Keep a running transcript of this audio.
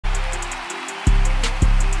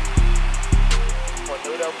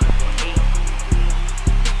Yo.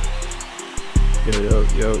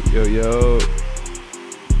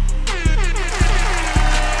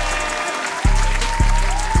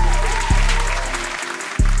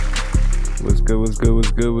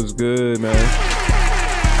 What's good, man?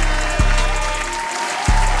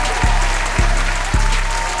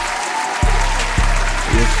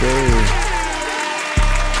 Yes, sir.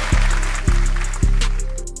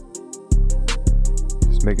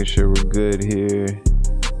 Just making sure we're good here.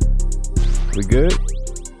 We good?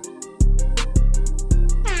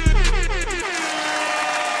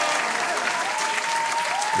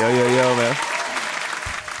 Yo, man.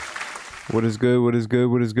 What is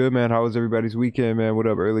good, man? How was everybody's weekend, man? What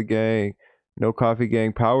up, early gang? No coffee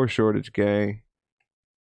gang, power shortage gang.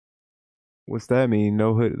 What's that mean?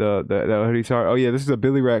 No hood, that hoodie, sorry. Oh, yeah, this is a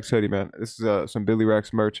Billy Racks hoodie, man. This is some Billy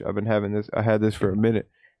Racks merch. I've been having this. I had this for a minute.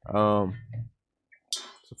 It's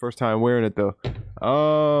the first time wearing it, though.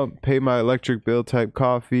 Pay my electric bill type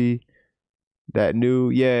coffee. That new,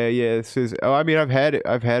 yeah. This is. Oh, I mean, I've had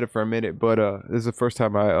it for a minute, but this is the first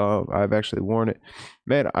time I've actually worn it.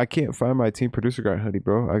 Man, I can't find my Team Producer Grind hoodie,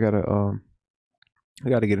 bro. I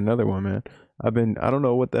gotta get another one, man. I don't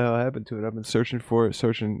know what the hell happened to it. I've been searching for it,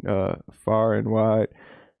 far and wide.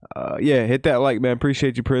 Yeah, hit that like, man.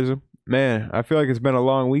 Appreciate you, Prism. Man, I feel like it's been a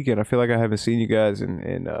long weekend. I feel like I haven't seen you guys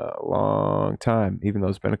in a long time, even though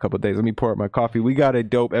it's been a couple of days. Let me pour up my coffee. We got a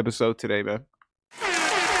dope episode today, man.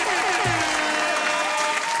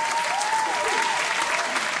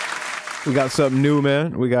 We got something new,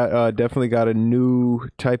 man. We got definitely got a new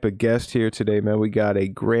type of guest here today, man. We got a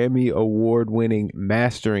Grammy award-winning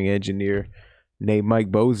mastering engineer named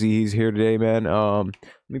Mike Bozzi. He's here today, man. Let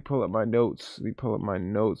me pull up my notes.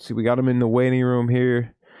 See, we got him in the waiting room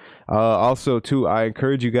here. Also, too, I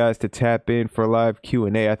encourage you guys to tap in for live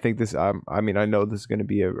Q&A. I think this, I know this is going to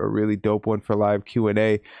be a really dope one for live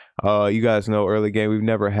Q&A. You guys know, early game, we've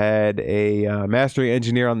never had a mastering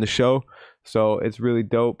engineer on the show. So it's really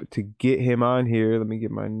dope to get him on here. Let me get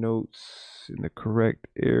my notes in the correct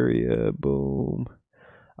area. Boom.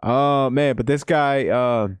 Man, but this guy,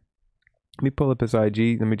 let me pull up his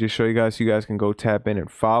IG. Let me just show you guys so you guys can go tap in and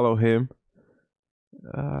follow him.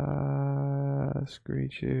 Screen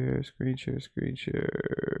share.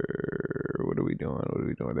 What are we doing?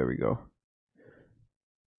 There we go.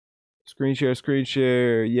 Screen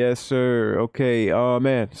share. Yes, sir. Okay.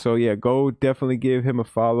 Man. So yeah, go definitely give him a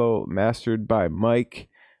follow. Mastered by Mike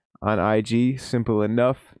on IG. Simple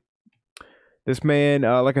enough. This man,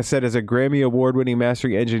 like I said, is a Grammy award-winning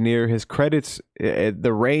mastering engineer. His credits,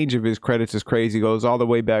 the range of his credits is crazy. Goes all the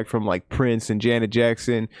way back from like Prince and Janet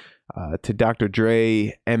Jackson to Dr.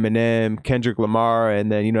 Dre, Eminem, Kendrick Lamar,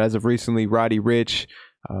 and then, as of recently, Roddy Ricch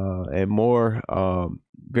and more.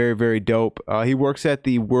 Very, very dope. He works at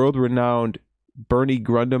the world-renowned Bernie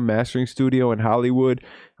Grundman mastering studio in Hollywood.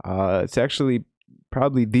 It's actually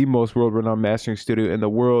probably the most world-renowned mastering studio in the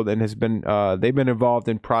world, and they've been involved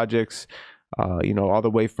in projects, all the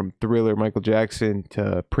way from Thriller, Michael Jackson,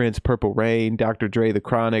 to Prince, Purple Rain, Dr. Dre, The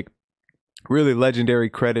Chronic. Really legendary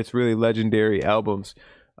credits, really legendary albums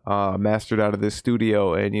mastered out of this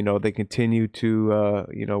studio, and they continue to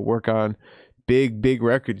work on big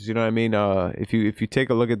records. You know what I mean? If you take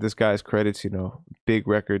a look at this guy's credits, big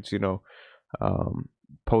records,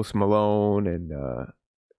 Post Malone and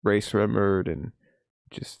Race Remmerd, and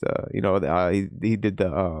just he did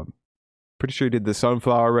the pretty sure he did the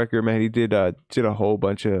Sunflower record, man. He did a whole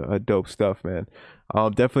bunch of dope stuff, man.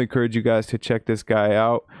 Definitely encourage you guys to check this guy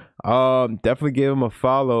out. Definitely give him a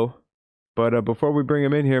follow. But before we bring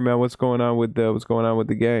him in here, man, what's going on with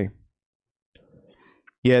the gang?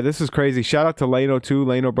 Yeah, this is crazy. Shout out to Lano too.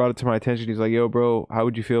 Lano brought it to my attention. He's like, yo, bro, how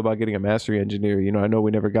would you feel about getting a mastering engineer? I know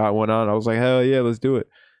we never got one on. I was like, hell yeah, let's do it.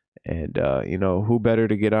 And who better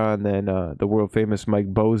to get on than the world famous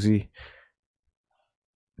Mike Bozzi?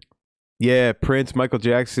 Yeah, Prince, Michael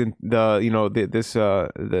Jackson, this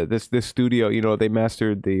studio, they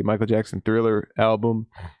mastered the Michael Jackson Thriller album,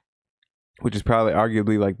 which is probably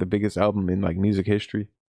arguably like the biggest album in like music history.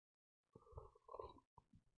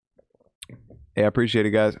 Yeah, I appreciate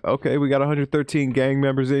it, guys. Okay, we got 113 gang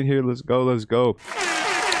members in here. Let's go.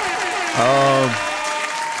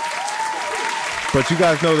 But you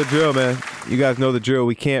guys know the drill, man. You guys know the drill.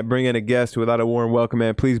 We can't bring in a guest without a warm welcome,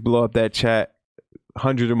 man. Please blow up that chat.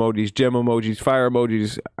 100 emojis, gem emojis, fire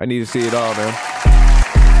emojis. I need to see it all, man.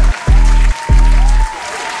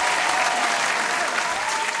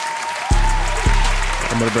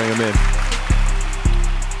 I'm gonna bring him in.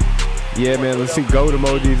 Yeah, man. Let's see goat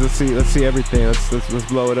emojis. Let's see everything. Let's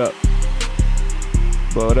blow it up.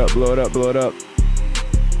 Blow it up.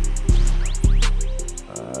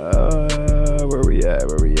 Where we at? at?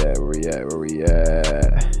 Where we at? Where we at? Where we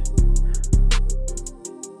at?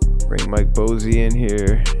 Bring Mike Bozzi in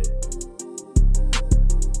here.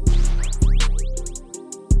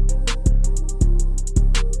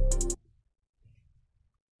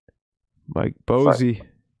 Mike Bozzi.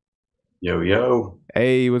 Yo, yo.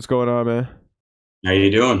 Hey, what's going on, man? How you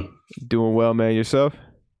doing? Doing well, man. Yourself?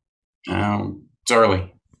 It's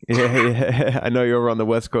early. Yeah. I know you're over on the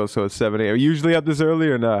West Coast, so it's 7 a.m. Are you usually up this early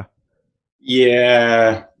or not?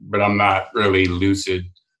 Yeah, but I'm not really lucid.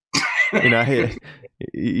 You're not here.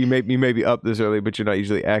 You may be up this early, but you're not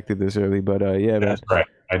usually active this early. But yeah, man. That's right.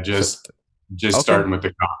 I just okay. starting with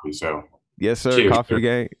the coffee, so yes, sir. Cheers, Coffee sir.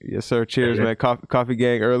 gang. Yes, sir. Cheers, man. Coffee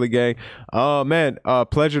gang, early gang. Man,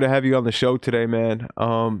 pleasure to have you on the show today, man.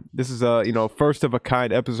 This is first of a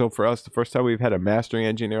kind episode for us. The first time we've had a mastering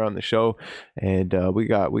engineer on the show, and we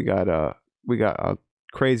got a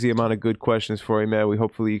crazy amount of good questions for you, man.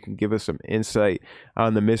 Hopefully you can give us some insight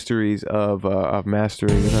on the mysteries of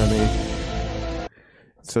mastering. You know what I mean?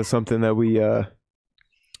 So something that we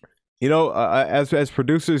as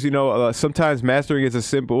producers, sometimes mastering is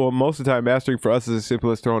most of the time mastering for us is as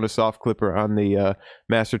simple as throwing a soft clipper on the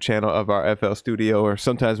master channel of our FL Studio, or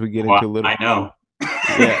sometimes we get into a little. I know.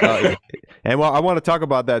 Yeah, and I want to talk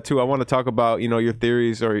about that too. I want to talk about your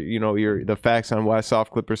theories or the facts on why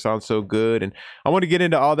soft clipper sounds so good, and I want to get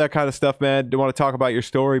into all that kind of stuff, man. Don't want to talk about your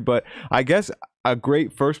story, but I guess a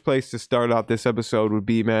great first place to start out this episode would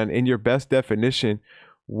be, man, in your best definition.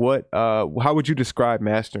 How would you describe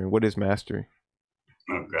mastering? What is mastering?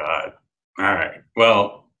 Oh God. All right.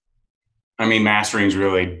 Well, I mean, mastering is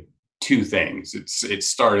really two things. It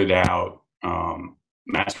started out,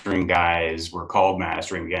 mastering guys were called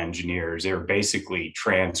mastering engineers. They were basically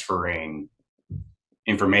transferring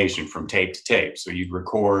information from tape to tape. So you'd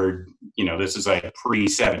record, this is like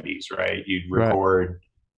pre-70s, right? You'd record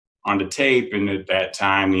onto tape, and at that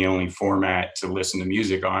time the only format to listen to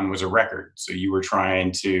music on was a record. So you were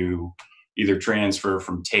trying to either transfer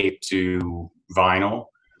from tape to vinyl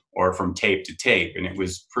or from tape to tape, and it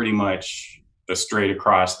was pretty much a straight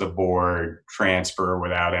across the board transfer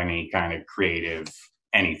without any kind of creative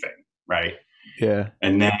anything, right? Yeah.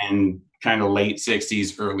 And then kind of late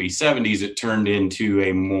 60s, early 70s, it turned into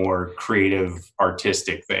a more creative,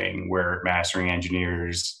 artistic thing where mastering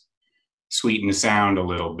engineers sweeten the sound a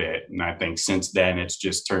little bit. And I think since then it's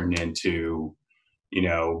just turned into,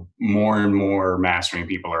 more and more mastering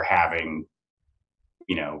people are having,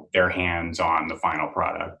 their hands on the final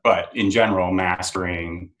product. But in general,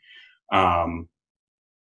 mastering,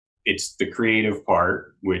 it's the creative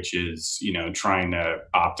part, which is, trying to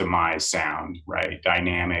optimize sound, right?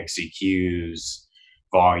 Dynamics, EQs,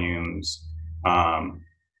 volumes.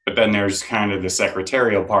 But then there's kind of the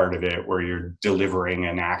secretarial part of it where you're delivering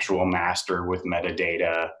an actual master with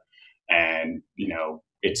metadata, and,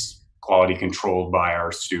 it's quality controlled by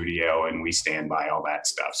our studio and we stand by all that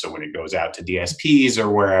stuff. So when it goes out to DSPs or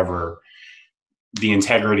wherever, the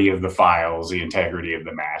integrity of the files, the integrity of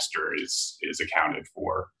the master is accounted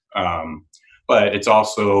for. But it's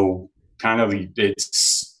also kind of,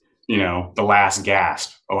 the last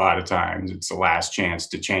gasp. A lot of times it's the last chance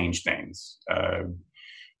to change things.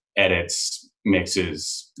 Edits,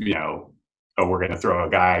 mixes, we're going to throw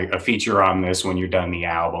a feature on this when you're done the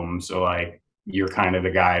album. So like, you're kind of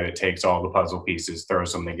the guy that takes all the puzzle pieces,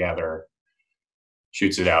 throws them together,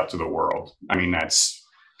 shoots it out to the world. I mean, that's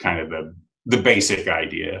kind of the basic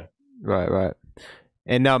idea. Right.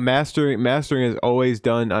 And now mastering is always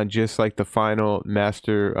done on just like the final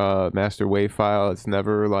master wave file. It's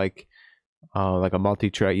never like a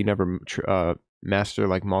multi-track. You never master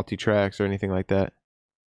like multi-tracks or anything like that.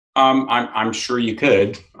 I'm sure you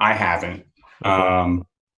could. I haven't. Okay.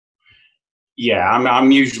 Yeah,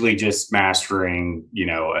 I'm usually just mastering,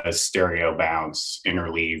 a stereo bounce,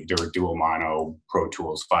 interleaved, or dual mono Pro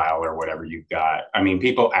Tools file or whatever you've got. I mean,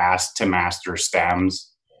 people ask to master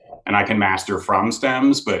stems, and I can master from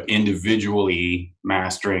stems, but individually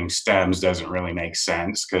mastering stems doesn't really make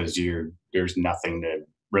sense because there's nothing to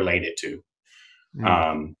relate it to.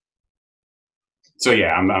 So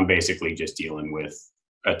yeah, I'm basically just dealing with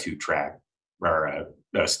a 2-track or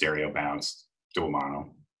a stereo bounce dual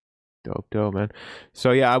mono. Dope, man. So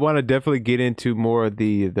yeah, I want to definitely get into more of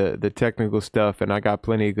the technical stuff, and I got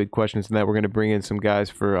plenty of good questions. And that we're going to bring in some guys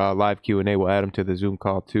for live Q&A. We'll add them to the Zoom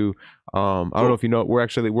call too. I don't know if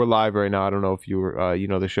we're live right now. I don't know if you were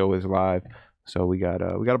the show is live. So we got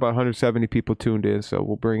about 170 people tuned in. So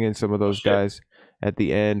we'll bring in some of those guys at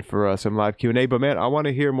the end for some live Q&A. But man, I want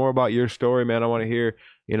to hear more about your story, man. I want to hear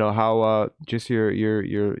how just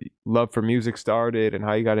your love for music started and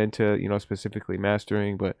how you got into specifically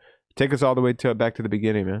mastering. But take us all the way back to the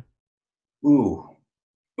beginning, man. Ooh,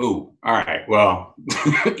 Ooh, all right. Well,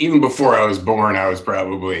 even before I was born, I was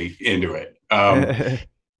probably into it.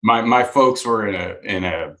 My folks were in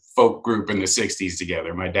a folk group in the '60s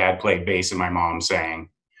together. My dad played bass and my mom sang.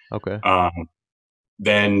 Okay. Um,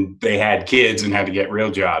 then they had kids and had to get real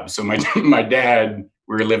jobs. So my my dad,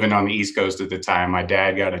 we were living on the East Coast at the time. My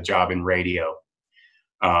dad got a job in radio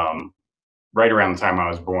um, right around the time I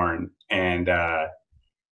was born, and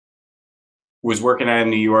was working out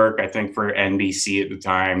in New York, I think for NBC at the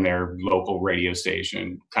time, their local radio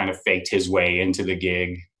station. Kind of faked his way into the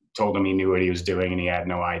gig. Told him he knew what he was doing and he had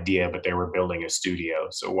no idea, but they were building a studio.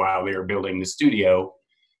 So while they were building the studio,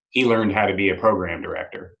 he learned how to be a program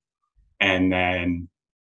director, and then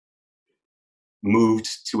moved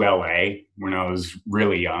to LA when I was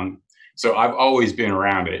really young. So I've always been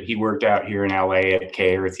around it. He worked out here in LA at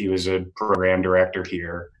K Earth. He was a program director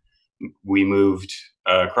here. We moved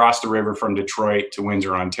across the river from Detroit to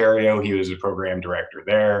Windsor, Ontario. He was a program director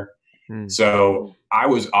there. Mm. So I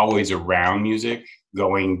was always around music,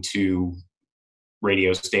 going to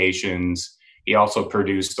radio stations. He also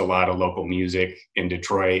produced a lot of local music in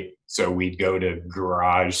Detroit. So we'd go to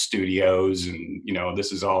garage studios, and, you know,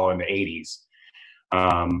 this is all in the 80s.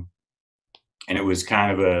 And it was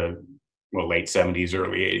kind of late 70s,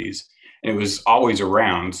 early 80s. And it was always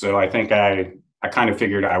around. So I think I kind of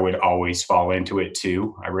figured I would always fall into it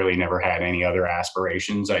too. I really never had any other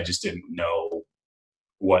aspirations. I just didn't know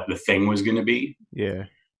what the thing was going to be. Yeah.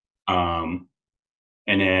 And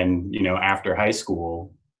then, you know, after high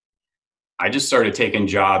school, I just started taking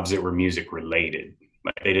jobs that were music related.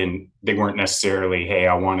 Like they weren't necessarily, hey,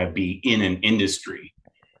 I want to be in an industry.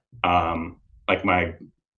 Like my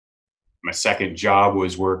second job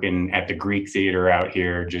was working at the Greek Theater out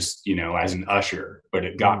here, just, you know, as an usher, but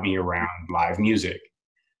it got me around live music.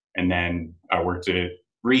 And then I worked at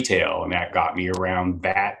retail, and that got me around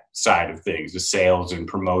that side of things, the sales and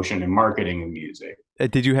promotion and marketing of music.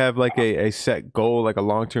 Did you have like a set goal, like a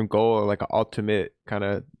long-term goal, or like an ultimate kind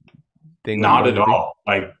of thing? Not at all.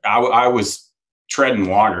 Like I was treading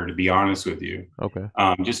water, to be honest with you. Okay.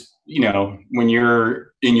 Just, you know, when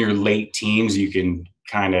you're in your late teens, you can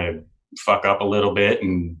kind of fuck up a little bit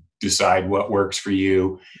and decide what works for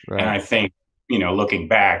you. Right. And I think, you know, looking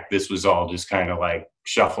back, this was all just kind of like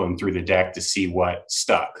shuffling through the deck to see what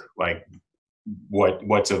stuck, like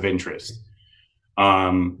what's of interest.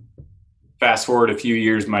 Fast forward a few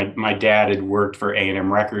years, my dad had worked for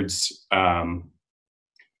A&M Records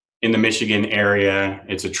in the Michigan area.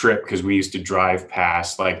 It's a trip because we used to drive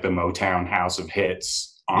past like the Motown House of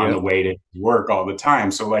Hits on the way to work all the time.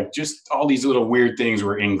 So like just all these little weird things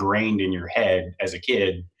were ingrained in your head as a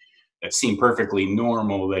kid that seemed perfectly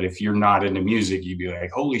normal, that if you're not into music, you'd be like,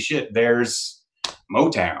 holy shit, there's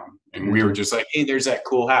Motown. And we were just like, hey, there's that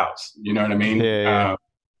cool house. You know what I mean? Yeah.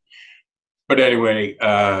 But anyway,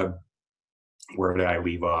 where did I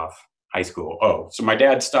leave off? High school. Oh, so my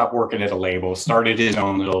dad stopped working at a label, started his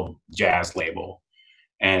own little jazz label.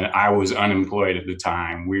 And I was unemployed at the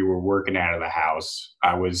time. We were working out of the house.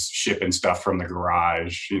 I was shipping stuff from the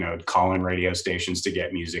garage, you know, calling radio stations to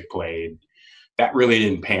get music played. That really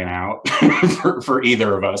didn't pan out for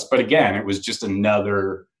either of us. But again, it was just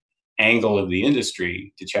another angle of the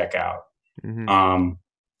industry to check out. Mm-hmm.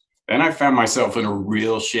 Then I found myself in a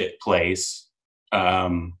real shit place.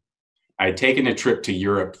 I'd taken a trip to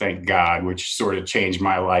Europe, thank God, which sort of changed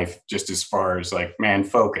my life just as far as like, man,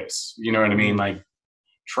 focus. You know what I mean? Like,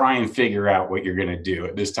 try and figure out what you're going to do.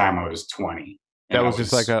 At this time, I was 20. That was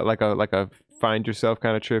just like a find yourself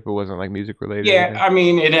kind of trip. It wasn't like music related. Yeah, I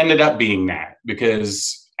mean, it ended up being that,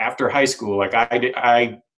 because after high school, like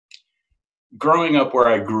I growing up where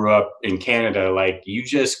I grew up in Canada, like you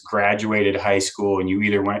just graduated high school and you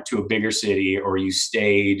either went to a bigger city or you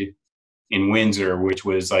stayed in Windsor, which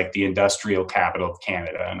was like the industrial capital of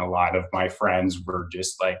Canada. And a lot of my friends were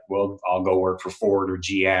just like, well, I'll go work for Ford or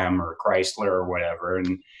GM or Chrysler or whatever.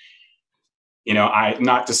 And, you know,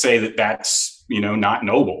 not to say that that's, you know, not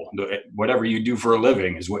noble. Whatever you do for a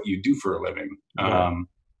living is what you do for a living. Right.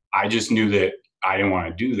 I just knew that I didn't want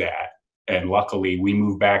to do that. And luckily we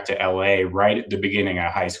moved back to LA right at the beginning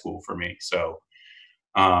of high school for me. So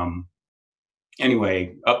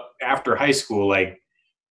anyway, up after high school, like,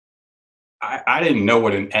 I didn't know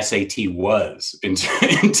what an SAT was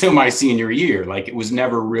until my senior year. Like, it was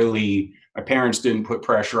never really, my parents didn't put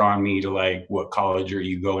pressure on me to like, what college are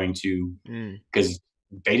you going to? Because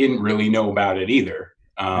they didn't really know about it either.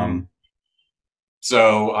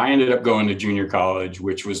 So I ended up going to junior college,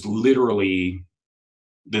 which was literally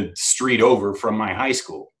the street over from my high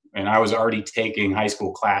school. And I was already taking high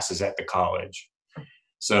school classes at the college.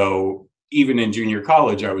 So even in junior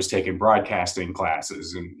college, I was taking broadcasting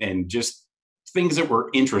classes and just things that were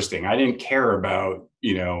interesting. I didn't care about,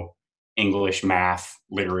 English, math,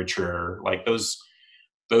 literature, like those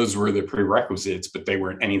were the prerequisites, but they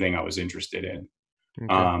weren't anything I was interested in.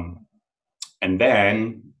 Okay. And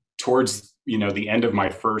then towards, the end of my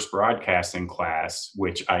first broadcasting class,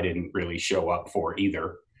 which I didn't really show up for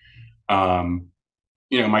either,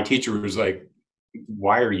 my teacher was like,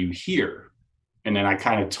 "Why are you here?" And then I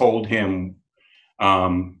kind of told him,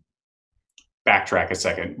 backtrack a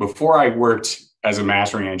second. Before I worked as a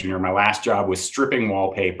mastering engineer, my last job was stripping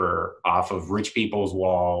wallpaper off of rich people's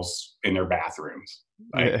walls in their bathrooms.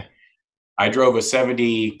 Yeah. I drove a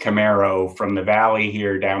 70 Camaro from the valley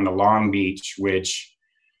here down to Long Beach, which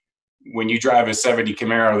when you drive a 70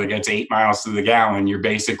 Camaro that gets 8 miles to the gallon, you're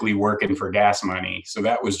basically working for gas money. So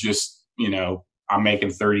that was just, I'm making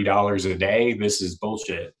 $30 a day. This is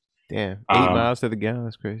bullshit. Damn. 8 miles to the gallon.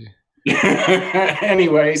 That's crazy.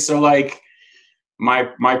 Anyway, so like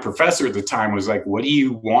my professor at the time was like, "What do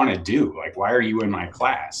you want to do? Like, why are you in my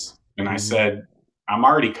class?" And I said, "I'm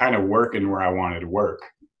already kind of working where I wanted to work,"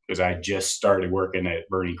 because I just started working at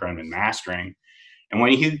Bernie Grundman Mastering. And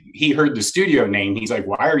when he heard the studio name, he's like,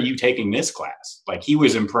 "Why are you taking this class?" Like, he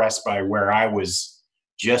was impressed by where I was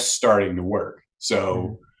just starting to work.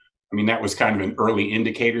 So, I mean, that was kind of an early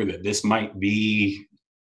indicator that this might be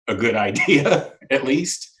a good idea, at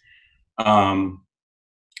least.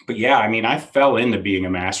 But yeah, I mean, I fell into being a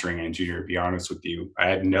mastering engineer, to be honest with you. I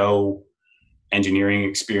had no engineering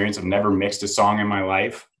experience. I've never mixed a song in my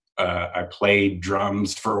life. I played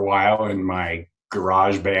drums for a while in my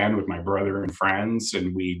garage band with my brother and friends,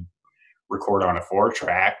 and we'd record on a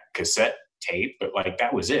 4-track cassette tape, but like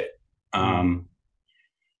that was it.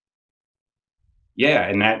 Yeah,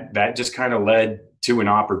 and that just kind of led to an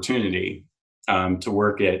opportunity to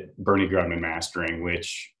work at Bernie Grundman Mastering,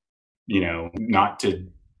 which, not to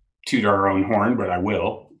toot our own horn, but I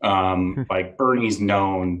will. Like, Bernie's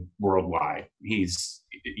known worldwide. He's,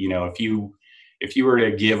 if you were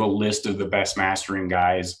to give a list of the best mastering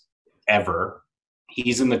guys ever,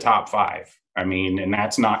 he's in the top 5. I mean, and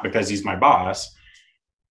that's not because he's my boss.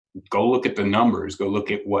 Go look at the numbers, go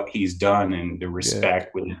look at what he's done and the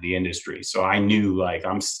respect within the industry. So I knew, like,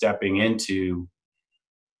 I'm stepping into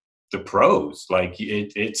the pros. Like,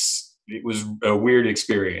 it was a weird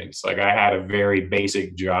experience. Like, I had a very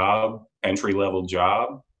basic job, entry-level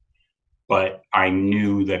job, but I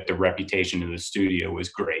knew that the reputation of the studio was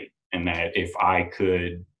great, and that if I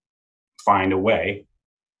could find a way,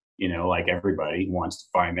 like everybody wants to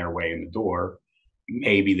find their way in the door,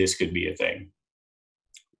 maybe this could be a thing.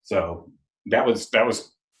 So that was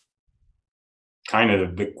kind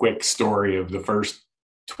of the quick story of the first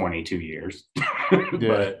 22 years.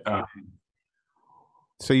 But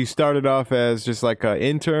so you started off as just like an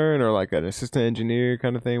intern or like an assistant engineer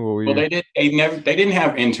kind of thing? What were you? Well, they didn't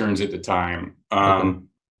have interns at the time.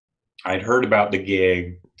 I'd heard about the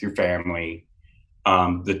gig through family.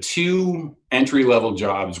 The 2 entry-level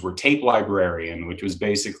jobs were tape librarian, which was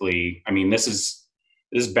basically, I mean, this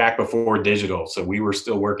is back before digital, so we were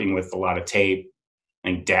still working with a lot of tape,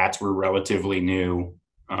 and DATs were relatively new.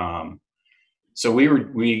 So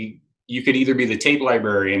you could either be the tape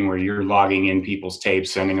librarian, where you're logging in people's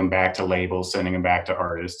tapes, sending them back to labels, sending them back to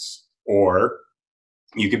artists, or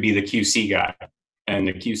you could be the QC guy. And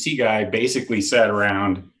the QC guy basically sat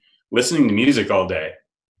around listening to music all day.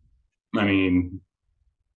 I mean,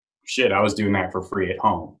 shit, I was doing that for free at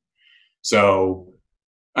home. So,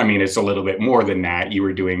 I mean, it's a little bit more than that. You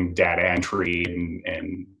were doing data entry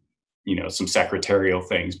and some secretarial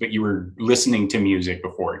things, but you were listening to music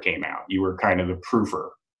before it came out. You were kind of the proofer,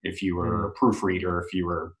 if you were a proofreader, if you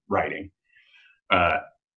were writing.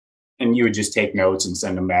 And you would just take notes and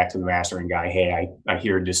send them back to the mastering guy. Hey, I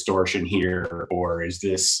hear distortion here, or is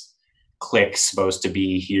this click supposed to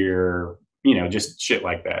be here? Just shit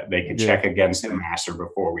like that. They could check against the master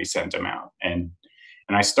before we sent them out. And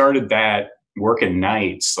I started that working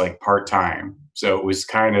nights, like part-time. So it was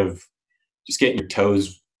kind of just getting your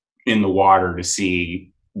toes in the water to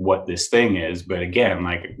see what this thing is. But again,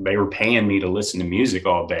 like, they were paying me to listen to music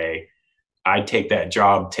all day. I'd take that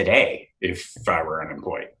job today if I were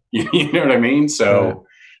unemployed. You know what I mean? So,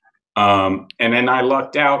 and then I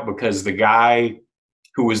lucked out because the guy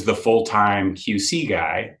who was the full-time QC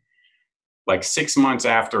guy, like 6 months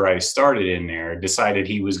after I started in there, decided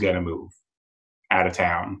he was going to move out of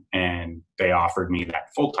town, and they offered me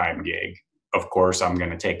that full-time gig. Of course, I'm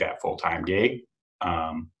going to take that full-time gig.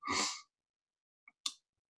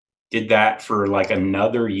 Did that for like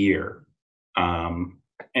another year. And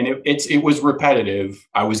it was repetitive.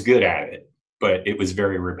 I was good at it, but it was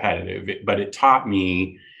very repetitive. But it taught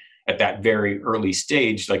me at that very early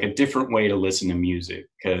stage, like, a different way to listen to music,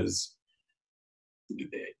 because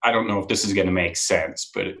I don't know if this is going to make sense,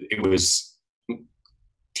 but it was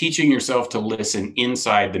teaching yourself to listen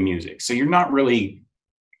inside the music. So you're not really,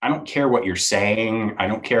 I don't care what you're saying. I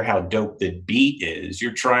don't care how dope the beat is.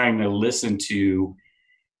 You're trying to listen to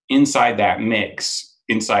inside that mix,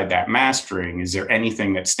 inside that mastering. Is there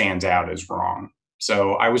anything that stands out as wrong?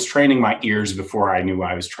 So I was training my ears before I knew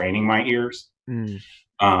I was training my ears.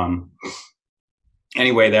 Um,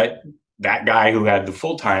 anyway, that guy who had the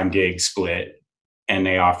full-time gig split, and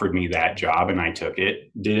they offered me that job, and I took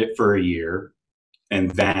it, did it for a year. And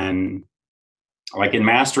then, like in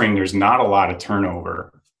mastering, there's not a lot of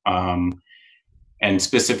turnover. And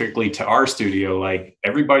specifically to our studio, like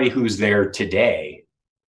everybody who's there today,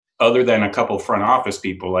 other than a couple front office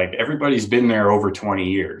people, like everybody's been there over 20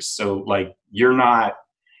 years. So like you're not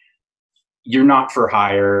for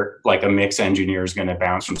hire. Like a mix engineer is going to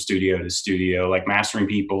bounce from studio to studio. Like mastering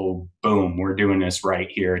people, boom, we're doing this right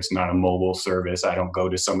here. It's not a mobile service. I don't go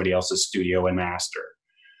to somebody else's studio and master.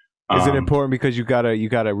 Is it important because you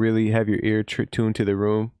gotta really have your ear tuned to the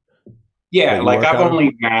room? Yeah, like I've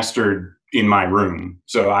only mastered in my room,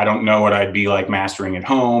 so I don't know what I'd be like mastering at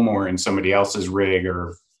home or in somebody else's rig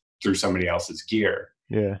or through somebody else's gear.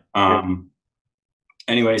 Yeah.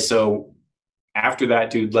 Anyway, so after that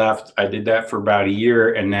dude left, I did that for about a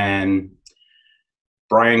year, and then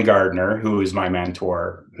Brian Gardner, who is my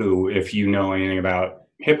mentor, who, if you know anything about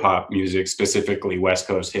hip hop music, specifically West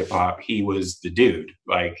Coast hip hop, he was the dude.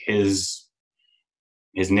 Like his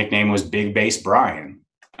nickname was Big Bass Brian.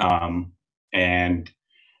 And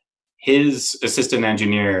his assistant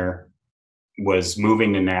engineer was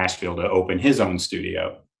moving to Nashville to open his own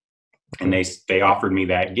studio. And they offered me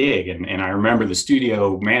that gig. And I remember the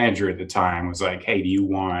studio manager at the time was like, hey, do you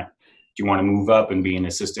want to move up and be an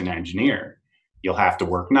assistant engineer? You'll have to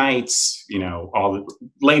work nights,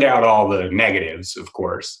 laid out all the negatives, of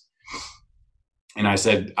course. And I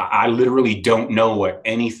said, I literally don't know what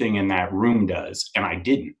anything in that room does. And I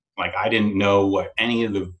didn't. Like, I didn't know what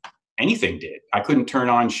anything did. I couldn't turn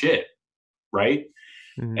on shit, right?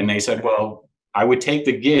 Mm-hmm. And they said, well, I would take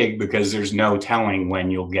the gig because there's no telling when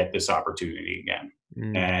you'll get this opportunity again.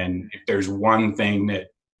 Mm-hmm. And if there's one thing that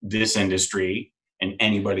this industry and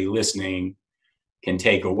anybody listening can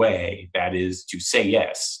take away, that is to say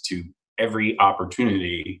yes to every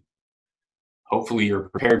opportunity. Hopefully you're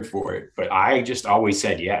prepared for it. But I just always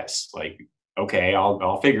said yes. Like, okay,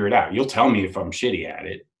 I'll figure it out. You'll tell me if I'm shitty at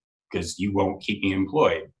it because you won't keep me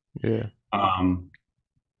employed. Yeah.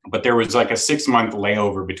 But there was like a 6-month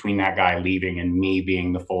layover between that guy leaving and me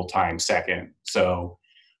being the full-time second. So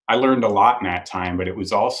I learned a lot in that time, but it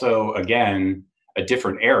was also, again, a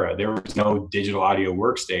different era. There was no digital audio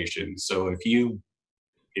workstation. So if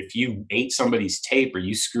you ate somebody's tape or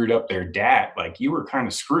you screwed up their DAT, like you were kind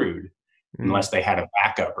of screwed unless they had a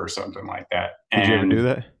backup or something like that. Did you ever do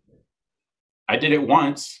that? I did it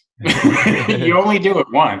once. You only do it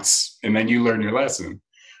once and then you learn your lesson.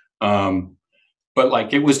 But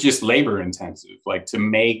like, it was just labor intensive, like to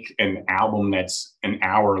make an album that's an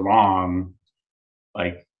hour long.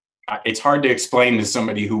 Like it's hard to explain to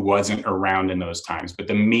somebody who wasn't around in those times, but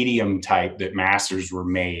the medium type that masters were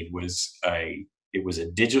made was it was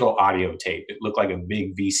a digital audio tape. It looked like a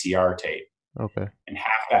big VCR tape. Okay. And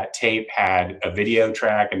half that tape had a video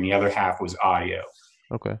track and the other half was audio.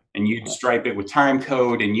 Okay. And you'd stripe it with time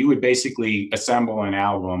code and you would basically assemble an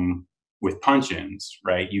album with punch-ins,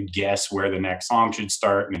 right? You'd guess where the next song should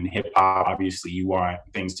start. And in hip hop, obviously you want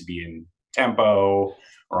things to be in tempo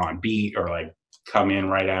or on beat or like come in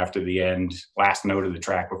right after the end, last note of the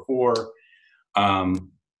track before.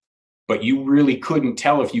 But you really couldn't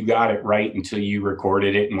tell if you got it right until you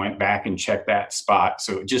recorded it and went back and checked that spot.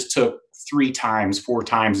 So it just took 4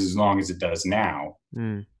 times as long as it does now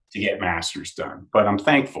to get masters done. But I'm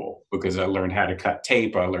thankful because I learned how to cut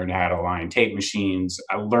tape. I learned how to line tape machines.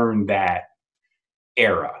 I learned that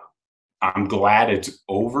era. I'm glad it's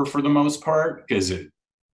over for the most part because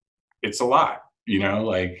it's a lot,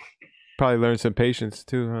 like. Probably learned some patience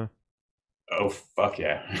too, huh? Oh, fuck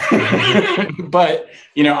yeah. But,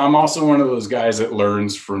 I'm also one of those guys that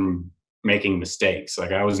learns from making mistakes.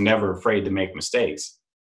 Like I was never afraid to make mistakes.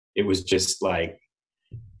 It was just like,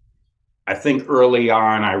 I think early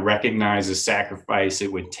on, I recognized the sacrifice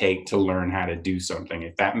it would take to learn how to do something.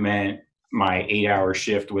 If that meant my 8-hour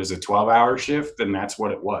shift was a 12-hour shift, then that's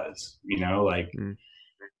what it was.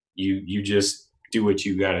 You just do what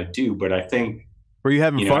you got to do. But I think, were you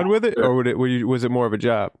having fun with it, or was it more of a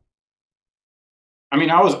job? I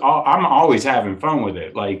mean, I'm always having fun with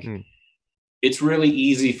it. Like, it's really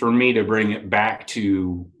easy for me to bring it back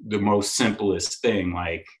to the most simplest thing.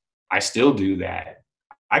 Like, I still do that.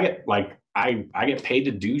 I get paid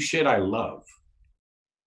to do shit I love.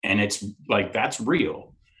 And it's like, that's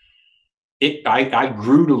real. I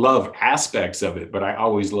grew to love aspects of it, but I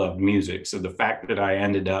always loved music. So the fact that I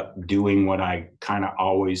ended up doing what I kind of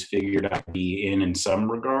always figured I'd be in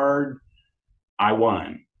some regard, I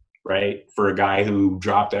won, right? For a guy who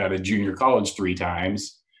dropped out of junior college 3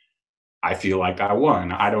 times, I feel like I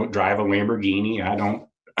won. I don't drive a Lamborghini. I don't,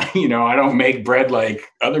 I don't make bread like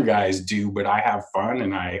other guys do, but I have fun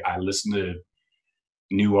and I listen to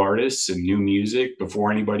new artists and new music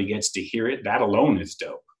before anybody gets to hear it. That alone is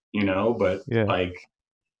dope, but Yeah. like,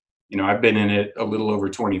 I've been in it a little over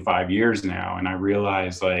 25 years now, and I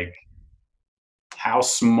realize like how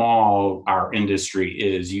small our industry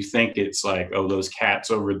is. You think it's like, oh, those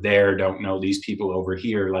cats over there don't know these people over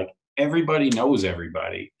here. Like everybody knows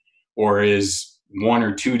everybody, or is 1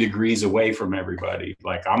 or 2 degrees away from everybody.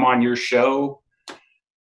 Like I'm on your show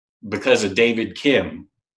because of David Kim.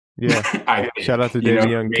 Yeah. I think, Shout out to David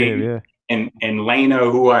Young Kim. Yeah. and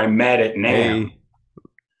Leno, who I met at NAMM. Hey.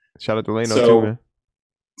 Shout out to Leno too, man.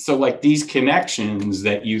 So like these connections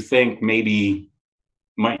that you think maybe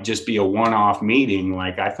might just be a one-off meeting,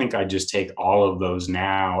 like I think I just take all of those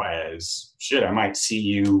now as shit. I might see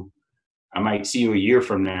you a year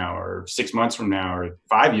from now, or 6 months from now, or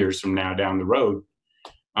 5 years from now down the road.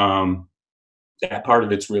 That part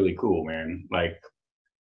of it's really cool, man. Like,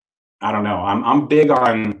 I don't know. I'm big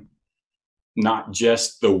on not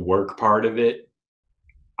just the work part of it.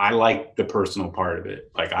 I like the personal part of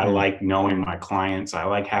it. Like I like knowing my clients. I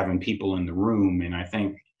like having people in the room. And I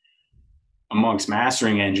think amongst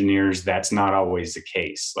mastering engineers, that's not always the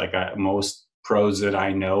case. Like most pros that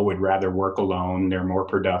I know would rather work alone. They're more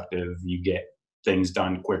productive. You get things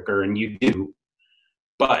done quicker, and you do.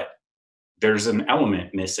 But there's an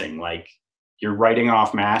element missing. Like you're writing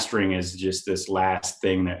off mastering as just this last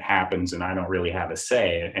thing that happens, and I don't really have a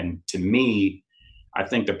say. And to me, I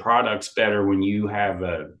think the product's better when you have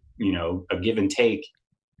a give and take.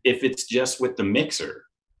 If it's just with the mixer,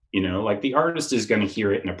 like the artist is going to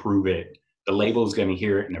hear it and approve it. The label is going to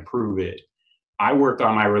hear it and approve it. I work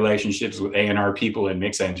on my relationships with A&R people and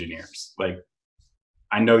mix engineers. Like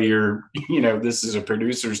I know this is a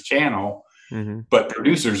producer's channel, but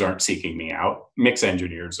producers aren't seeking me out. Mix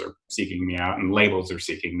engineers are seeking me out, and labels are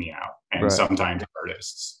seeking me out, and sometimes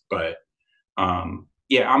artists. But I'm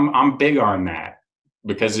big on that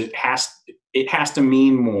because it has to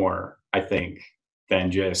mean more, I think, than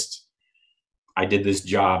just I did this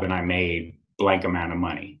job and I made blank amount of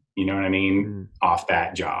money. You know what I mean? Off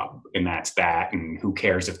that job, and that's that. And who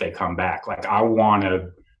cares if they come back? Like I want to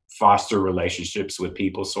foster relationships with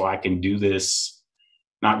people so I can do this,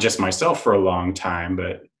 not just myself for a long time,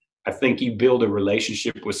 but I think you build a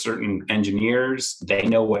relationship with certain engineers. They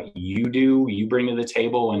know what you do, you bring to the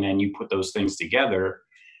table, and then you put those things together.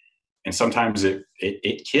 And sometimes it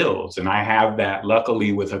kills. And I have that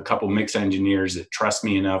luckily with a couple mix engineers that trust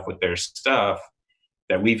me enough with their stuff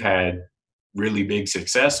that we've had really big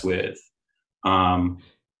success with.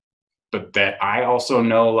 But that I also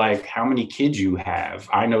know like how many kids you have.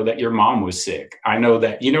 I know that your mom was sick. I know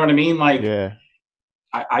that, you know what I mean? Like,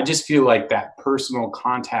 I just feel like that personal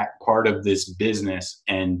contact part of this business,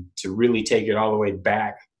 and to really take it all the way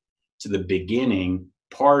back to the beginning,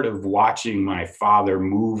 part of watching my father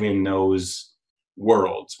move in those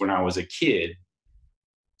worlds when I was a kid,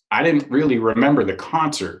 I didn't really remember the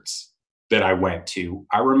concerts that I went to.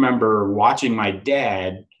 I remember watching my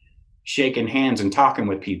dad shaking hands and talking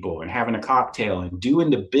with people and having a cocktail and doing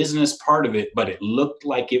the business part of it, but it looked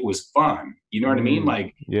like it was fun. You know what I mean?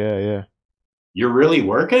 Like, you're really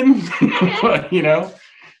working,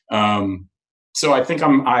 So I think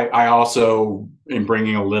I also am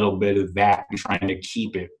bringing a little bit of that and trying to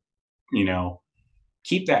keep it,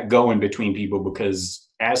 keep that going between people, because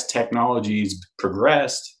as technology's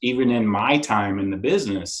progressed, even in my time in the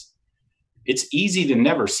business, it's easy to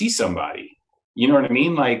never see somebody. You know what I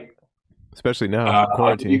mean? Like, especially now,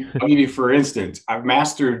 quarantine. I'll give you, for instance, I've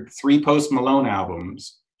mastered 3 Post Malone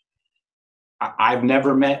albums. I've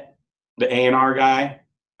never met the A&R guy.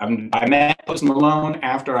 I met Post Malone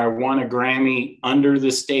after I won a Grammy under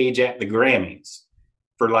the stage at the Grammys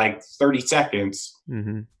for like 30 seconds.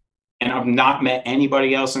 And I've not met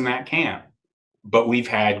anybody else in that camp, but we've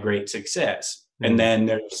had great success. And then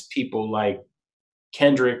there's people like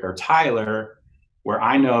Kendrick or Tyler, where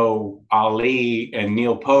I know Ali and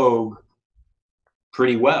Neil Pogue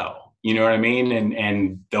pretty well. You know what I mean?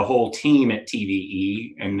 And the whole team at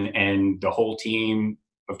TDE and the whole team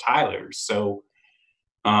of Tyler's. So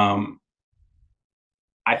I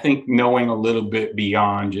think knowing a little bit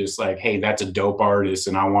beyond just like, hey, that's a dope artist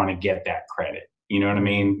and I want to get that credit. You know what I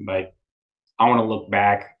mean? Like, I want to look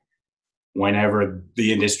back whenever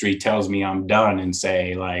the industry tells me I'm done, and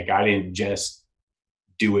say, like, I didn't just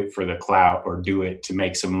do it for the clout or do it to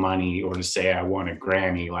make some money or to say I won a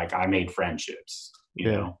Grammy. Like, I made friendships, you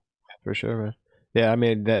Yeah, know? for sure, man. Yeah, I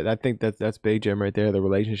mean that I think that's big Jim right there, the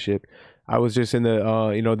relationship. I was just in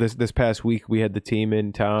the this past week we had the team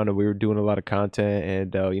in town and we were doing a lot of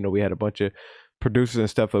content and we had a bunch of producers and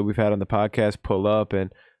stuff that we've had on the podcast pull up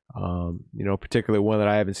and particularly one that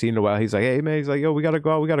I haven't seen in a while. He's like, "Hey man," he's like, "Yo, we gotta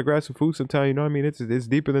go out, we gotta grab some food sometime." You know what I mean? It's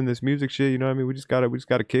deeper than this music shit. You know what I mean? We just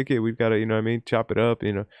gotta kick it. We've gotta chop it up.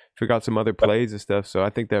 Figure out some other plays and stuff. So I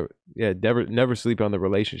think that never sleep on the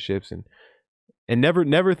relationships and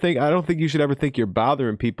never think. I don't think you should ever think you're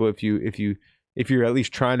bothering people if you're at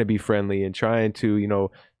least trying to be friendly and trying to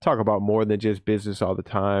talk about more than just business all the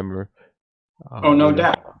time or Oh, you no know.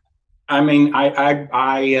 doubt. I mean, I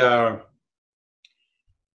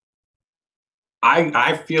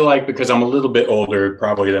feel like, because I'm a little bit older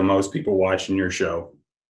probably than most people watching your show,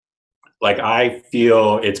 like, I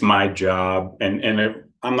feel it's my job, and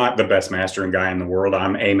I'm not the best mastering guy in the world.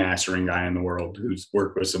 I'm a mastering guy in the world who's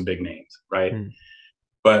worked with some big names, right? Mm.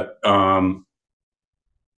 But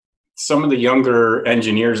some of the younger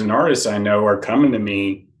engineers and artists I know are coming to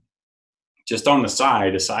me just on the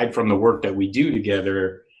side, aside from the work that we do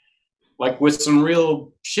together, like, with some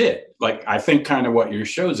real shit. Like, I think kind of what your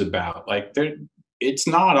show's about. Like, it's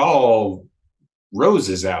not all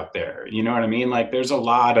roses out there. You know what I mean? Like, there's a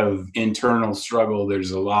lot of internal struggle.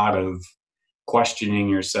 There's a lot of questioning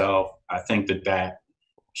yourself. I think that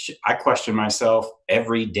I question myself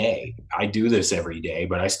every day. I do this every day,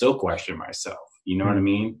 but I still question myself. You know what I Mm.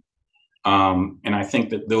 mean? And I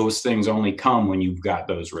think that those things only come when you've got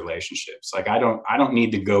those relationships. Like, I don't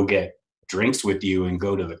need to go get drinks with you and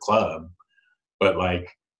go to the club, but, like,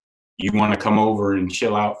 you want to come over and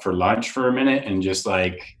chill out for lunch for a minute and just,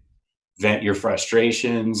 like, vent your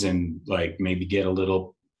frustrations and, like, maybe get a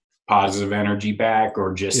little positive energy back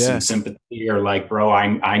or just some Yeah. sympathy, or, like, bro,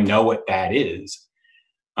 I know what that is.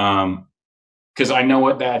 Because I know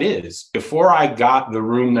what that is. Before I got the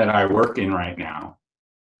room that I work in right now,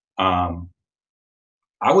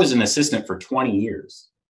 I was an assistant for 20 years.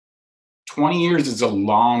 20 years is a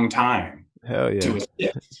long time Hell to yeah.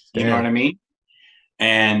 assist. You know what Damn. I mean?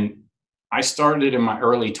 And I started in my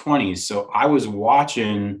early 20s. So I was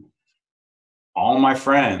watching all my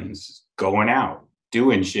friends going out,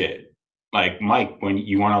 doing shit. Like, Mike, when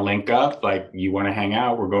you want to link up, like, you want to hang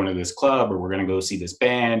out, we're going to this club, or we're going to go see this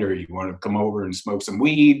band, or you want to come over and smoke some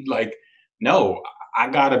weed. Like, no, I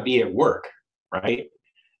got to be at work. Right.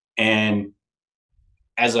 And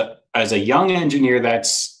as a young engineer,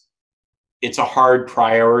 it's a hard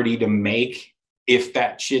priority to make if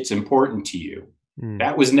that shit's important to you. Mm.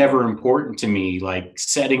 That was never important to me. Like,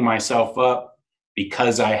 setting myself up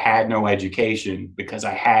because I had no education, because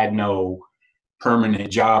I had no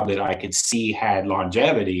permanent job that I could see had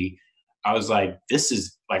longevity. I was like, this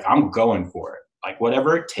is, like, I'm going for it. Like,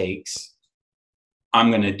 whatever it takes, I'm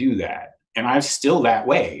going to do that. And I'm still that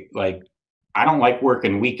way. Like, I don't like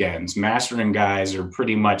working weekends. Mastering guys are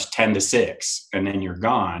pretty much 10 to 6 and then you're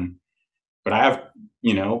gone. But I have,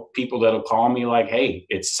 people that'll call me like, hey,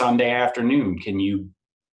 it's Sunday afternoon. Can you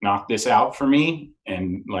knock this out for me?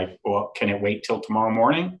 And, like, well, can it wait till tomorrow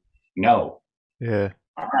morning? No. Yeah.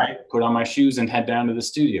 All right, put on my shoes and head down to the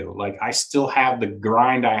studio. Like, I still have the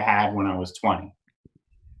grind I had when I was 20,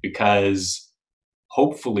 because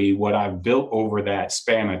hopefully what I've built over that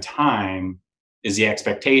span of time is the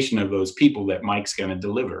expectation of those people that Mike's going to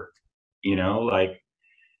deliver. Like,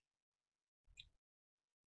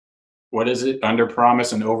 what is it? Under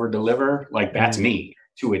promise and over deliver. Like, that's Mm. me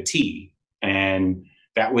to a T. And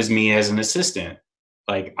that was me as an assistant.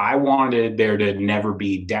 Like, I wanted there to never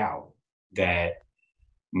be doubt that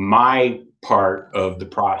my part of the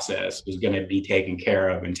process was going to be taken care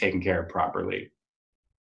of and taken care of properly.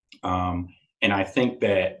 And I think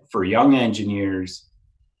that for young engineers,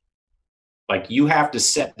 like, you have to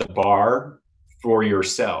set the bar for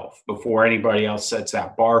yourself before anybody else sets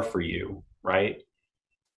that bar for you, right?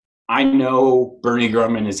 I know Bernie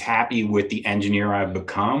Grundman is happy with the engineer I've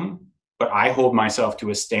become, but I hold myself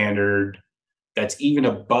to a standard that's even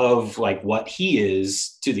above, like, what he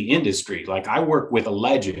is to the industry. Like, I work with a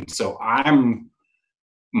legend, so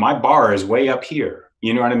my bar is way up here.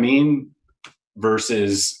 You know what I mean?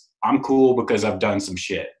 Versus, I'm cool because I've done some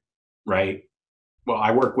shit, right? Well,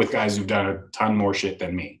 I work with guys who've done a ton more shit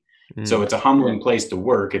than me. So Mm. it's a humbling place to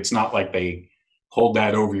work. It's not like they hold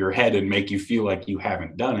that over your head and make you feel like you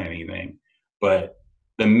haven't done anything. But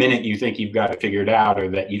the minute you think you've got it figured out, or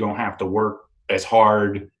that you don't have to work as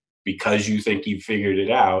hard because you think you've figured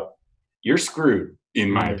it out, you're screwed. in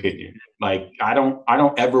my Mm. opinion. Like I don't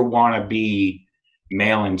ever want to be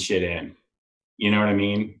mailing shit in. You know what I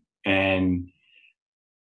mean? And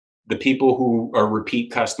the people who are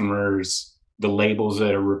repeat customers, the labels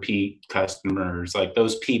that are repeat customers, like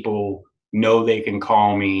those people know they can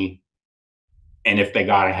call me, and if they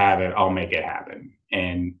gotta have it, I'll make it happen.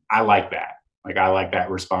 And I like that. Like I like that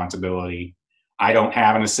responsibility. I don't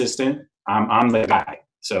have an assistant. I'm the guy.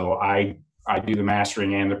 So I do the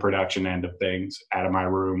mastering and the production end of things out of my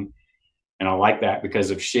room. And I like that because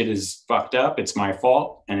if shit is fucked up, it's my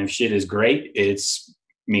fault. And if shit is great, it's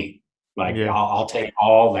me. Like Yeah. I'll take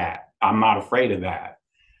all that. I'm not afraid of that.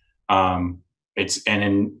 It's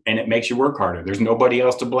and it makes you work harder. There's nobody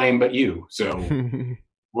else to blame but you. So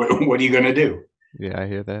what are you gonna do? Yeah, I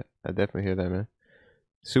hear that. I definitely hear that, man.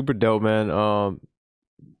 Super dope, man.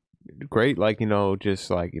 Great, like, just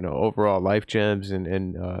like, overall life gems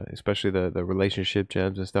and especially the relationship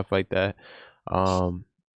gems and stuff like that. Um,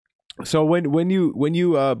 so when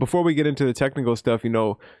you before we get into the technical stuff,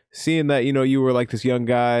 seeing that, you were like this young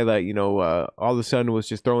guy, like, all of a sudden was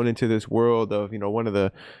just thrown into this world of, one of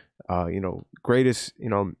the greatest,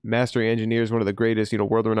 mastering engineers, one of the greatest,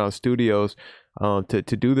 world renowned studios, to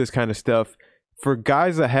do this kind of stuff. For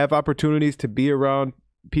guys that have opportunities to be around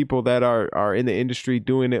people that are in the industry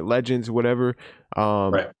doing it, legends, whatever,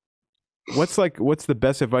 um, Right. what's the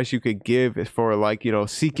best advice you could give for, like,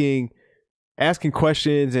 seeking, asking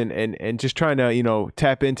questions and just trying to,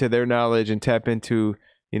 tap into their knowledge and tap into,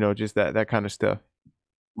 just that kind of stuff.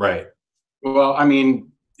 Right. Well, I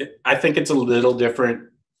mean, I think it's a little different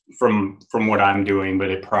from what I'm doing, but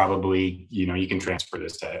it probably, you can transfer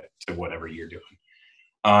this to whatever you're doing.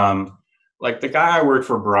 Um, like the guy I worked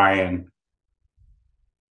for, Brian,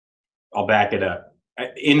 I'll back it up.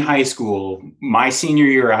 In high school, my senior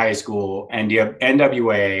year of high school,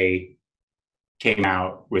 NWA came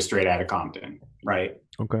out with Straight Outta Compton, right?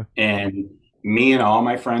 Okay. And me and all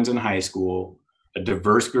my friends in high school, a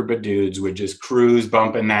diverse group of dudes, would just cruise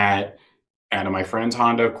bumping that out of my friend's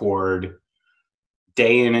Honda Accord,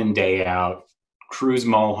 day in and day out, cruise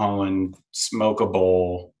Mulholland, smoke a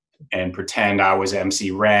bowl, and pretend I was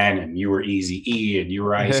MC Ren and you were Easy E and you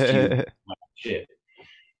were Ice Cube. Shit.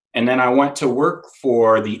 And then I went to work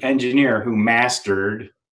for the engineer who mastered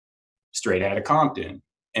Straight Outta Compton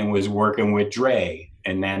and was working with Dre,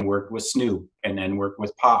 and then worked with Snoop, and then worked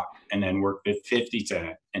with Pac, and then worked with 50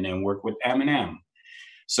 Cent, and then worked with Eminem.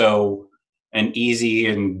 So, and Easy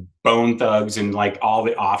and Bone Thugs and like all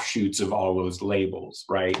the offshoots of all those labels,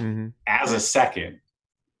 right? Mm-hmm. As a second.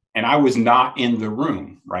 And I was not in the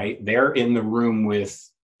room, right? They're in the room with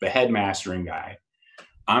the headmastering guy.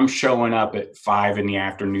 I'm showing up at 5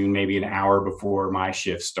 p.m, maybe an hour before my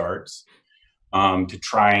shift starts, to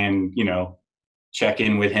try and, check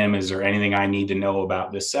in with him. Is there anything I need to know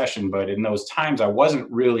about this session? But in those times, I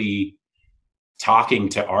wasn't really talking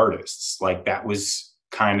to artists. Like that was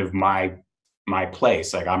kind of my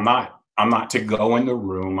place. Like I'm not to go in the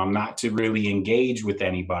room. I'm not to really engage with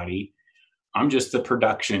anybody. I'm just the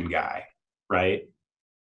production guy, right?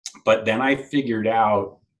 But then I figured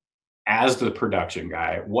out, as the production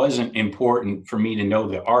guy, it wasn't important for me to know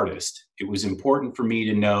the artist. It was important for me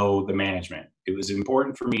to know the management. It was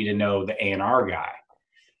important for me to know the A&R guy,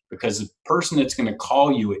 because the person that's going to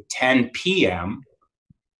call you at 10 p.m.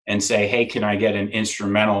 and say, hey, can I get an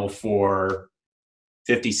instrumental for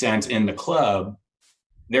 50 cents in the club?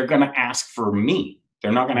 They're going to ask for me.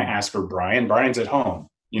 They're not going to ask for Brian. Brian's at home.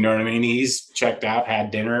 You know what I mean? He's checked out,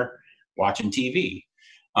 had dinner, watching TV.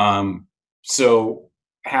 So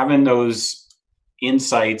having those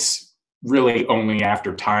insights really only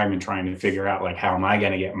after time and trying to figure out, like, how am I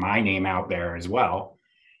going to get my name out there as well,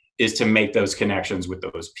 is to make those connections with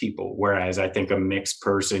those people. Whereas I think a mixed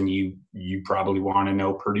person, you probably want to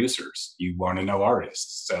know producers, you want to know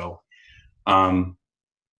artists. So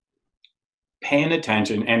paying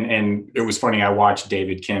attention. And it was funny, I watched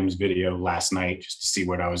David Kim's video last night just to see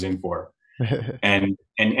what I was in for. and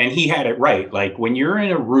he had it right. Like when you're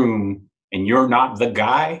in a room and you're not the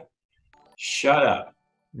guy, shut up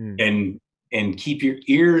and keep your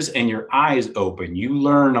ears and your eyes open. You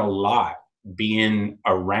learn a lot being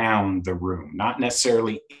around the room, not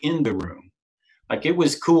necessarily in the room. Like it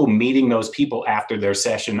was cool meeting those people after their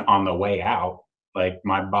session on the way out. Like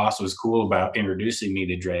my boss was cool about introducing me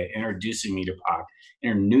to Dre, introducing me to Pac,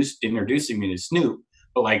 introducing me to Snoop.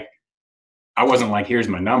 But like, I wasn't like, here's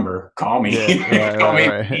my number, call me, call me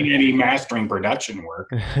if you need any mastering production work.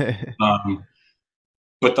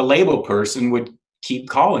 But the label person would keep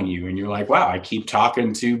calling you, and you're like, wow, I keep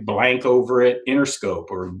talking to blank over at Interscope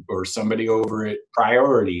or somebody over at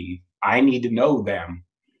Priority. I need to know them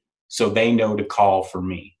so they know to call for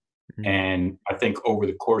me. And I think over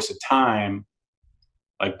the course of time,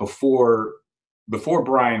 like before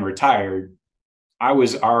Brian retired, I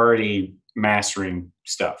was already mastering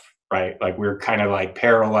stuff, right? Like we were kind of like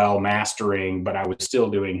parallel mastering, but I was still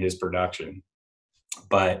doing his production.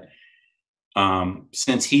 But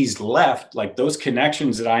since he's left, like those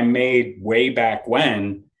connections that I made way back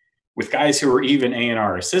when with guys who were even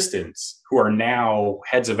A&R assistants who are now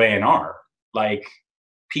heads of A&R, like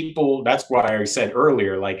people, that's why I said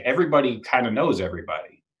earlier, like everybody kind of knows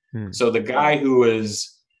everybody. So the guy who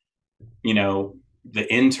was, you know,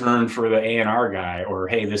 the intern for the A&R guy, or,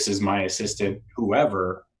 hey, this is my assistant,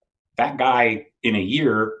 whoever, that guy in a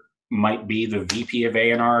year might be the VP of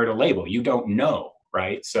A&R at a label. You don't know,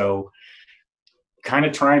 right? So kind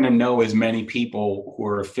of trying to know as many people who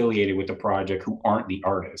are affiliated with the project who aren't the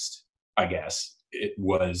artist, I guess. It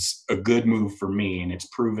was a good move for me, and it's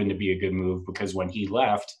proven to be a good move because when he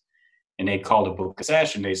left and they called to book a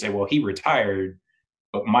session, they say, well, he retired,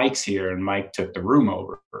 but Mike's here, and Mike took the room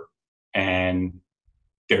over. And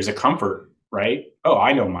there's a comfort, right? Oh,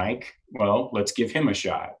 I know Mike. Well, let's give him a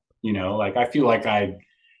shot. You know, like I feel like I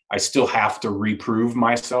still have to reprove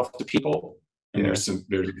myself to people. And there's a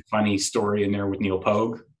funny story in there with Neil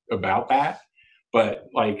Pogue about that. But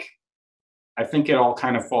like, I think it all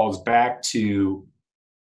kind of falls back to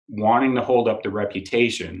wanting to hold up the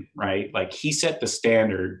reputation, right? Like he set the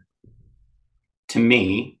standard to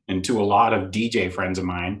me and to a lot of DJ friends of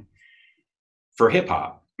mine for hip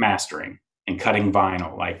hop mastering and cutting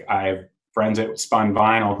vinyl. Like I have friends that spun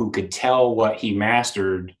vinyl who could tell what he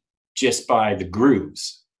mastered just by the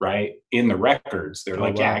grooves, right? In the records. They're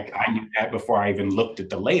like, wow. Yeah, I knew that before I even looked at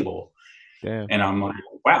the label. Damn. And I'm like,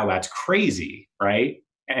 wow, that's crazy, right?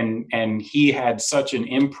 And he had such an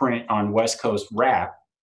imprint on West Coast rap,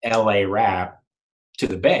 LA rap, to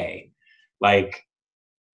the Bay. Like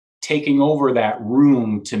taking over that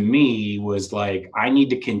room to me was like, I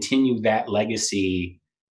need to continue that legacy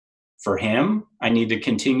for him. I need to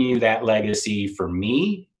continue that legacy for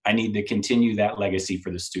me. I need to continue that legacy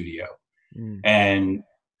for the studio. And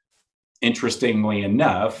interestingly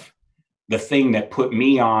enough, the thing that put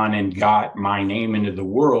me on and got my name into the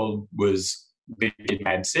world was Big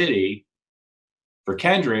Mad City for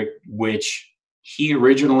Kendrick, which he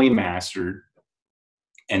originally mastered.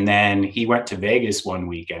 And then he went to Vegas one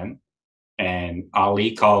weekend and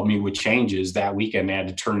Ali called me with changes that weekend. They had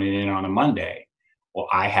to turn it in on a Monday. Well,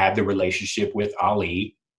 I had the relationship with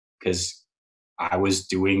Ali because I was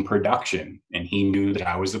doing production and he knew that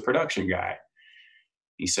I was the production guy.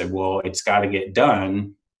 He said, well, it's got to get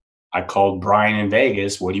done. I called Brian in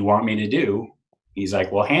Vegas. What do you want me to do? He's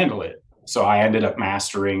like, well, handle it. So I ended up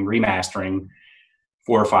remastering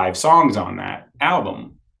 4 or 5 songs on that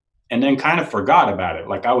album and then kind of forgot about it.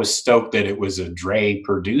 Like I was stoked that it was a Dre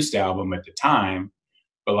produced album at the time,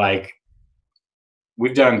 but like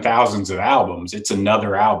we've done thousands of albums. It's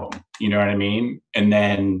another album, you know what I mean? And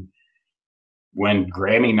then when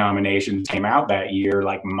Grammy nominations came out that year,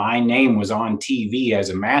 like my name was on TV as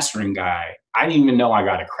a mastering guy. I didn't even know I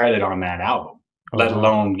got a credit on that album, let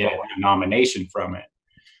alone get a nomination from it.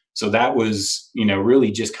 So that was, you know,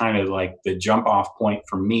 really just kind of like the jump off point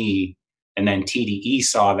for me. And then TDE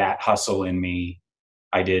saw that hustle in me.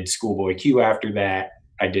 I did Schoolboy Q after that.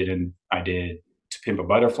 I did To Pimp a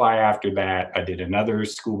Butterfly after that. I did another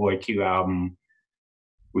Schoolboy Q album,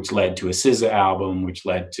 which led to a SZA album, which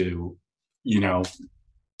led to, you know,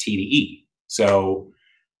 TDE. So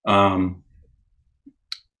and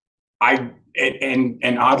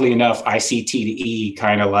oddly enough, I see TDE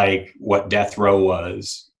kind of like what Death Row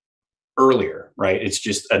was earlier, right? It's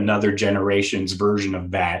just another generation's version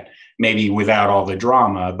of that, maybe without all the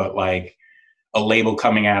drama, but like a label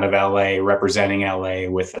coming out of LA, representing LA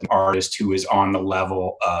with an artist who is on the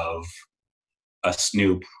level of a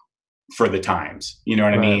Snoop for the times, you know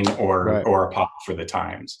what I mean? Or a Pop for the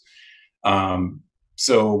times.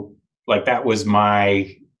 So like that was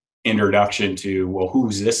my introduction to, well,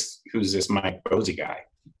 who's this Mike Bozzi guy,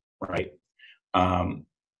 right?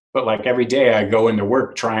 But like every day I go into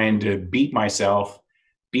work trying to beat myself,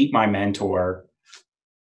 beat my mentor,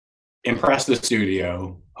 impress the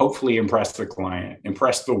studio, hopefully impress the client,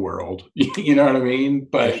 impress the world, you know what I mean?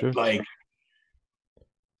 But like,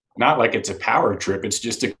 not like it's a power trip. It's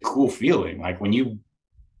just a cool feeling. Like when you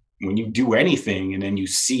do anything and then you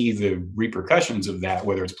see the repercussions of that,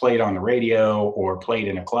 whether it's played on the radio or played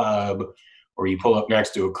in a club, or you pull up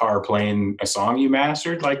next to a car playing a song you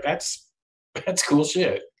mastered, like that's cool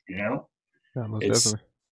shit, you know? Yeah, most definitely.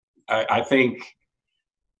 I think,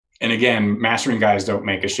 and again, mastering guys don't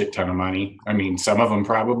make a shit ton of money. I mean, some of them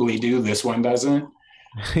probably do. This one doesn't.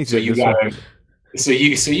 So you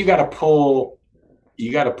gotta pull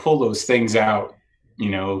you got to pull those things out, you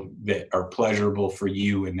know, that are pleasurable for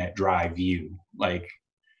you and that drive you. Like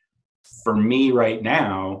for me right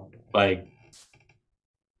now, like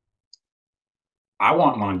I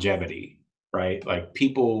want longevity, right? Like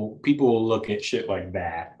people will look at shit like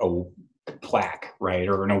that, a plaque, right,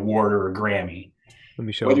 or an award or a Grammy. Let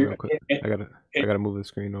me show them Whether real quick. I gotta move the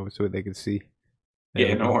screen over so they can see. There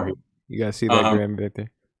yeah, we no go. worries. You guys see that Um, Grammy back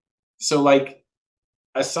there? so like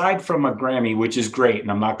aside from a Grammy, which is great,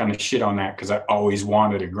 and I'm not going to shit on that because I always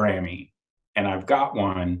wanted a Grammy, and I've got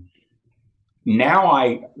one. Now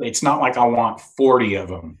it's not like I want 40 of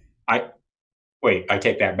them. I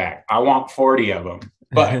take that back. I want 40 of them.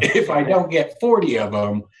 But if I don't get 40 of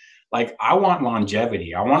them, like I want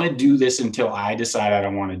longevity. I want to do this until I decide I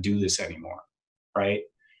don't want to do this anymore. Right.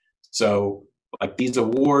 So like these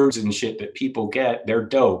awards and shit that people get, they're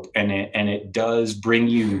dope. And it does bring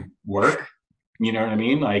you work. You know what I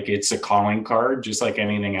mean? Like it's a calling card, just like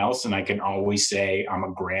anything else. And I can always say I'm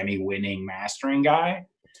a Grammy winning mastering guy.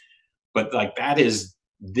 But like that is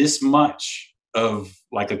this much of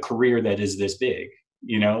like a career that is this big,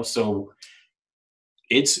 you know? So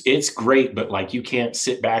it's great, but like you can't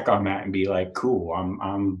sit back on that and be like, cool,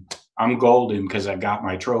 I'm golden because I got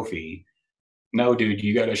my trophy. No, dude,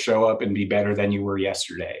 you got to show up and be better than you were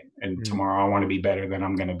yesterday. And tomorrow I want to be better than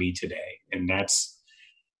I'm going to be today. And that's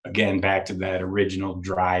again back to that original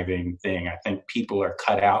driving thing. I think people are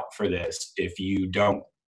cut out for this. If you don't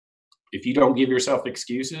give yourself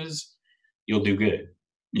excuses, you'll do good,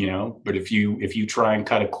 you know. But if you try and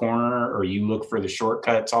cut a corner or you look for the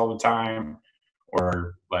shortcuts all the time,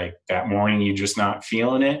 or like that morning you're just not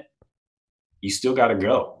feeling it, you still got to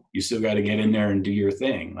go. You still got to get in there and do your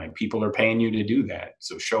thing. Like people are paying you to do that,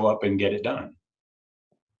 so show up and get it done.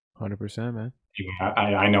 100%, man.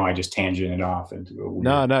 I know I just tangented off into a weird.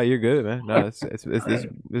 No, you're good, man. No, it's this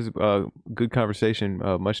is good conversation,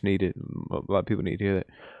 much needed. A lot of people need to hear that.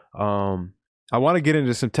 I want to get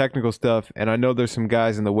into some technical stuff, and I know there's some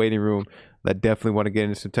guys in the waiting room that definitely want to get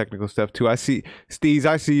into some technical stuff too. I see Steez.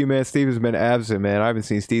 I see you, man. Steve has been absent, man. I haven't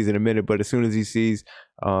seen Steez in a minute, but as soon as he sees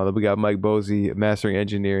that we got Mike Bozzi, mastering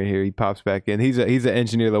engineer, in here, he pops back in. He's an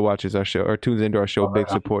engineer that watches our show or tunes into our show, big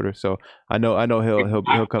supporter. So I know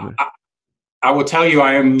he'll come in. I will tell you,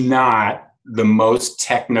 I am not the most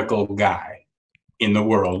technical guy in the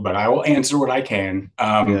world, but I will answer what I can.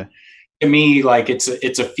 Yeah. To me, like it's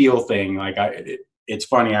a feel thing. Like it's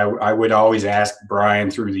funny. I would always ask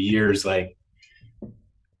Brian through the years, like,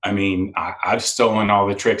 I mean, I've stolen all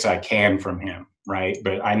the tricks I can from him, right?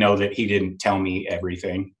 But I know that he didn't tell me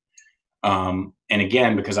everything. And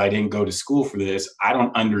again, because I didn't go to school for this, I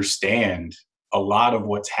don't understand a lot of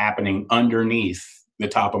what's happening underneath the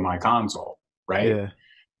top of my console, right?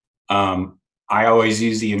 Yeah. I always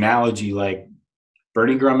use the analogy like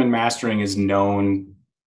Bernie Grundman mastering is known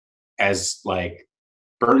as like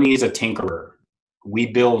Bernie is a tinkerer. We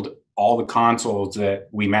build all the consoles that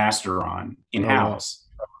we master on in-house.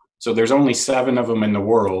 Oh, wow. So there's only 7 of them in the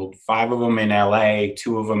world, 5 of them in LA,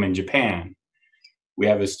 2 of them in Japan. We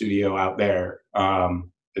have a studio out there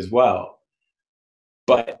as well.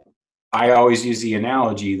 But I always use the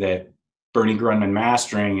analogy that Bernie Grundman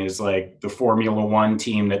mastering is like the Formula One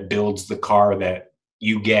team that builds the car that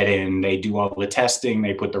you get in. They do all the testing.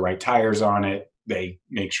 They put the right tires on it. They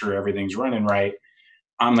make sure everything's running right.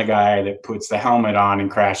 I'm the guy that puts the helmet on and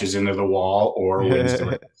crashes into the wall or wins the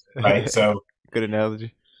race, right? So good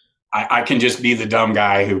analogy. I can just be the dumb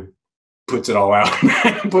guy who puts it all out,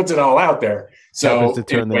 puts it all out there. So happens to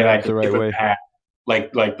turn the knobs the right way.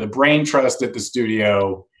 Like the brain trust at the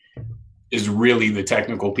studio is really the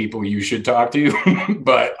technical people you should talk to,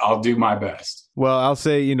 but I'll do my best. Well, I'll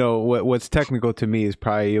say, you know, what's technical to me is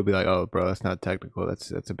probably you'll be like, oh, bro, that's not technical.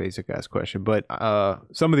 That's a basic ass question. But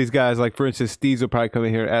some of these guys, like for instance, Steve will probably come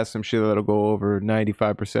in here and ask some shit that'll go over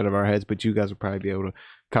 95% of our heads, but you guys will probably be able to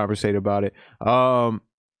conversate about it.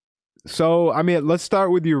 So, I mean, let's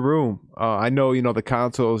start with your room. I know, you know, the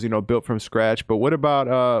console's, you know, built from scratch, but what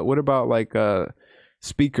about like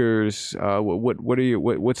speakers?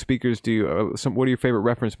 What speakers do you? What are your favorite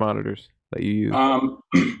reference monitors that you use?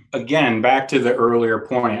 Again, back to the earlier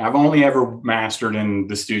point, I've only ever mastered in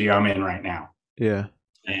the studio I'm in right now. Yeah,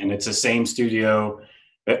 and it's the same studio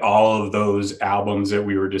that all of those albums that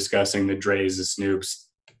we were discussing, the Dre's, the Snoops,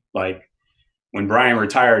 like when Brian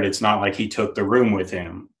retired, it's not like he took the room with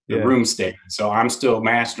him. The room stayed. So I'm still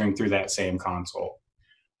mastering through that same console.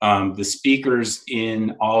 The speakers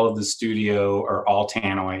in all of the studio are all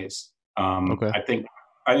Tanois. Okay. I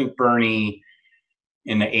think Bernie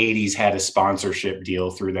in the 80s had a sponsorship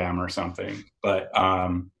deal through them or something. But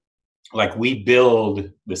like we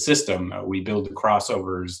build the system, we build the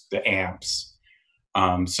crossovers, the amps.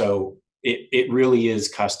 So it really is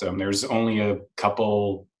custom. There's only a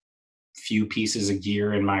few pieces of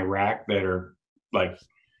gear in my rack that are like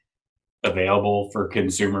available for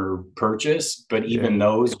consumer purchase, but even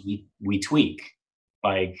those we tweak.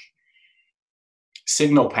 Like,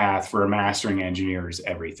 signal path for a mastering engineer is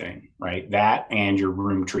everything, right? That and your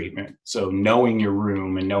room treatment. So knowing your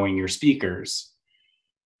room and knowing your speakers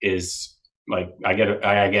is like, I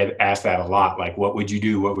get asked that a lot. Like, what would you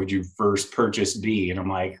do? What would your first purchase be? And I'm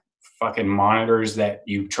like, fucking monitors that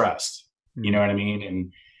you trust. You know what I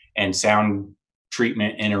mean? And sound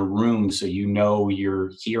treatment in a room so you know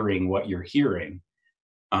you're hearing what you're hearing.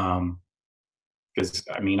 Because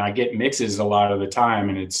I mean, I get mixes a lot of the time,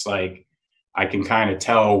 and it's like I can kind of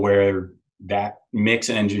tell where that mix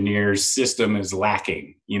engineer's system is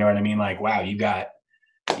lacking. You know what I mean? Like, wow, you got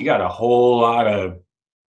a whole lot of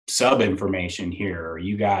sub information here, or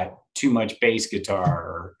you got too much bass guitar,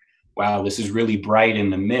 or wow, this is really bright in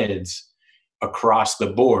the mids across the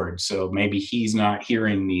board. So maybe he's not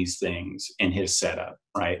hearing these things in his setup,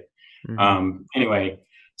 right? Anyway,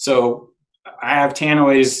 so I have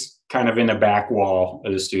tannoys kind of in the back wall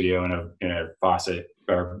of the studio in a faucet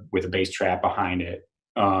or with a bass trap behind it.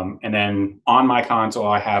 And then on my console,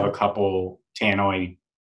 I have a couple tannoy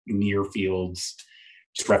near fields,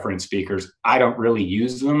 just reference speakers. I don't really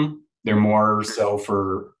use them. They're more so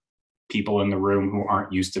for people in the room who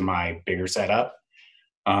aren't used to my bigger setup.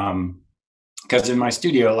 Because in my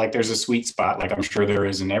studio, like, there's a sweet spot, like I'm sure there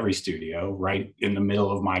is in every studio, right in the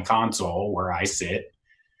middle of my console where I sit.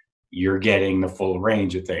 You're getting the full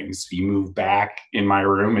range of things. You move back in my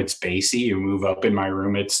room, it's bassy. You move up in my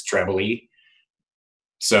room, it's trebly.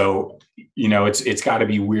 So, you know, it's got to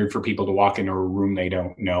be weird for people to walk into a room they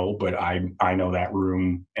don't know, but I know that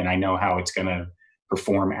room, and I know how it's going to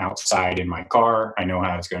perform outside in my car. I know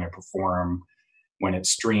how it's going to perform when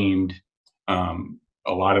it's streamed.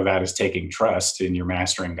 A lot of that is taking trust in your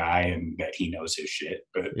mastering guy and that he knows his shit.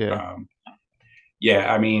 But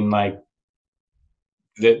I mean, like,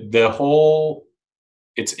 the whole,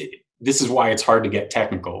 this is why it's hard to get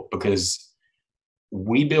technical, because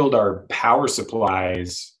we build our power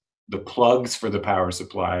supplies, the plugs for the power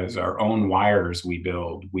supplies, our own wires we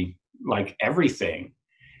build, we like everything.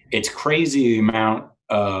 It's crazy the amount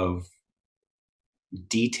of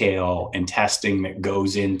detail and testing that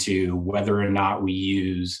goes into whether or not we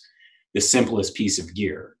use the simplest piece of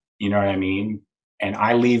gear. You know what I mean? And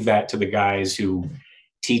I leave that to the guys who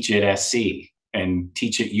teach at SC and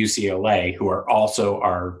teach at UCLA, who are also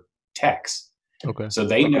our techs. Okay. So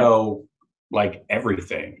they know like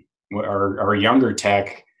everything. Our younger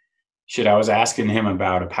tech, shit, I was asking him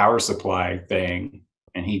about a power supply thing,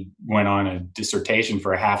 and he went on a dissertation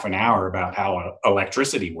for a half an hour about how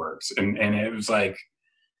electricity works. And it was like,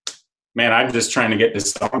 man, I'm just trying to get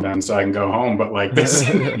this song done so I can go home. But like this,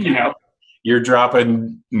 you know, you're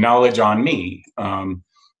dropping knowledge on me.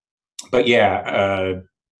 But yeah,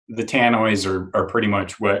 the tannoys are pretty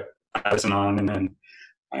much what I listen on. And then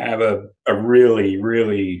I have a really,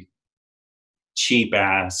 really cheap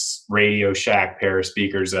ass Radio Shack pair of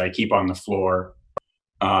speakers that I keep on the floor,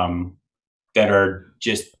 that are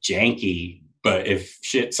just janky. But if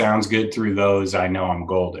shit sounds good through those, I know I'm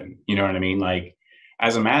golden. You know what I mean? Like,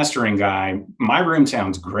 as a mastering guy, my room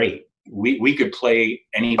sounds great. We could play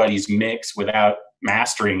anybody's mix without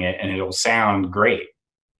mastering it, and it'll sound great.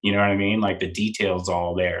 You know what I mean? Like, the details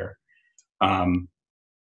all there. And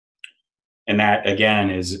that again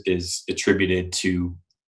is attributed to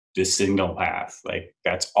the signal path. Like,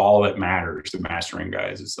 that's all that matters to mastering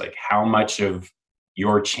guys. It's like, how much of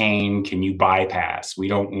your chain can you bypass? We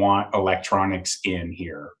don't want electronics in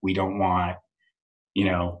here. We don't want, you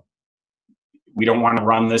know, we don't want to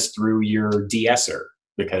run this through your de-esser,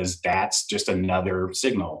 because that's just another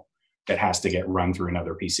signal that has to get run through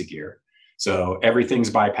another piece of gear. So everything's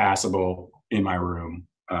bypassable in my room.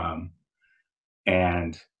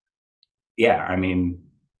 And yeah, I mean,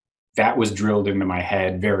 that was drilled into my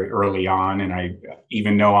head very early on. And I,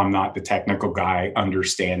 even though I'm not the technical guy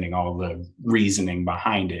understanding all the reasoning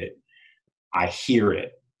behind it, I hear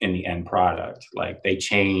it in the end product. Like, they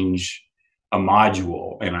change a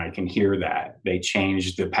module and I can hear that. They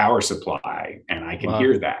change the power supply and I can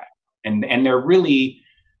hear that. And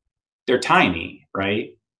they're tiny,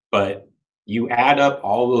 right? But you add up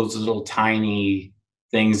all those little tiny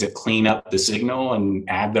things that clean up the signal and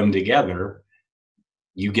add them together,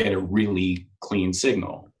 you get a really clean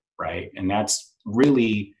signal, right? And that's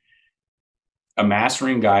really, a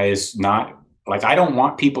mastering guy is not like, I don't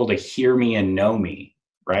want people to hear me and know me,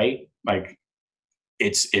 right? Like,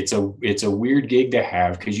 it's a weird gig to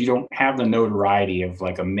have, because you don't have the notoriety of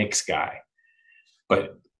like a mix guy.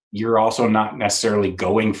 But you're also not necessarily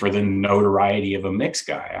going for the notoriety of a mix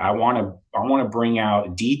guy. I want to bring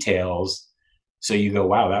out details so you go,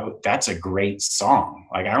 wow, that's a great song.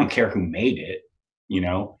 Like, I don't care who made it, you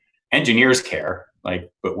know. Engineers care, like,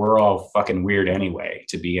 but we're all fucking weird anyway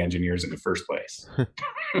to be engineers in the first place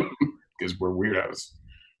because we're weirdos.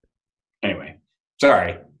 Anyway,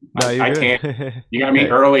 sorry. No, you're I good. can't. You got me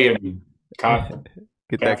early and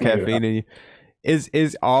Get that caffeine in you. Is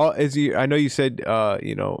you? I know you said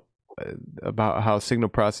about how signal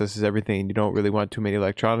processes everything. You don't really want too many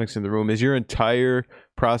electronics in the room. Is your entire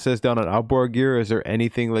process done on outboard gear? Is there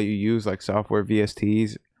anything that you use like software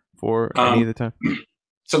VSTs for any of the time?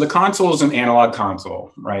 So the console is an analog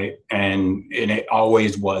console, right? And it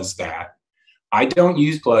always was that. I don't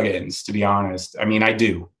use plugins, to be honest. I mean, I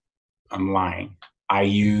do. I'm lying. I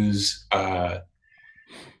use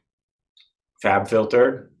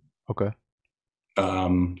FabFilter. Okay.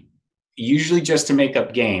 Usually just to make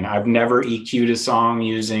up gain. I've never EQ'd a song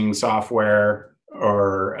using software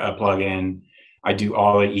or a plugin. I do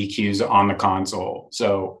all the EQs on the console.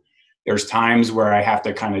 So there's times where I have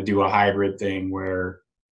to kind of do a hybrid thing where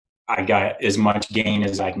I got as much gain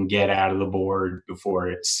as I can get out of the board before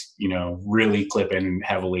it's, really clipping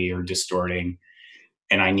heavily or distorting.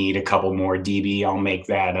 And I need a couple more dB. I'll make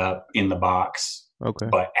that up in the box. Okay.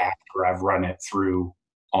 But after I've run it through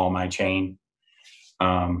all my chain.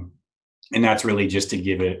 And that's really just to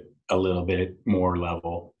give it a little bit more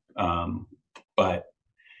level. But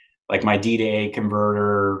like my D to A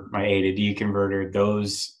converter, my A to D converter,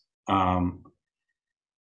 those,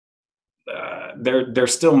 they're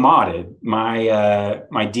still modded.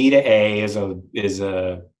 My D to A is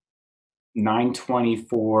a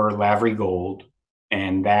 924 Lavery Gold,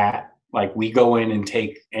 and that, like, we go in and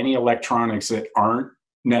take any electronics that aren't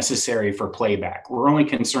necessary for playback. We're only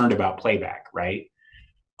concerned about playback, right?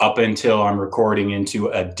 Up until I'm recording into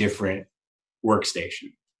a different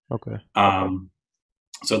workstation. Okay.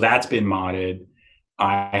 So that's been modded.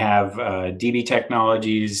 I have DB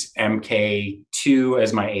Technologies MK2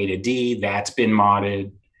 as my A to D. That's been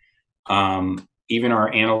modded. Even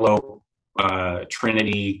our analog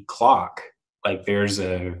Trinity clock, like this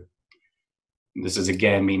is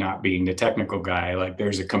again me not being the technical guy, like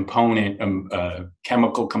there's a component, a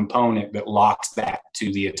chemical component that locks that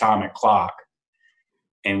to the atomic clock.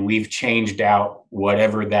 And we've changed out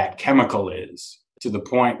whatever that chemical is, to the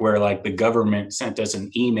point where, like, the government sent us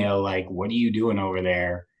an email like, what are you doing over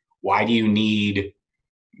there? Why do you need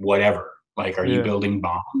whatever? Like, are you building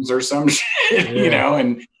bombs or some shit?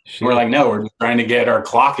 And we're like, no, we're trying to get our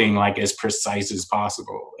clocking like as precise as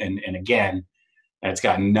possible. And again, that's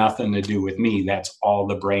got nothing to do with me. That's all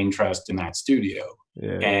the brain trust in that studio.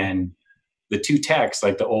 And the two techs,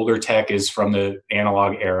 like the older tech is from the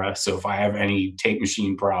analog era. So if I have any tape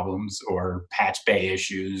machine problems or patch bay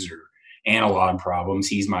issues or analog problems,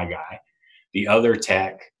 he's my guy. The other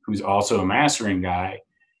tech, who's also a mastering guy,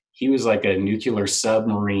 he was like a nuclear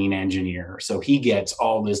submarine engineer. So he gets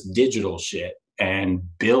all this digital shit and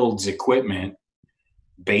builds equipment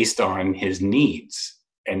based on his needs.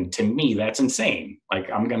 And to me, that's insane.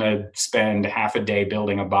 Like, I'm going to spend half a day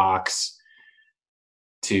building a box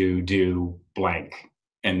to do blank.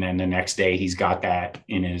 And then the next day he's got that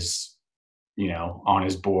in his, on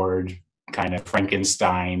his board, kind of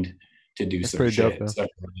Frankenstein to do some shit. Dope,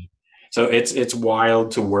 so it's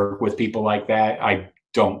wild to work with people like that. I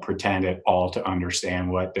don't pretend at all to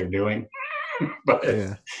understand what they're doing, but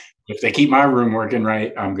if they keep my room working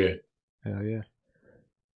right, I'm good. Hell yeah.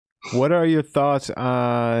 What are your thoughts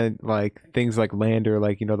on like things like Lander,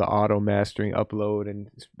 like, the auto mastering upload and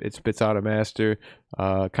it spits out a master,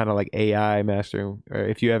 kind of like AI mastering, or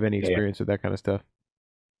if you have any experience with that kind of stuff?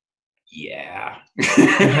 Yeah.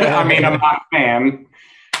 I mean, I'm not a fan.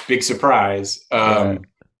 Big surprise. I'll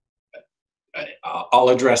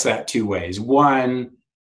address that two ways. One,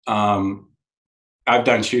 I've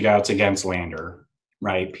done shootouts against Lander,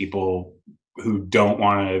 right? People who don't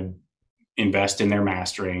want to invest in their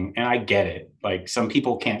mastering, and I get it. Like, some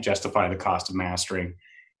people can't justify the cost of mastering.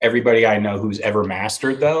 Everybody I know who's ever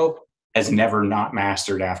mastered, though, has never not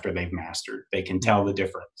mastered after they've mastered. They can tell the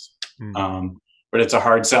difference. But it's a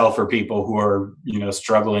hard sell for people who are,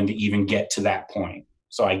 struggling to even get to that point.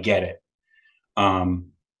 So I get it.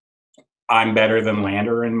 I'm better than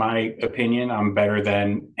Lander, in my opinion. I'm better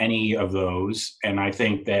than any of those. And I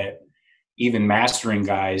think that even mastering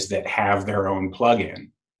guys that have their own plugin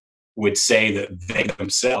would say that they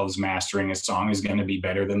themselves mastering a song is going to be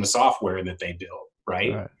better than the software that they built,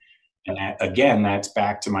 right? And again, that's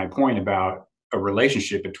back to my point about a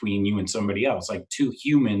relationship between you and somebody else, like two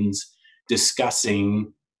humans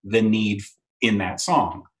discussing the need in that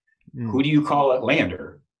song. Who do you call it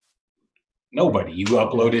Lander? Nobody. You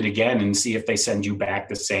upload it again and see if they send you back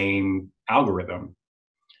the same algorithm.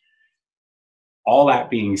 All that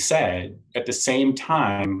being said, at the same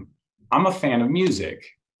time, I'm a fan of music,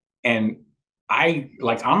 and I'm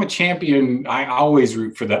a champion. I always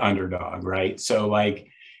root for the underdog, right? So like,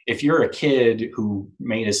 if you're a kid who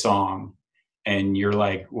made a song and you're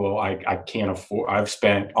like, well, I can't afford, I've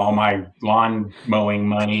spent all my lawn mowing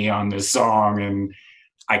money on this song and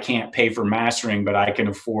I can't pay for mastering, but I can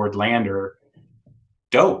afford Lander.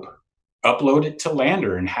 Dope. Upload it to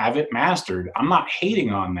Lander and have it mastered. I'm not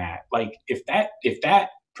hating on that. Like, if that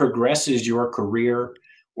progresses your career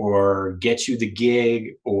or gets you the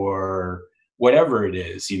gig or whatever it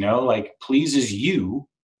is, like pleases you,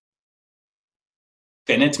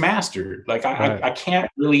 then it's mastered. Like I can't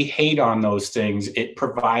really hate on those things. It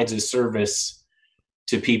provides a service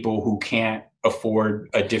to people who can't afford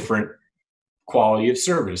a different quality of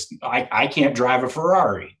service. I can't drive a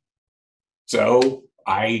Ferrari, so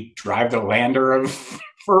I drive the Lander of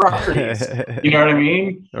Ferraris. You know what I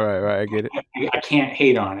mean? Right. I get it. I can't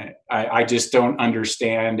hate on it. I just don't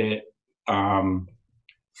understand it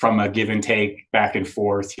from a give and take, back and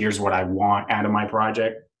forth. Here's what I want out of my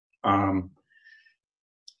project.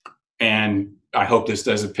 And I hope this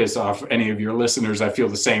doesn't piss off any of your listeners. I feel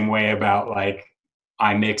the same way about like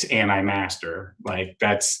I mix and I master. Like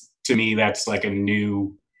to me, that's like a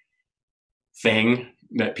new thing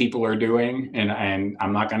that people are doing, and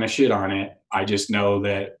I'm not going to shit on it. I just know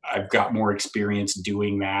that I've got more experience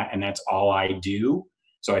doing that, and that's all I do.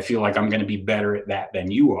 So I feel like I'm going to be better at that than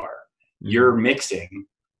you are. You're mixing,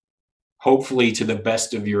 hopefully to the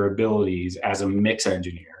best of your abilities as a mix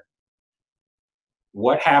engineer.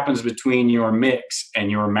 What happens between your mix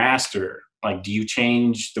and your master? Like, do you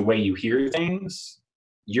change the way you hear things?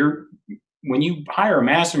 When you hire a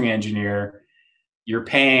mastering engineer, you're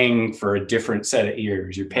paying for a different set of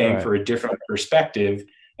ears. You're paying for a different perspective,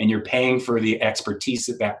 and you're paying for the expertise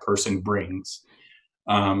that person brings.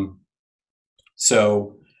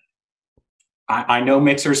 So I know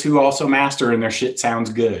mixers who also master and their shit sounds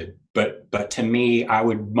good. But to me, I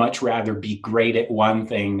would much rather be great at one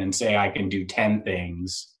thing than say I can do 10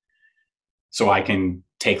 things so I can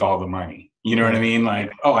take all the money. You know what I mean?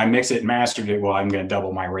 Like, oh, I mix it and mastered it. Well, I'm going to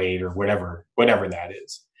double my rate or whatever that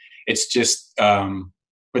is. It's just,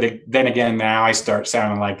 but then again, now I start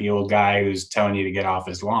sounding like the old guy who's telling you to get off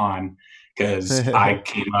his lawn, because I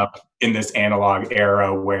came up in this analog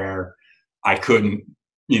era where I couldn't,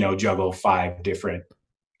 juggle 5 different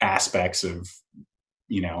aspects of,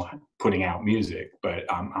 putting out music, but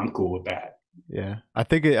I'm cool with that. Yeah, I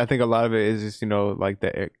think a lot of it is just like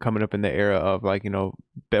coming up in the era of like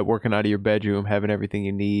working out of your bedroom, having everything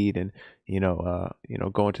you need, and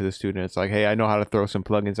going to the studio. It's like, hey, I know how to throw some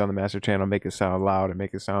plugins on the master channel, make it sound loud, and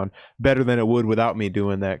make it sound better than it would without me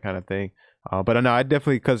doing that kind of thing. But I know I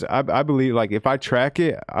definitely, because I believe like if I track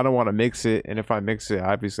it, I don't want to mix it, and if I mix it,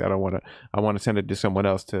 obviously I want to send it to someone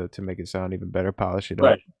else to make it sound even better, polish it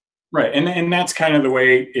up. Right, and that's kind of the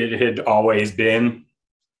way it had always been.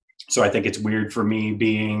 So I think it's weird for me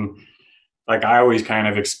being like, I always kind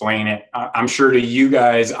of explain it. I'm sure to you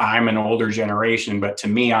guys, I'm an older generation, but to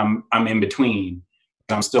me, I'm in between.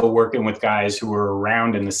 I'm still working with guys who were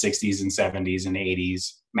around in the 60s and 70s and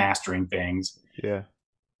 80s mastering things. Yeah.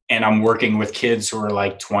 And I'm working with kids who are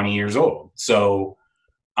like 20 years old. So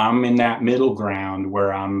I'm in that middle ground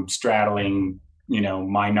where I'm straddling,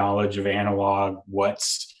 my knowledge of analog,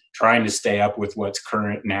 what's trying to stay up with what's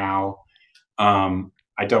current now.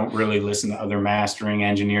 I don't really listen to other mastering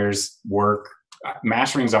engineers' work.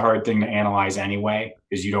 Mastering is a hard thing to analyze anyway,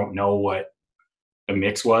 because you don't know what the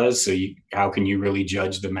mix was. So how can you really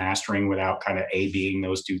judge the mastering without kind of A-Bing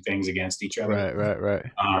those two things against each other? Right.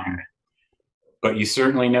 But you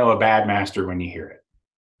certainly know a bad master when you hear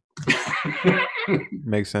it.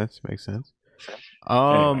 Makes sense.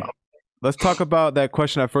 Anyway. Let's talk about that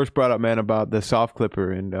question I first brought up, man, about the soft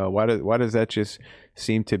clipper, and why does that just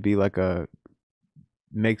seem to be like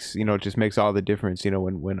makes all the difference,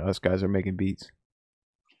 when us guys are making beats?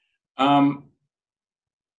 I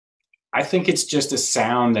think it's just a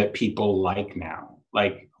sound that people like now.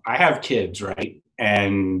 Like, I have kids, right?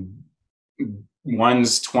 And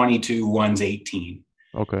one's 22, one's 18.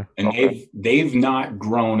 Okay. And they've not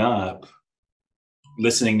grown up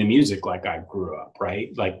listening to music like I grew up, right?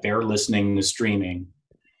 Like, they're listening to streaming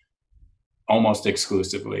almost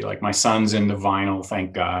exclusively. Like, my son's into vinyl,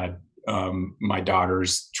 thank God. My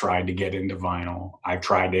daughter's tried to get into vinyl. I've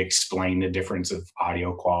tried to explain the difference of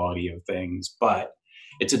audio quality of things, but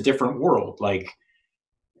it's a different world. Like,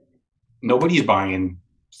 nobody's buying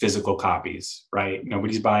physical copies, right?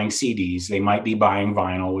 Nobody's buying CDs. They might be buying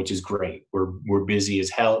vinyl, which is great. We're busy as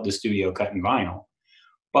hell at the studio cutting vinyl.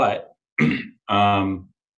 But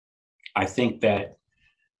I think that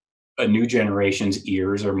a new generation's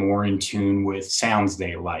ears are more in tune with sounds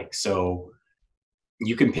they like. So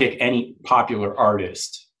you can pick any popular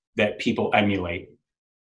artist that people emulate.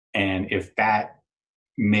 And if that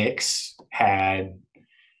mix had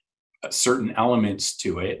certain elements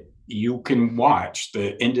to it, you can watch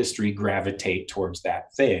the industry gravitate towards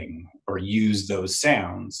that thing or use those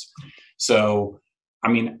sounds. So, I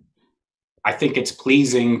mean, I think it's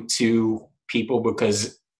pleasing to people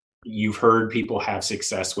because you've heard people have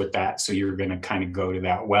success with that. So you're going to kind of go to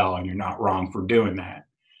that well, and you're not wrong for doing that.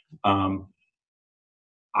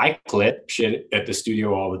 I clip shit at the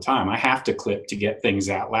studio all the time. I have to clip to get things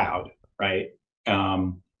out loud, right?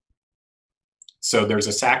 So there's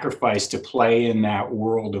a sacrifice to play in that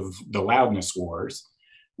world of the loudness wars,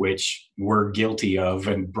 which we're guilty of.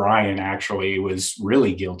 And Brian actually was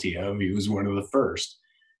really guilty of. He was one of the first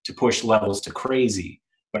to push levels to crazy.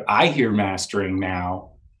 But I hear mastering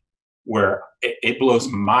now where it blows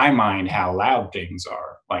my mind how loud things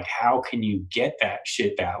are. Like, how can you get that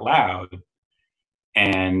shit that loud?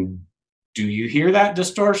 And do you hear that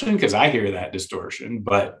distortion? Because I hear that distortion,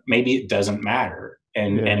 but maybe it doesn't matter.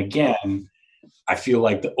 And again, I feel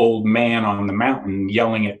like the old man on the mountain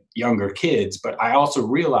yelling at younger kids, but I also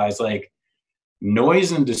realize like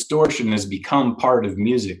noise and distortion has become part of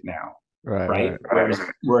music now. Right.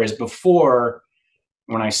 Whereas before,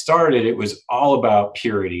 when I started, it was all about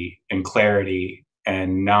purity and clarity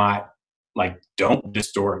and not like, don't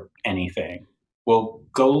distort anything. Well,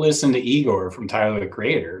 go listen to Igor from Tyler, the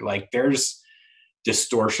Creator. Like, there's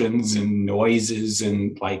distortions and noises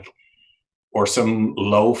and like, or some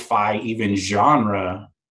lo-fi even genre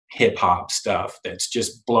hip hop stuff that's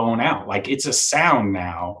just blown out. Like, it's a sound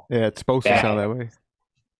now. Yeah, it's supposed to sound that way.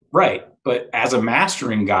 Right. But as a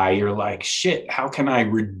mastering guy, you're like, shit, how can I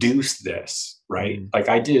reduce this? Right. Like,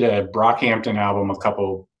 I did a Brockhampton album a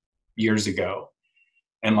couple years ago,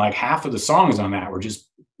 and like half of the songs on that were just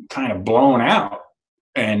kind of blown out.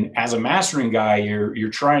 And as a mastering guy, you're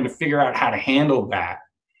trying to figure out how to handle that.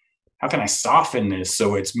 How can I soften this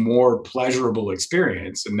so it's more pleasurable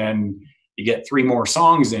experience? And then you get 3 more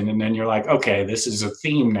songs in, and then you're like, okay, this is a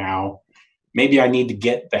theme now. Maybe I need to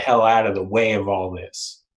get the hell out of the way of all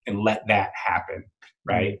this and let that happen,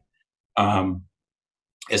 right?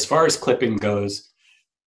 As far as clipping goes,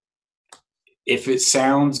 if it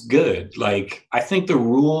sounds good, like, I think the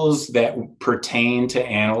rules that pertain to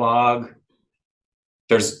analog,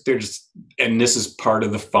 there's, and this is part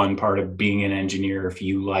of the fun part of being an engineer, if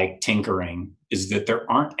you like tinkering, is that there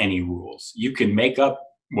aren't any rules. You can make up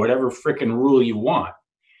whatever freaking rule you want.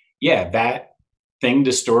 Yeah, that thing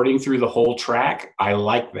distorting through the whole track, I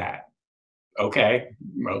like that. Okay,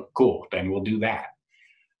 well, cool, then we'll do that.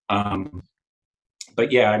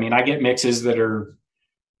 But yeah, I mean, I get mixes that are,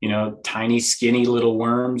 you know, tiny, skinny little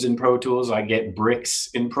worms in Pro Tools. I get bricks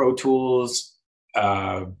in Pro Tools.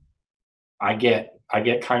 I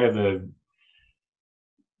get kind of the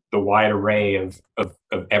wide array of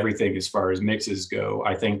everything as far as mixes go.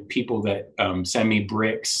 I think people that send me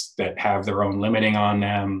bricks that have their own limiting on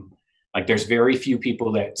them, like, there's very few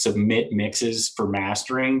people that submit mixes for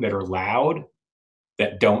mastering that are loud,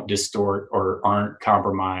 that don't distort or aren't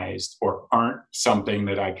compromised or aren't something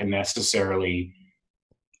that I can necessarily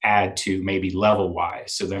add to maybe level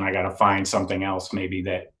wise. So then I got to find something else maybe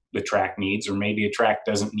that the track needs, or maybe a track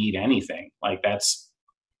doesn't need anything. Like, that's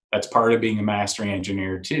part of being a mastering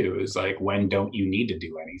engineer too, is like, when don't you need to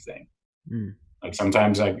do anything? Like,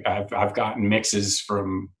 sometimes I've gotten mixes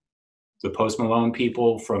from the Post Malone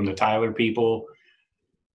people, from the Tyler people,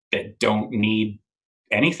 that don't need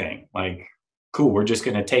anything. Like, cool, we're just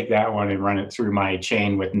going to take that one and run it through my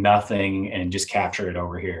chain with nothing and just capture it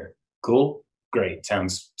over here. Cool, great,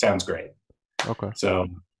 sounds great. Okay. So,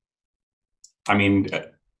 I mean,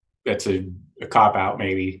 that's a cop out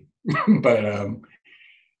maybe, but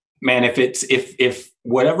man, if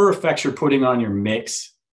whatever effects you're putting on your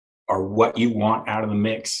mix are what you want out of the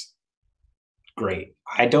mix, great.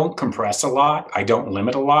 I don't compress a lot. I don't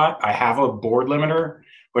limit a lot. I have a board limiter,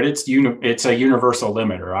 but it's a universal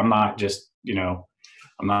limiter. I'm not just, you know,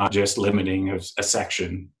 I'm not just limiting a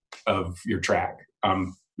section of your track.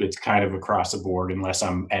 It's kind of across the board unless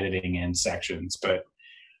I'm editing in sections. But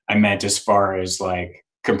I meant as far as like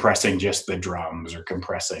compressing just the drums or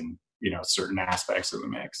compressing, you know, certain aspects of the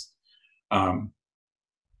mix.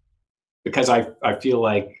 Because I feel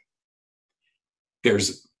like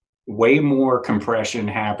there's way more compression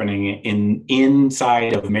happening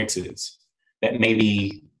inside of mixes that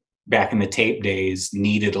maybe back in the tape days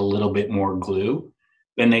needed a little bit more glue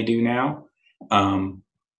than they do now.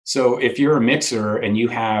 So if you're a mixer and you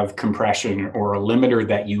have compression or a limiter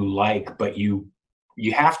that you like, but you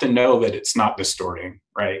have to know that it's not distorting,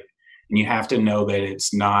 right? And you have to know that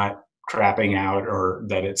it's not crapping out or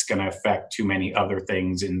that it's going to affect too many other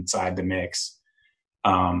things inside the mix,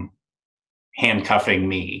 handcuffing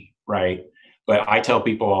me, right? But I tell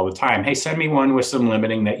people all the time, hey, send me one with some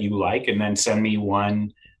limiting that you like, and then send me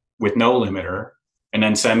one with no limiter, and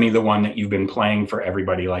then send me the one that you've been playing for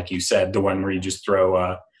everybody, like you said, the one where you just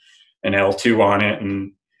throw an L2 on it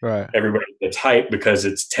and Right. everybody gets hyped because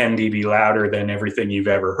it's 10 dB louder than everything you've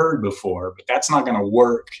ever heard before. But that's not going to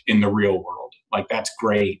work in the real world. Like, that's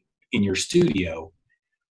great in your studio.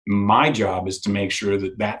 My job is to make sure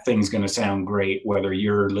that that thing's going to sound great, whether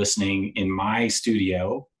you're listening in my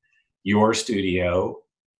studio, your studio,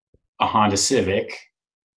 a Honda Civic,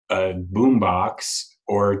 a boombox,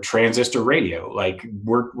 or transistor radio. Like,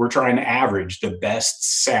 we're trying to average the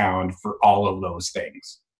best sound for all of those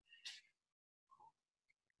things.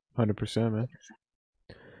 100%, man.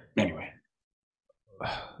 Anyway,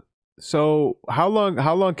 so how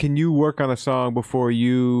long can you work on a song before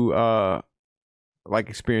you like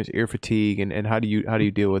experience ear fatigue, and how do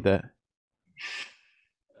you deal with that?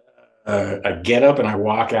 I get up and I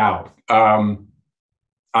walk out.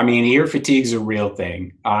 I mean, ear fatigue's a real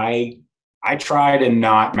thing. I try to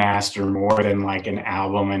not master more than like an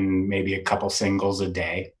album and maybe a couple singles a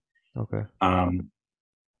day. Okay.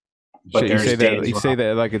 But you say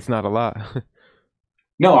that like it's not a lot.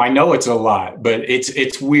 No, I know it's a lot, but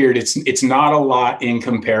it's weird. It's not a lot in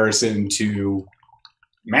comparison to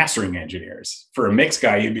mastering engineers. For a mix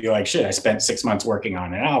guy, you'd be like, shit, I spent 6 months working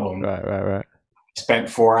on an album. Right. I spent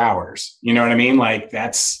 4 hours. You know what I mean? Like,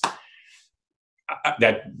 that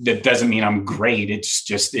doesn't mean I'm great. It's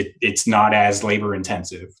just it's not as labor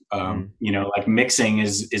intensive. You know, like mixing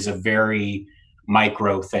is a very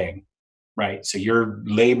micro thing, right? So you're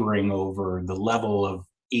laboring over the level of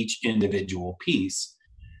each individual piece.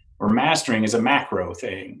 Or mastering is a macro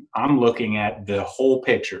thing. I'm looking at the whole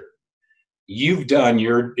picture.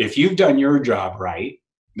 If you've done your job right,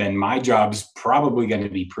 then my job's probably going to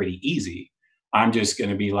be pretty easy. I'm just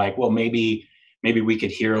going to be like, well, maybe we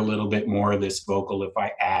could hear a little bit more of this vocal if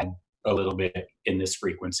I add a little bit in this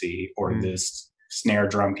frequency, or this snare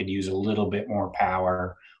drum could use a little bit more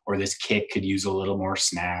power, or this kick could use a little more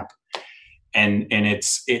snap. And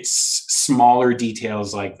it's smaller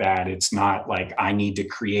details like that. It's not like I need to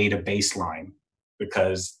create a bass line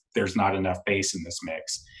because there's not enough bass in this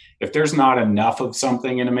mix. If there's not enough of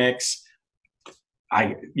something in a mix,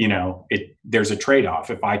 there's a trade-off.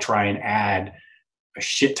 If I try and add a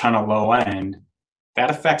shit ton of low end,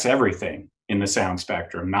 that affects everything in the sound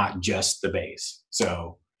spectrum, not just the bass.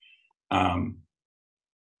 So,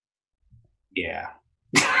 yeah.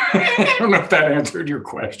 I don't know if that answered your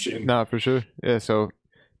question. No, for sure. Yeah, so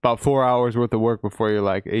about 4 hours worth of work before you're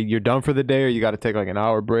like, you're done for the day, or you got to take like an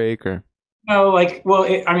hour break, or? No, like, well,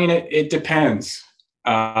 it depends.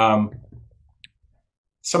 Sometimes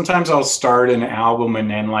I'll start an album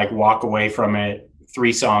and then like walk away from it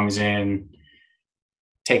 3 songs in,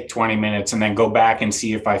 take 20 minutes, and then go back and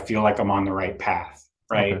see if I feel like I'm on the right path,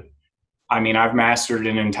 right? Okay. I mean, I've mastered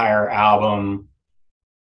an entire album,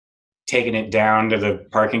 taken it down to the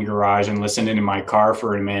parking garage and listened in my car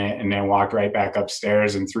for a minute, and then walked right back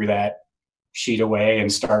upstairs and threw that sheet away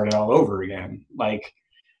and started all over again. Like,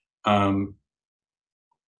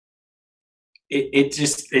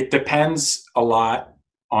 it depends a lot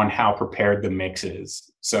on how prepared the mix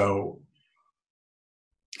is. So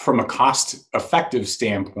from a cost effective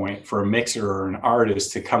standpoint, for a mixer or an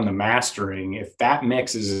artist to come to mastering, if that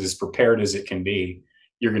mix is as prepared as it can be,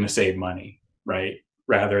 you're going to save money, right?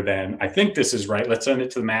 Rather than, I think this is right, let's send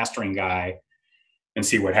it to the mastering guy and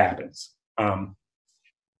see what happens. And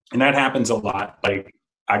that happens a lot. Like,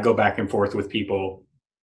 I go back and forth with people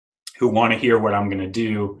who want to hear what I'm going to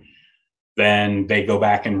do. Then they go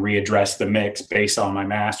back and readdress the mix based on my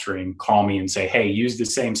mastering, call me and say, hey, use the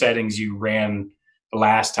same settings you ran the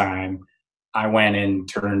last time. I went and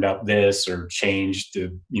turned up this, or changed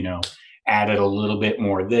added a little bit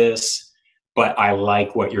more this, but I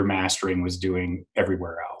like what your mastering was doing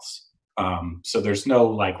everywhere else. So there's no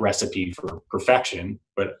like recipe for perfection,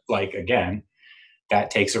 but like, again,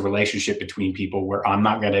 that takes a relationship between people where I'm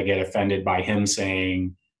not going to get offended by him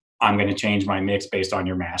saying, I'm going to change my mix based on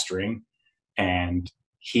your mastering. And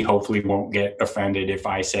he hopefully won't get offended if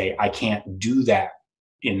I say, I can't do that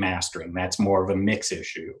in mastering. That's more of a mix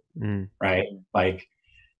issue, right? Like,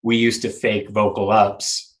 we used to fake vocal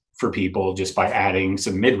ups for people just by adding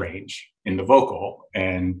some mid-range in the vocal.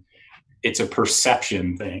 And it's a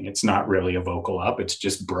perception thing. It's not really a vocal up. It's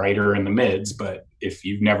just brighter in the mids. But if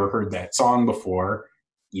you've never heard that song before,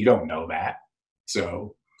 you don't know that.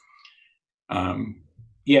 So,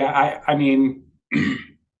 yeah, I mean,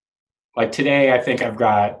 like today, I think I've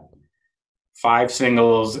got 5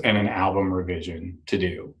 singles and an album revision to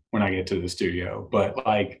do when I get to the studio. But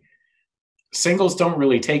like singles don't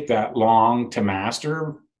really take that long to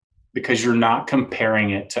master because you're not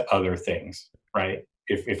comparing it to other things, right?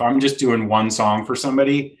 If I'm just doing one song for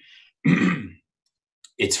somebody,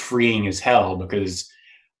 it's freeing as hell because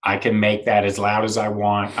I can make that as loud as I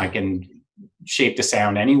want. I can shape the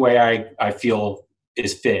sound any way I feel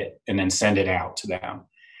is fit and then send it out to them.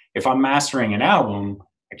 If I'm mastering an album,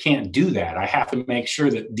 I can't do that. I have to make sure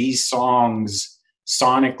that these songs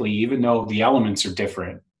sonically, even though the elements are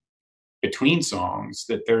different between songs,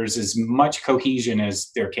 that there's as much cohesion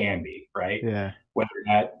as there can be, right? Yeah. Whether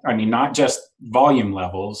that, I mean, not just volume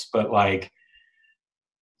levels, but like,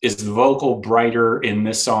 is the vocal brighter in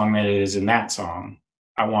this song than it is in that song?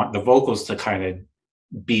 I want the vocals to kind of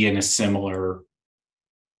be in a similar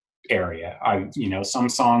area. Some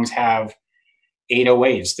songs have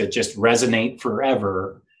 808s that just resonate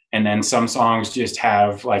forever. And then some songs just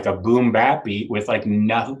have like a boom bap beat with like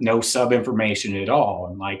no sub information at all.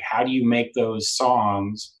 And like, how do you make those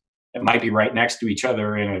songs that might be right next to each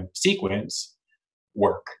other in a sequence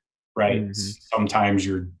work? Right. Mm-hmm. Sometimes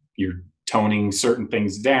you're toning certain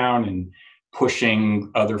things down and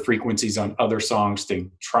pushing other frequencies on other songs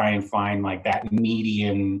to try and find like that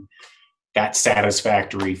median that's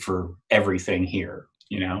satisfactory for everything here,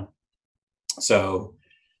 So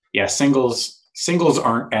yeah, singles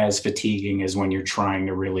aren't as fatiguing as when you're trying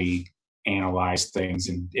to really analyze things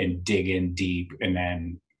and dig in deep. And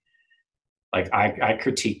then like I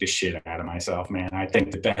critique the shit out of myself, man. I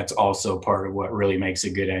think that that's also part of what really makes a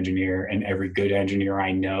good engineer. And every good engineer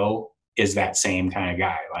I know is that same kind of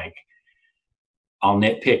guy. Like I'll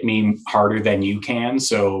nitpick me harder than you can.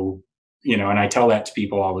 So, and I tell that to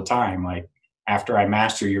people all the time. Like after I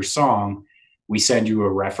master your song, we send you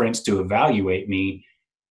a reference to evaluate me.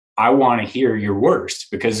 I want to hear your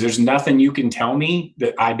worst because there's nothing you can tell me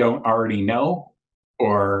that I don't already know,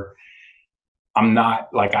 or I'm not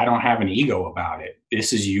like, I don't have an ego about it.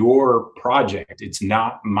 This is your project. It's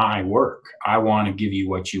not my work. I want to give you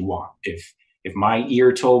what you want. If my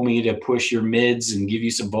ear told me to push your mids and give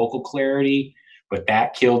you some vocal clarity, but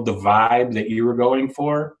that killed the vibe that you were going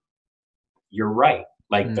for, you're right.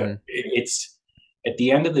 Like it's at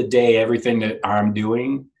the end of the day, everything that I'm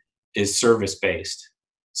doing is service based.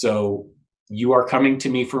 So you are coming to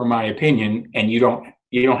me for my opinion and you don't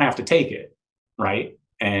have to take it. Right.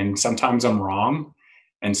 And sometimes I'm wrong.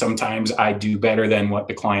 And sometimes I do better than what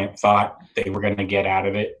the client thought they were going to get out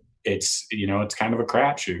of it. It's kind of a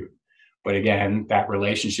crapshoot. But again, that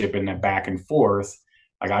relationship and that back and forth,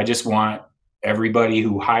 like I just want everybody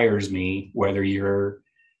who hires me, whether you're,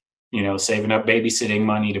 saving up babysitting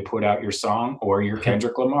money to put out your song or you're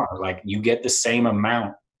Kendrick Lamar, like you get the same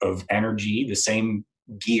amount of energy, the same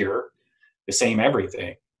gear, the same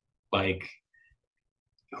everything. Like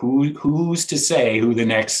who's to say who the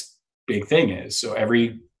next big thing is? So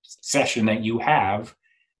every session that you have,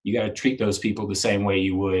 you got to treat those people the same way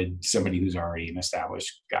you would somebody who's already an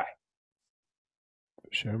established guy.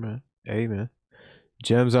 Sure, man. Hey, man.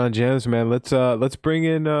 Gems on gems, man. Let's bring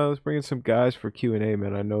in some guys for Q&A,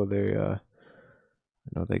 man. I know they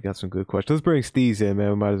got some good questions. Let's bring Steez in, man.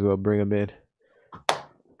 We might as well bring him in.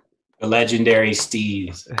 The legendary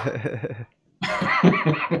Steez.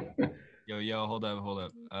 Yo, hold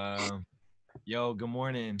up. Yo, good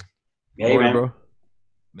morning. Hey, morning, bro.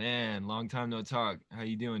 Man, long time no talk. How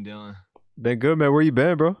you doing, Dylan? Been good, man. Where you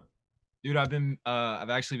been, bro? Dude, I've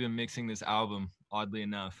actually been mixing this album, oddly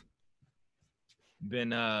enough.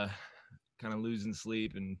 Been kind of losing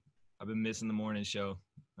sleep, and I've been missing the morning show.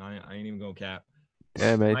 I ain't even gonna cap.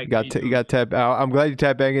 Yeah, man. Mike, you got tapped out. I'm glad you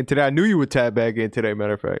tapped back in today. I knew you would tap back in today,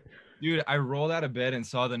 matter of fact. Dude, I rolled out of bed and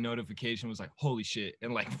saw the notification, was like, holy shit.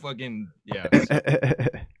 And like fucking, yeah.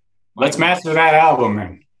 Let's master that album,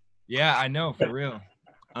 man. Yeah, I know, for real.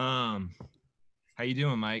 How you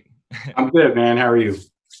doing, Mike? I'm good, man. How are you?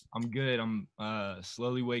 I'm good. I'm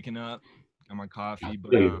slowly waking up. Got my coffee,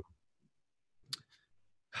 but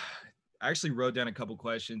I actually wrote down a couple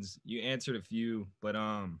questions. You answered a few, but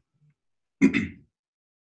I don't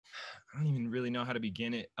even really know how to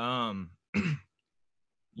begin it.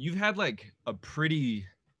 You've had like a pretty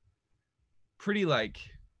like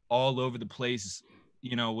all over the place,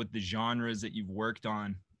 with the genres that you've worked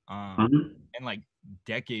on, and like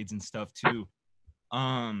decades and stuff too.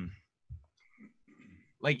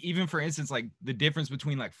 Like even for instance, like the difference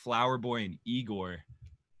between like Flower Boy and Igor.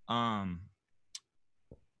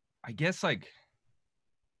 I guess like,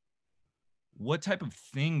 what type of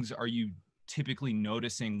things are you typically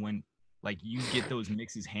noticing when like you get those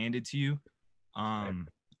mixes handed to you?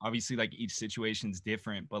 Obviously like each situation's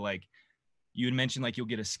different, but like you had mentioned like you'll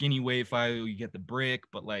get a skinny wave file, you get the brick,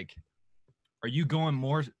 but like are you going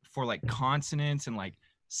more for like consonants and like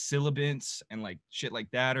syllabants and like shit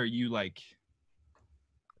like that? Or are you like,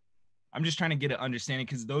 I'm just trying to get an understanding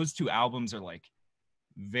because those two albums are like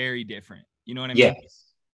very different. You know what I mean? Yes.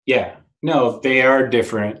 Yeah. No, they are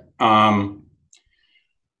different.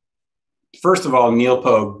 First of all, Neil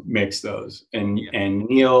Pogue mixed those, and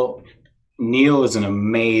Neil is an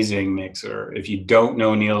amazing mixer. If you don't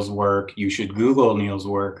know Neil's work, you should Google Neil's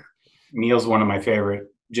work. Neil's one of my favorite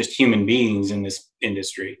just human beings in this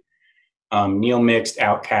industry. Neil mixed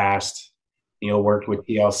Outkast. Neil worked with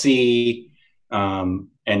TLC, and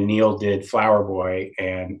Neil did Flower Boy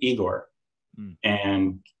and Igor.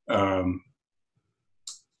 And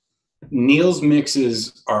Neil's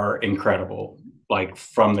mixes are incredible, like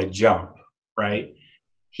from the jump, right?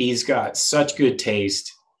 He's got such good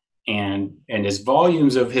taste, and his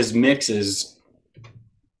volumes of his mixes,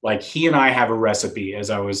 like he and I have a recipe, as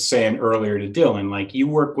I was saying earlier to Dylan, like you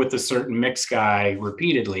work with a certain mix guy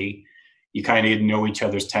repeatedly, you kind of know each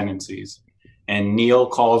other's tendencies. And Neil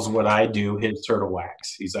calls what I do his turtle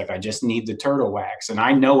wax. He's like, I just need the turtle wax. And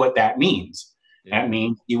I know what that means. Yeah. That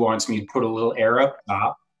means he wants me to put a little air up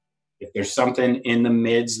top. If there's something in the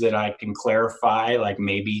mids that I can clarify, like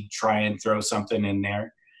maybe try and throw something in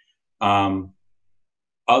there.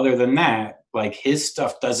 Other than that, like his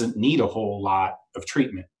stuff doesn't need a whole lot of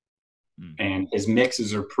treatment. And his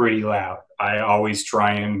mixes are pretty loud. I always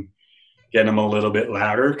try and get him a little bit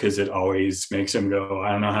louder because it always makes him go,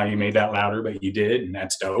 I don't know how you made that louder, but you did, and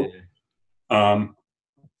that's dope. Yeah.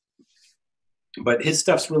 But his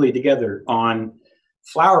stuff's really together. On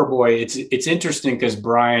Flower Boy, it's interesting because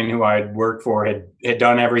Brian, who I'd worked for, had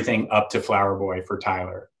done everything up to Flower Boy for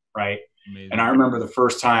Tyler, right? Amazing. And I remember the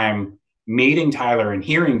first time meeting Tyler and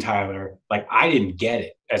hearing Tyler, like I didn't get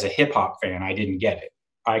it. As a hip hop fan, I didn't get it.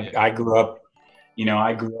 I grew up, in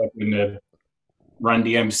the Run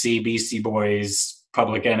DMC, Beastie Boys,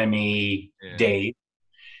 Public Enemy days.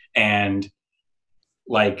 And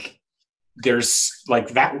like, there's like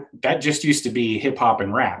that just used to be hip hop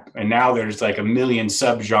and rap. And now there's like a million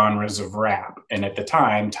subgenres of rap. And at the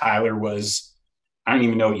time, Tyler was, I don't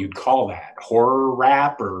even know what you'd call that, horror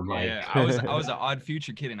rap or like. Yeah, I was an Odd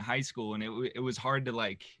Future kid in high school, and it was hard to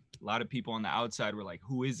like, a lot of people on the outside were like,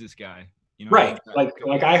 who is this guy? You know, right.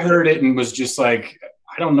 Like I heard it and was just like,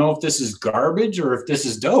 I don't know if this is garbage or if this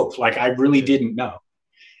is dope. Like I really didn't know.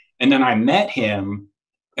 And then I met him,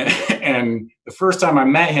 and the first time I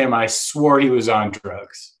met him, I swore he was on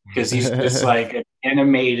drugs because he's just like an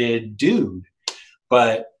animated dude,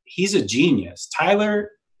 but he's a genius. Tyler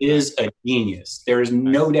is a genius. There is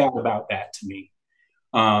no doubt about that to me.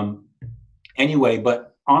 Anyway,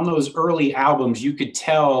 but on those early albums, you could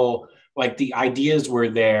tell like the ideas were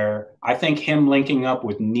there. I think him linking up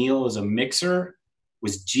with Neil as a mixer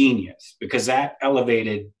was genius because that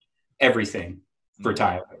elevated everything for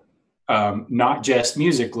Tyler. Not just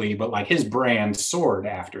musically, but like his brand soared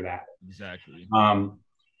after that. Exactly.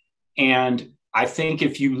 And I think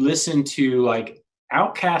if you listen to like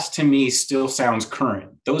Outkast, to me still sounds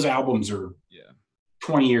current. Those albums are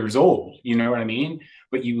 20 years old, you know what I mean?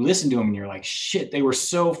 But you listen to them and you're like, shit, they were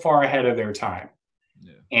so far ahead of their time.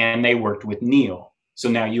 Yeah. And they worked with Neil. So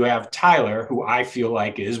now you have Tyler, who I feel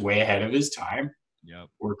like is way ahead of his time,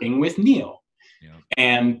 working with Neil.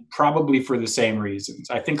 And probably for the same reasons.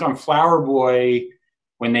 I think on Flower Boy,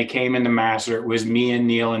 when they came in to master, it was me and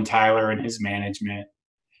Neil and Tyler and his management.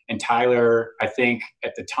 And Tyler, I think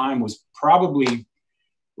at the time, was probably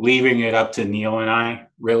leaving it up to Neil and I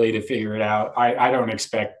really to figure it out. I don't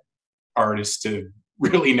expect artists to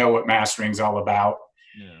really know what mastering's all about.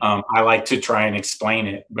 Yeah. I like to try and explain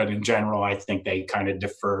it, but in general, I think they kind of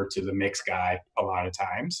defer to the mix guy a lot of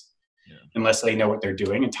times. Unless they know what they're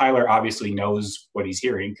doing. And Tyler obviously knows what he's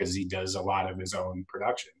hearing because he does a lot of his own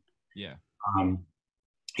production. Yeah.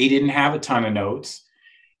 He didn't have a ton of notes.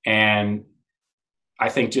 And I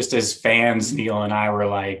think just as fans, Neil and I were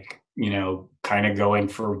like, kind of going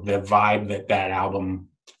for the vibe that album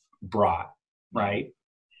brought, right?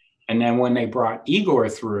 And then when they brought Igor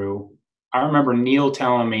through, I remember Neil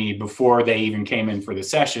telling me before they even came in for the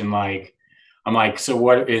session, like, I'm like, so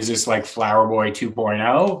what is this, like Flower Boy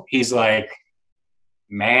 2.0? He's like,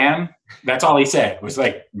 man. That's all he said was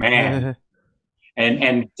like, man.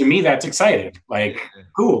 and to me, that's exciting. Like,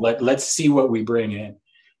 cool, let's see what we bring in.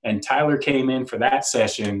 And Tyler came in for that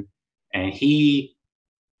session, and he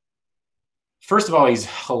first of all, he's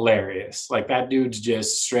hilarious. Like that dude's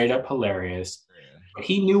just straight up hilarious. Yeah. But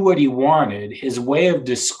he knew what he wanted. His way of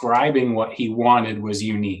describing what he wanted was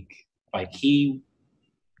unique. Like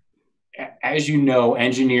as you know,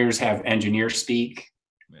 engineers have engineer speak.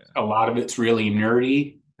 Yeah. A lot of it's really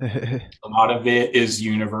nerdy. A lot of it is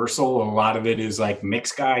universal. A lot of it is like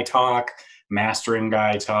mix guy talk, mastering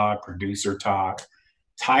guy talk, producer talk.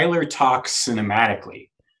 Tyler talks cinematically.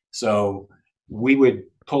 So we would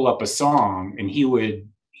pull up a song and he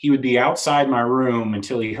would be outside my room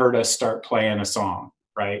until he heard us start playing a song,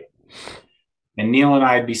 right? And Neil and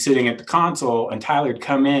I'd be sitting at the console and Tyler'd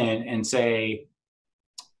come in and say,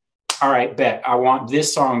 all right, bet, I want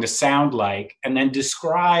this song to sound like, and then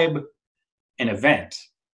describe an event.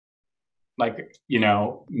 Like,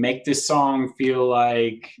 make this song feel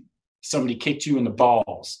like somebody kicked you in the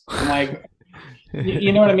balls. I'm like,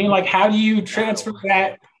 you know what I mean? Like, how do you transfer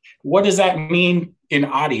that? What does that mean in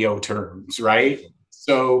audio terms, right?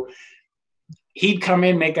 So he'd come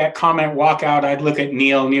in, make that comment, walk out. I'd look at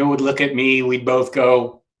Neil. Neil would look at me. We'd both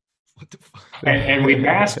go, what the fuck? And we'd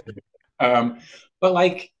master it. But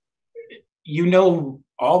like,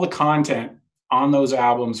 all the content on those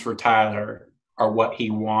albums for Tyler are what he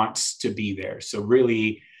wants to be there. So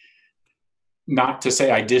really, not to say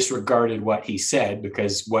I disregarded what he said,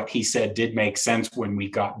 because what he said did make sense when we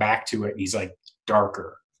got back to it. He's like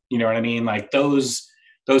darker, you know what I mean? Like those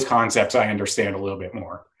concepts I understand a little bit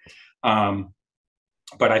more.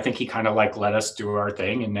 But I think he kind of like let us do our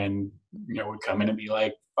thing, and then would come in and be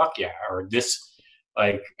like, fuck yeah, or this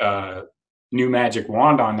like New Magic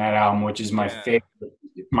Wand on that album, which is my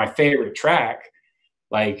favorite track.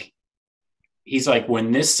 Like he's like,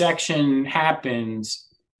 when this section happens,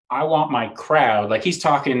 I want my crowd, like he's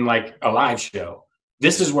talking like a live show.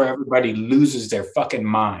 This is where everybody loses their fucking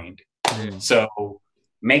mind. So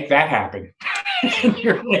make that happen. And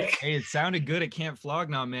you're like, hey, it sounded good at Camp Flog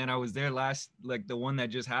Gnaw, man. I was there last, like the one that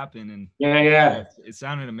just happened, and it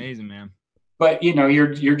sounded amazing, man. But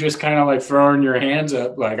you're just kind of like throwing your hands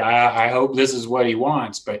up, like I hope this is what he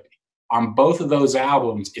wants. But on both of those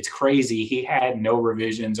albums, it's crazy. He had no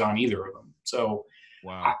revisions on either of them. So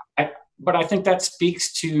wow. But I think that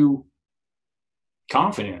speaks to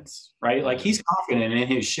confidence, right? Like he's confident in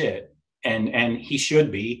his shit, and he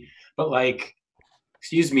should be. But like,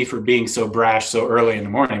 excuse me for being so brash so early in the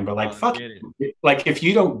morning, but like, fuck you. Like if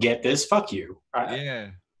you don't get this, fuck you.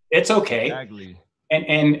 It's okay. Exactly.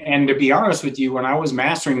 And to be honest with you, when I was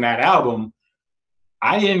mastering that album,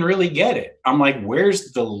 I didn't really get it. I'm like,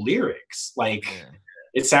 where's the lyrics? Like,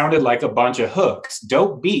 it sounded like a bunch of hooks,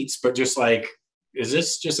 dope beats, but just like, is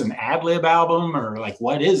this just an ad-lib album, or like,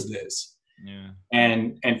 what is this? Yeah.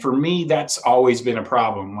 And for me, that's always been a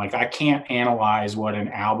problem. Like, I can't analyze what an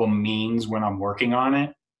album means when I'm working on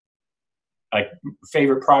it. Like,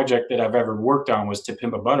 favorite project that I've ever worked on was To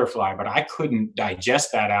Pimp a Butterfly, but I couldn't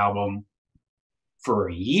digest that album for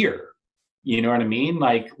a year. You know what I mean?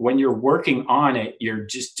 Like, when you're working on it, you're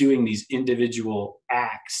just doing these individual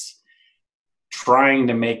acts, trying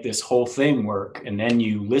to make this whole thing work. And then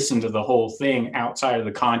you listen to the whole thing outside of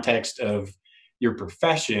the context of your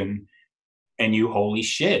profession, and you, holy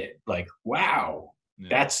shit, like, wow,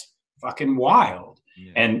 that's fucking wild.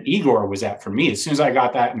 And Igor was that for me. As soon as I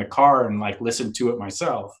got that in the car and like listened to it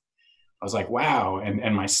myself, I was like, wow.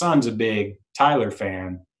 And my son's a big Tyler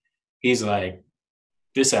fan. He's like,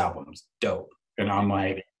 this album's dope. And I'm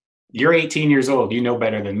like, you're 18 years old. You know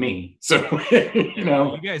better than me. So,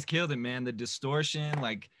 you guys killed it, man. The distortion,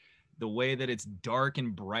 like the way that it's dark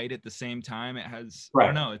and bright at the same time. It has, I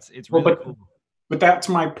don't know. It's really cool. But that's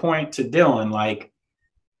my point to Dylan. Like,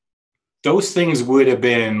 those things would have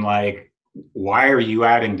been like, why are you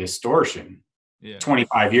adding distortion?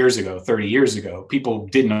 25 years ago, 30 years ago, people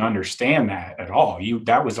didn't understand that at all.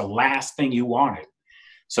 That was the last thing you wanted.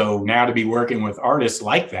 So now to be working with artists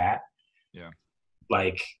like that,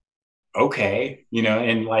 like, okay,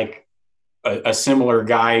 and like a similar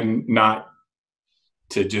guy, not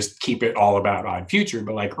to just keep it all about Odd Future,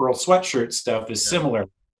 but like Earl Sweatshirt stuff is similar,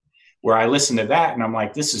 where I listen to that and I'm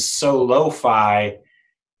like, this is so lo-fi.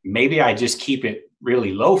 Maybe I just keep it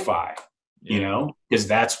really lo-fi, because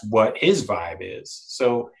that's what his vibe is.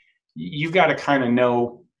 So you've got to kind of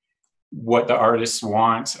know what the artist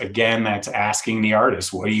wants. Again, that's asking the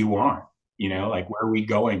artist, what do you want? Like, where are we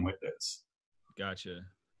going with this? Gotcha.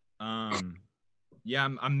 I'm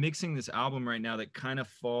mixing this album right now that kind of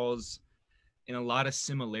falls in a lot of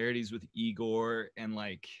similarities with Igor and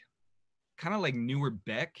like kind of like newer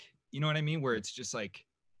Beck, you know what I mean? Where it's just like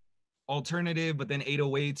alternative, but then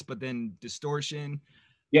 808s, but then distortion.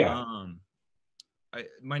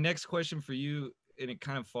 My next question for you, and it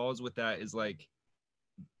kind of falls with that, is like,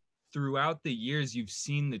 throughout the years, you've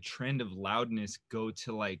seen the trend of loudness go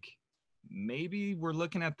to like, maybe we're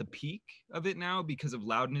looking at the peak of it now because of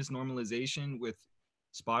loudness normalization with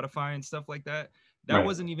Spotify and stuff like that. That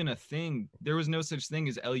wasn't even a thing. There was no such thing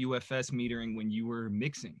as LUFS metering when you were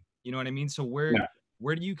mixing. You know what I mean? So where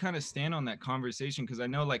do you kind of stand on that conversation? Because I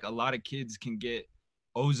know like a lot of kids can get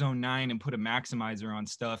Ozone 9 and put a maximizer on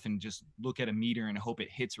stuff and just look at a meter and hope it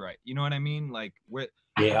hits right. You know what I mean? Like where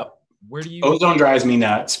do you Ozone drives me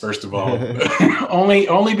nuts, first of all.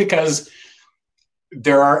 only because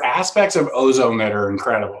there are aspects of Ozone that are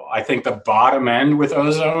incredible. I think the bottom end with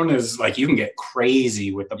Ozone is like you can get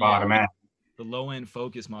crazy with the bottom end. The low end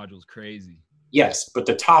focus module is crazy. Yes, but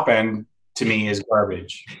the top end to me is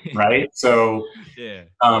garbage, right? So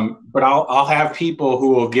but I'll have people who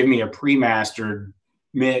will give me a pre-mastered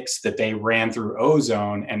mix that they ran through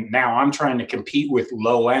Ozone, and now I'm trying to compete with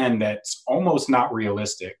low end that's almost not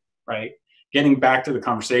realistic, right? Getting back to the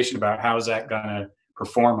conversation about how is that gonna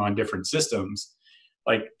perform on different systems,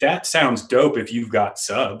 like that sounds dope if you've got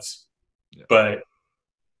subs, but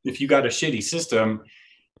if you got a shitty system,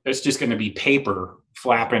 it's just going to be paper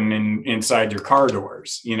flapping inside your car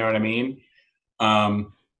doors. You know what I mean? And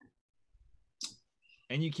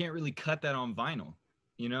you can't really cut that on vinyl,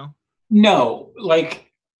 you know? No,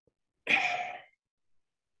 like,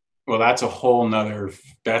 well, that's a whole nother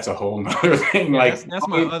thing. Like that's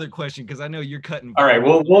my other question, because I know you're cutting. All right,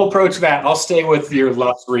 we'll approach that. I'll stay with your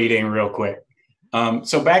lust reading real quick.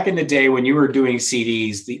 So back in the day when you were doing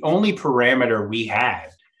CDs, the only parameter we had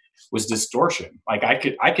was distortion. Like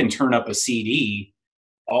I can turn up a CD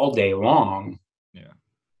all day long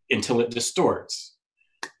until it distorts.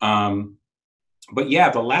 But yeah,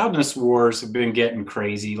 the loudness wars have been getting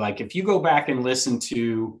crazy. Like if you go back and listen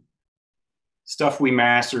to stuff we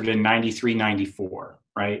mastered in 93, 94,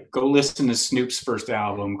 right? Go listen to Snoop's first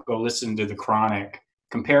album, go listen to The Chronic,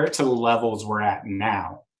 compare it to the levels we're at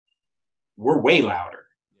now. We're way louder,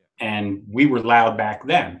 and we were loud back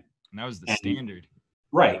then. And that was the standard.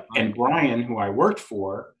 Right. And Brian, who I worked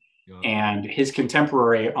for, and his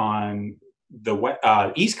contemporary on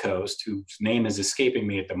the East Coast, whose name is escaping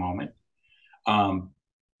me at the moment,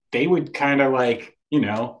 they would kind of like, you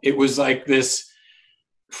know, it was like this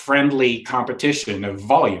friendly competition of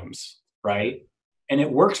volumes, right? And it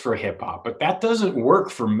works for hip hop, but that doesn't work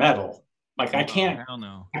for metal. Like I can't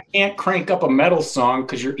crank up a metal song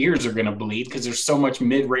because your ears are going to bleed because there's so much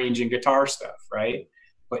mid-range and guitar stuff, right?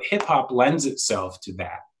 But hip hop lends itself to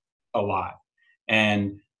that a lot.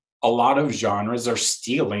 And a lot of genres are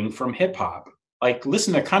stealing from hip hop. Like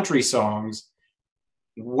listen to country songs.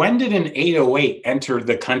 When did an 808 enter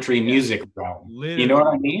the country music realm? Literally. You know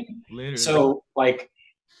what I mean? Literally. So like,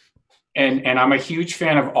 and I'm a huge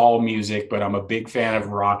fan of all music, but I'm a big fan of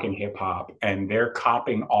rock and hip hop, and they're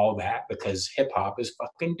copying all that because hip hop is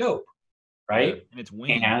fucking dope, right? Yeah, and it's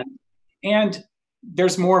winning. And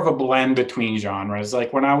there's more of a blend between genres.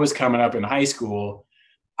 Like when I was coming up in high school,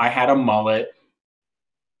 I had a mullet.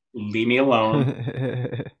 Leave me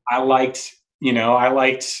alone. I liked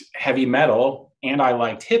heavy metal and I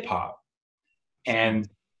liked hip hop. And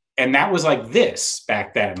that was like this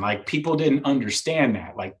back then. Like people didn't understand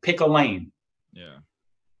that. Like pick a lane. Yeah.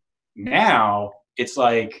 Now it's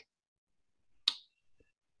like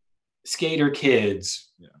skater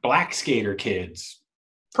kids, black skater kids,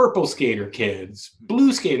 purple skater kids,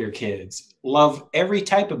 blue skater kids love every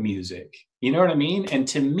type of music. You know what I mean? And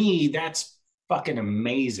to me, that's fucking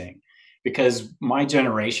amazing because my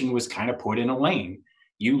generation was kind of put in a lane.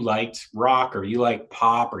 You liked rock or you liked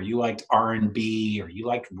pop or you liked R&B or you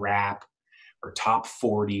liked rap or top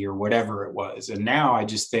 40 or whatever it was. And now I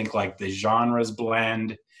just think like the genres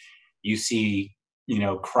blend. You see, you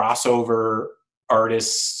know, crossover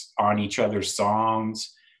artists on each other's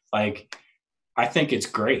songs. Like, I think it's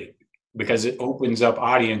great because it opens up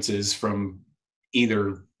audiences from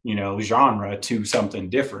either, you know, genre to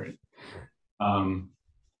something different.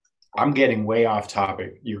 I'm getting way off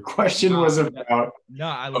topic. Your question was about... No,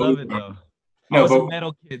 I love it though. I was a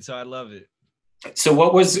metal kid, so I love it. So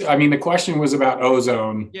what was, I mean, the question was about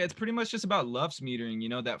Ozone. Yeah, it's pretty much just about LUFS metering, you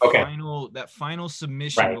know, that final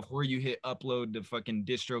submission before you hit upload to fucking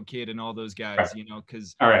DistroKid and all those guys, you know,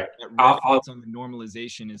 because all right, on the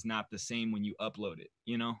normalization is not the same when you upload it,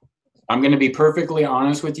 you know? I'm going to be perfectly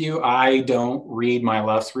honest with you. I don't read my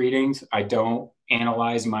LUFS readings. I don't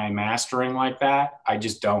analyze my mastering like that. I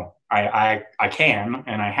just don't. I can,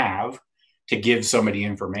 and I have, to give somebody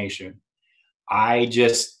information.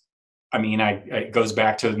 It goes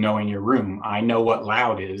back to knowing your room. I know what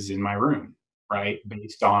loud is in my room, right?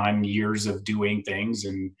 Based on years of doing things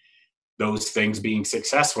and those things being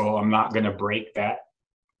successful. I'm not going to break that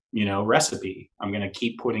recipe. I'm going to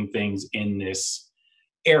keep putting things in this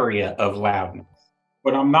area of loudness.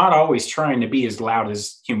 But I'm not always trying to be as loud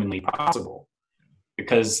as humanly possible,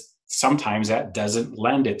 because sometimes that doesn't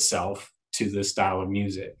lend itself to the style of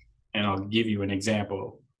music. And I'll give you an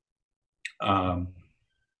example. I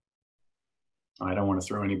don't want to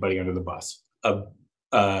throw anybody under the bus.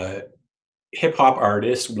 A hip hop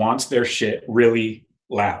artist wants their shit really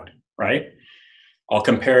loud, right? I'll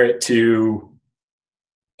compare it to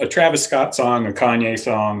a Travis Scott song, a Kanye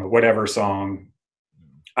song, whatever song.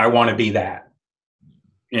 I want to be that.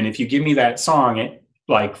 And if you give me that song, it,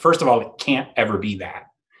 like, first of all, it can't ever be that,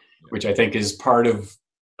 which I think is part of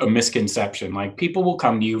a misconception. Like, people will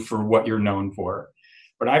come to you for what you're known for.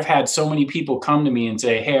 But I've had so many people come to me and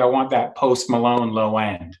say, hey, I want that Post Malone low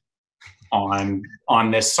end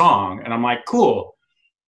on this song. And I'm like, cool.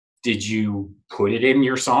 Did you put it in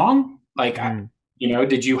your song? Like,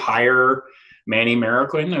 did you hire Manny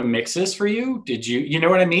Marroquin to mix this for you? Did you know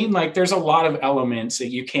what I mean? Like, there's a lot of elements that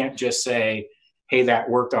you can't just say, hey, that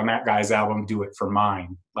worked on that guy's album, do it for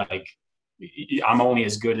mine. Like, I'm only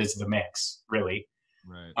as good as the mix, really.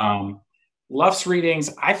 Right. Luff's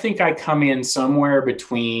readings, I think I come in somewhere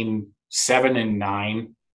between 7 and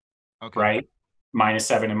 9, right?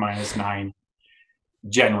 -7 and -9,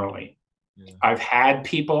 generally. Yeah. I've had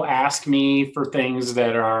people ask me for things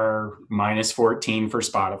that are -14 for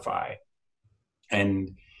Spotify.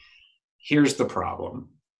 And here's the problem.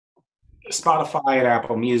 Spotify and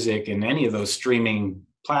Apple Music and any of those streaming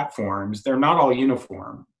platforms, they're not all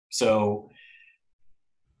uniform. So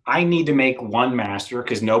I need to make one master,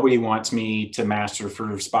 because nobody wants me to master for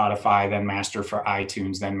Spotify, then master for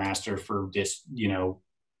iTunes, then master for just,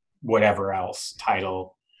 whatever else,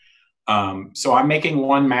 Tidal. So I'm making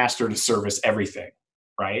one master to service everything,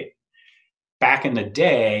 right? Back in the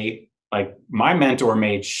day, like, my mentor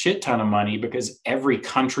made shit ton of money because every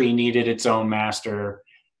country needed its own master.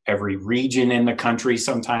 Every region in the country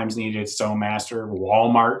sometimes needed its own master.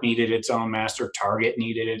 Walmart needed its own master. Target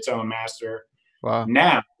needed its own master. Wow.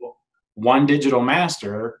 Now, one digital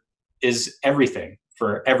master is everything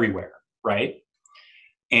for everywhere, right?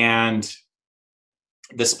 And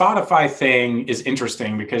the Spotify thing is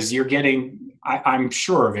interesting because you're getting, I'm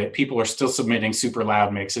sure of it, people are still submitting super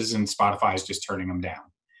loud mixes and Spotify is just turning them down.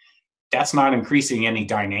 That's not increasing any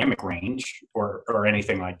dynamic range or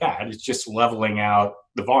anything like that. It's just leveling out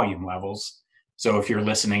the volume levels. So if you're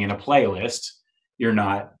listening in a playlist, you're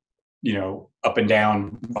not, up and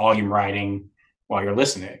down volume riding while you're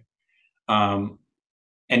listening. And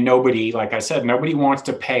nobody, like I said, nobody wants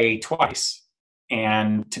to pay twice.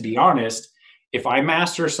 And to be honest, if I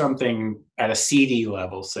master something at a CD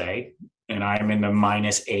level, say, and I'm in the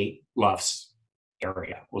 -8 LUFS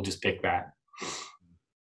area, we'll just pick that.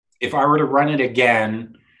 If I were to run it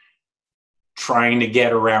again, trying to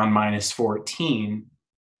get around -14,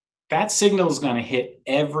 that signal is going to hit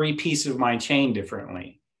every piece of my chain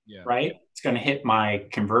differently, right? It's going to hit my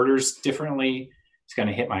converters differently. It's going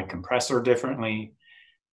to hit my compressor differently.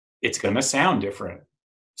 It's going to sound different.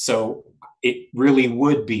 So it really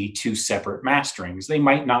would be two separate masterings. They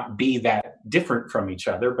might not be that different from each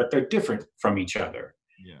other, but they're different from each other.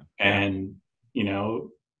 Yeah. And,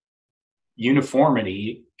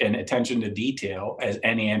 uniformity and attention to detail, as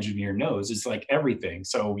any engineer knows, is like everything.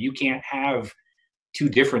 So you can't have two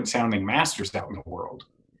different sounding masters out in the world.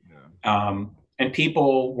 Yeah. And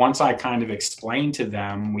people, once I kind of explain to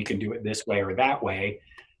them, we can do it this way or that way,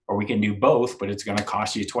 or we can do both, but it's going to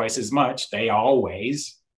cost you twice as much. They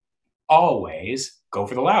always go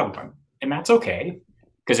for the loud one. And that's okay,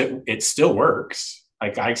 because it still works.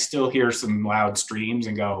 Like, I still hear some loud streams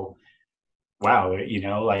and go, wow,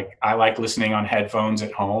 like, I like listening on headphones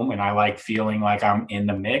at home, and I like feeling like I'm in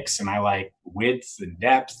the mix, and I like width and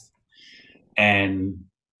depth. And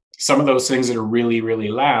some of those things that are really, really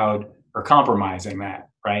loud are compromising that,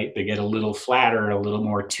 right? They get a little flatter, a little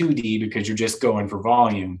more 2D, because you're just going for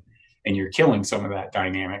volume and you're killing some of that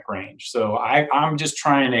dynamic range. So I'm just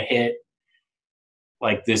trying to hit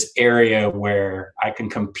like this area where I can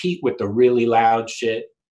compete with the really loud shit,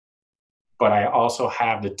 but I also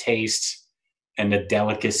have the taste and the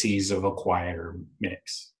delicacies of a quieter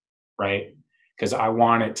mix, right? Because I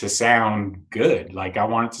want it to sound good. Like, I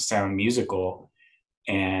want it to sound musical.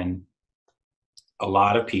 And a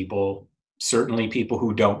lot of people, certainly people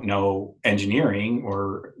who don't know engineering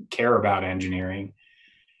or care about engineering,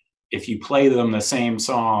 if you play them the same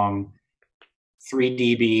song 3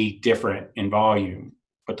 dB different in volume,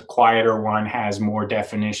 but the quieter one has more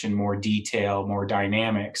definition, more detail, more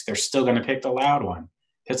dynamics, they're still going to pick the loud one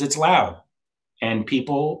because it's loud. And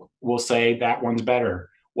people will say that one's better.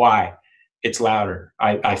 Why? It's louder.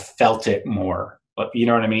 I felt it more. You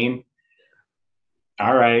know what I mean?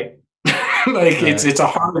 All right. Like it's a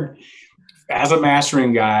hard, as a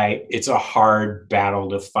mastering guy, it's a hard battle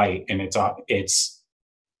to fight, and it's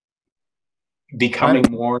becoming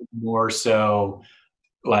more and more so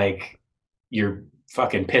like you're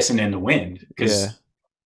fucking pissing in the wind because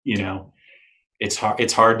you know it's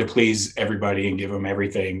hard to please everybody and give them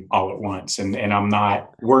everything all at once. And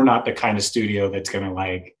we're not the kind of studio that's gonna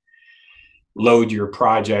like load your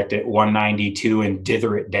project at 192 and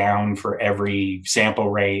dither it down for every sample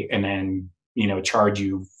rate and then, you know, charge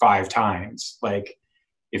you 5 times. Like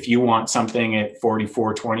if you want something at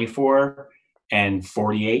 4424 and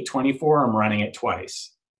 4824, I'm running it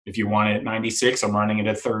twice. If you want it at 96, I'm running it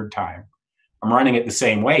a third time. I'm running it the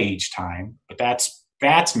same way each time, but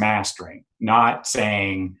that's mastering, not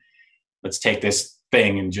saying let's take this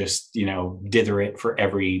thing and just, you know, dither it for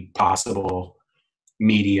every possible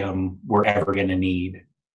medium we're ever going to need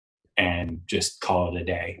and just call it a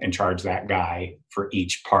day and charge that guy for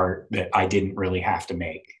each part that I didn't really have to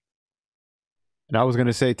make. And I was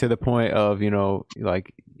gonna say, to the point of, you know,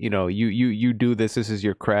 like, you know, you do this. This is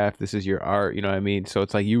your craft. This is your art. You know what I mean? So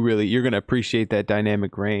it's like you're gonna appreciate that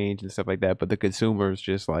dynamic range and stuff like that. But the consumer is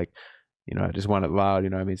just like, you know, I just want it loud. You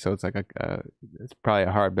know what I mean? So it's like it's probably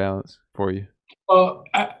a hard balance for you. Well,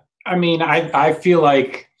 I mean, I feel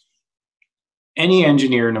like any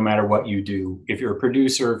engineer, no matter what you do, if you're a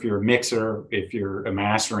producer, if you're a mixer, if you're a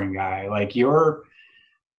mastering guy, like your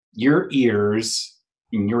ears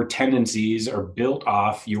and your tendencies are built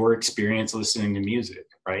off your experience listening to music,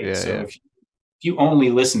 right? Yeah, So yeah. if you only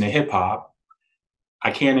listen to hip hop,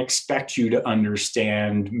 I can't expect you to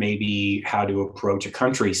understand maybe how to approach a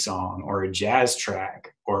country song or a jazz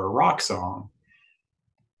track or a rock song.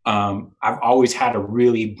 I've always had a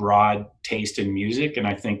really broad taste in music, and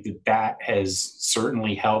I think that has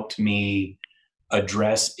certainly helped me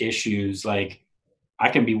address issues. Like I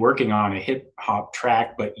can be working on a hip hop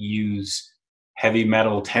track, but use heavy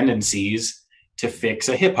metal tendencies to fix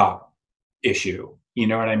a hip hop issue. You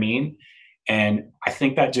know what I mean? And I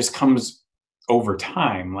think that just comes over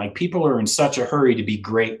time. Like people are in such a hurry to be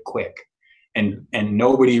great quick, and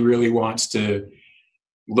nobody really wants to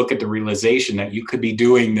look at the realization that you could be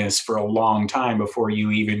doing this for a long time before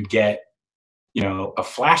you even get, you know, a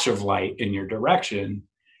flash of light in your direction.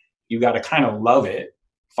 You got to kind of love it,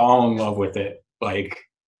 fall in love with it. Like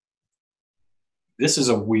this is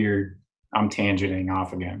a weird, I'm tangenting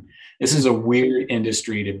off again. This is a weird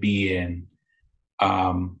industry to be in,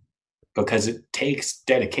 because it takes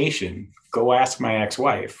dedication. Go ask my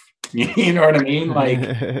ex-wife. You know what I mean?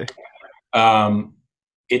 Like,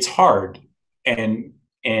 it's hard, and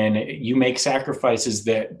you make sacrifices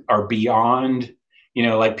that are beyond, you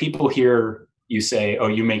know, like people hear you say, oh,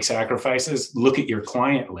 you make sacrifices. Look at your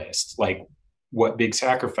client list. Like, what big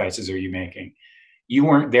sacrifices are you making? You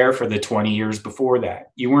weren't there for the 20 years before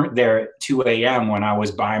that. You weren't there at 2 a.m. when I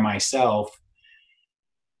was by myself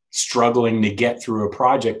struggling to get through a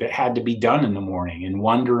project that had to be done in the morning and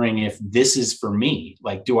wondering if this is for me.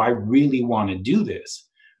 Like, do I really want to do this?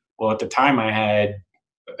 Well, at the time I had,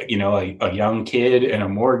 you know, a young kid and a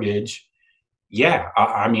mortgage. Yeah,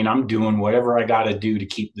 I mean, I'm doing whatever I got to do to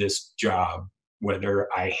keep this job, whether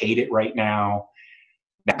I hate it right now.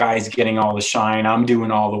 That guy's getting all the shine. I'm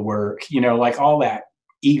doing all the work, you know, like all that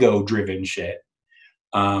ego driven shit.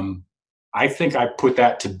 I think I put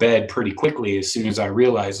that to bed pretty quickly as soon as I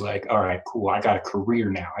realized, like, all right, cool, I got a career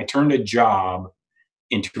now. I turned a job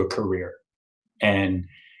into a career. And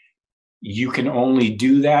you can only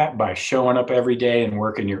do that by showing up every day and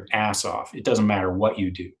working your ass off. It doesn't matter what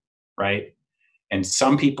you do, right? And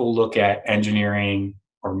some people look at engineering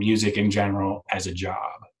or music in general as a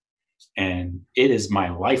job. And it is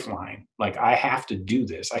my lifeline. Like, I have to do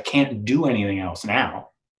this. I can't do anything else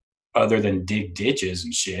now other than dig ditches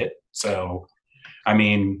and shit. So, I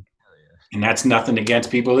mean, and that's nothing against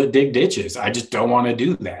people that dig ditches. I just don't want to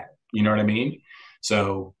do that. You know what I mean?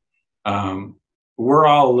 So, we're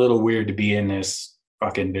all a little weird to be in this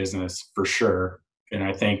fucking business for sure. And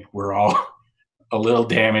I think we're all a little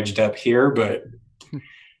damaged up here, but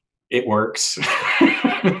it works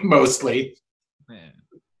mostly. Man,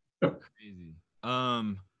 crazy.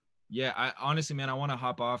 Yeah, I honestly, man, I want to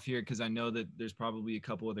hop off here because I know that there's probably a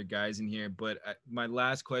couple other guys in here. But my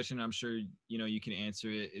last question, I'm sure you know you can answer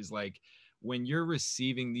it, is like when you're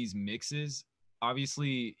receiving these mixes.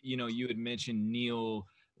 Obviously, you know you had mentioned Neil,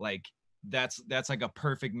 like that's like a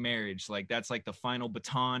perfect marriage. Like that's like the final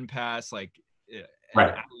baton pass. Like,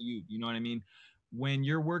 Right. you know what I mean? When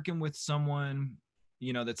you're working with someone,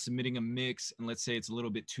 you know, that's submitting a mix, and let's say it's a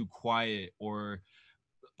little bit too quiet, or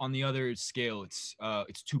on the other scale it's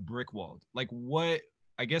too brick walled, like what,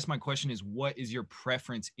 I guess my question is, what is your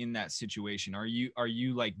preference in that situation? Are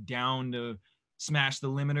you like down to smash the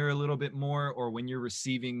limiter a little bit more, or when you're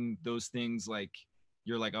receiving those things, like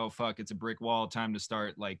you're like, oh fuck, it's a brick wall, time to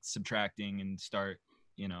start like subtracting and start,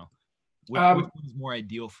 you know, which one is more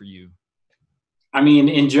ideal for you? I mean,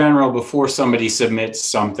 in general, before somebody submits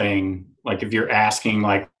something, like if you're asking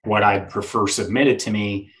like what I'd prefer submitted to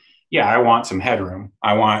me, yeah, I want some headroom.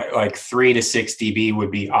 I want like 3 to 6 dB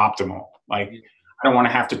would be optimal. Like, I don't want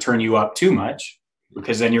to have to turn you up too much,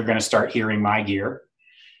 because then you're going to start hearing my gear.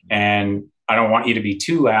 And I don't want you to be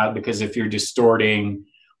too loud, because if you're distorting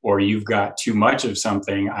or you've got too much of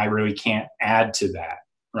something, I really can't add to that.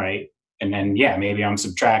 Right. And then, yeah, maybe I'm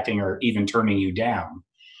subtracting or even turning you down,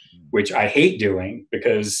 which I hate doing,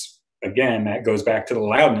 because again, that goes back to the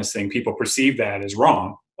loudness thing. People perceive that as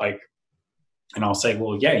wrong. Like, and I'll say,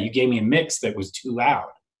 well, yeah, you gave me a mix that was too loud,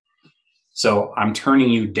 so I'm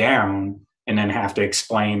turning you down, and then have to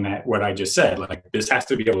explain that what I just said, like, this has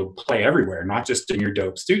to be able to play everywhere, not just in your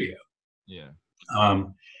dope studio. Yeah.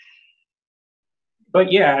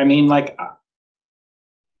 But yeah, I mean, like,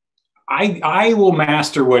 I will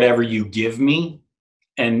master whatever you give me,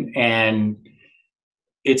 and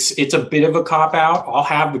it's a bit of a cop out. I'll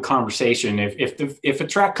have the conversation if a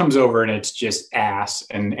track comes over and it's just ass,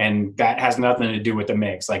 and that has nothing to do with the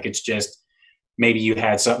mix. Like, it's just maybe you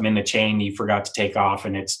had something in the chain you forgot to take off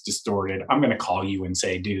and it's distorted. I'm going to call you and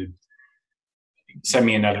say, dude, send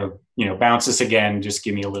me another, bounce this again. Just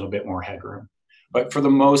give me a little bit more headroom. But for the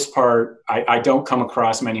most part, I don't come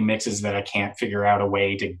across many mixes that I can't figure out a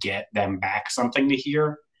way to get them back something to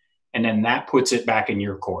hear. And then that puts it back in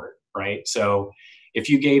your court, right? So if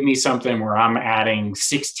you gave me something where I'm adding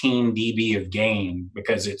 16 dB of gain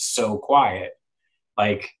because it's so quiet,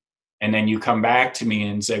 like, and then you come back to me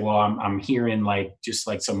and say, well, I'm hearing like just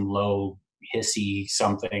like some low hissy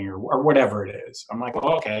something or whatever it is. I'm like,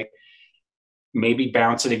 well, okay, maybe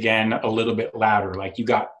bounce it again a little bit louder. Like, you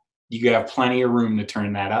have plenty of room to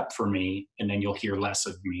turn that up for me, and then you'll hear less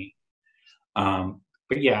of me.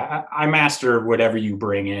 But yeah, I master whatever you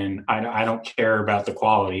bring in. I don't care about the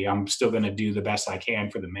quality. I'm still going to do the best I can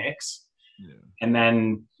for the mix. Yeah. And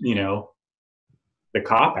then, the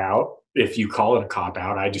cop out, if you call it a cop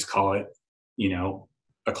out, I just call it,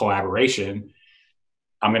 a collaboration.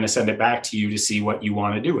 I'm going to send it back to you to see what you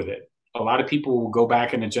want to do with it. A lot of people will go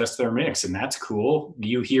back and adjust their mix, and that's cool.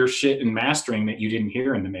 You hear shit in mastering that you didn't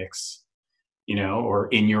hear in the mix, or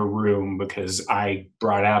in your room, because I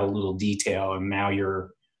brought out a little detail and now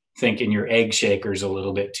you're thinking your egg shaker's a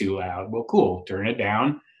little bit too loud. Well, cool. Turn it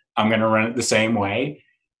down. I'm going to run it the same way.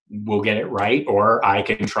 We'll get it right. Or I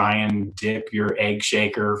can try and dip your egg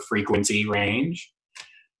shaker frequency range.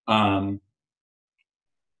 The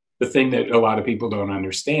thing that a lot of people don't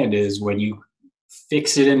understand is when you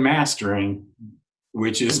fix it in mastering,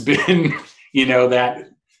 which has been, that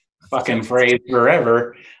fucking phrase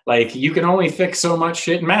forever, like, you can only fix so much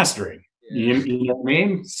shit in mastering. Yeah. You know what I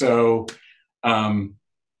mean? So,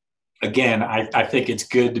 again, I think it's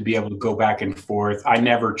good to be able to go back and forth. I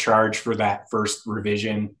never charge for that first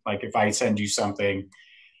revision. Like, if I send you something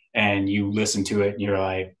and you listen to it and you're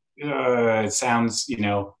like, it sounds,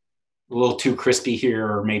 a little too crispy here,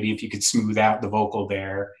 or maybe if you could smooth out the vocal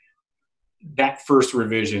there, that first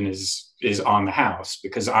revision is on the house,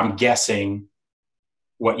 because I'm guessing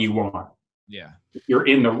what you want. Yeah. If you're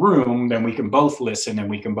in the room, then we can both listen and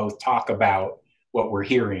we can both talk about what we're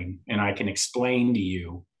hearing, and I can explain to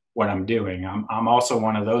you what I'm doing. I'm also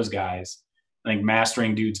one of those guys. I think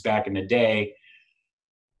mastering dudes back in the day,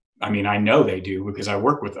 I mean, I know they do because I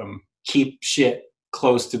work with them, keep shit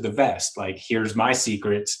close to the vest. Like, here's my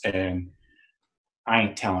secrets and I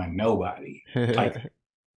ain't telling nobody.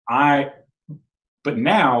 But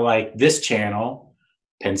now, like, this channel,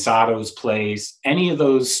 Pensado's Place, any of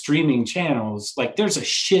those streaming channels, like, there's a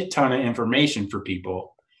shit ton of information for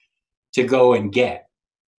people to go and get.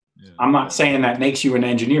 Yeah. I'm not saying that makes you an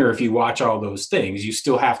engineer if you watch all those things. You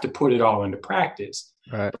still have to put it all into practice.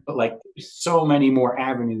 Right. But like, there's so many more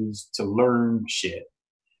avenues to learn shit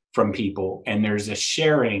from people, and there's a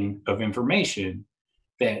sharing of information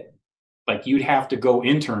that, like, you'd have to go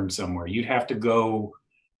intern somewhere. You'd have to go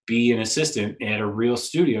be an assistant at a real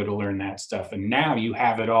studio to learn that stuff. And now you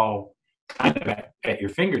have it all kind of at your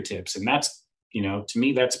fingertips. And that's, to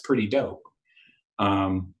me, that's pretty dope.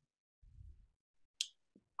 I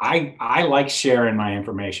like sharing my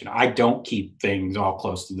information. I don't keep things all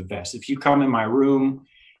close to the vest. If you come in my room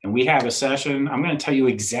and we have a session, I'm going to tell you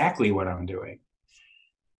exactly what I'm doing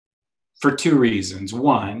for 2 reasons.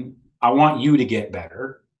 One, I want you to get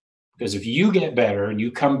better, because if you get better and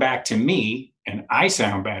you come back to me and I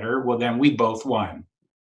sound better, well, then we both won.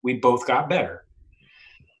 We both got better.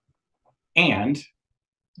 And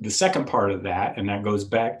the second part of that, and that goes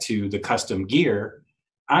back to the custom gear,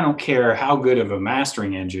 I don't care how good of a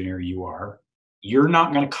mastering engineer you are, you're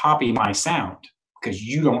not going to copy my sound because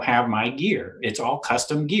you don't have my gear. It's all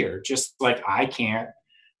custom gear. Just like I can't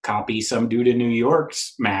copy some dude in New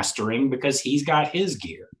York's mastering because he's got his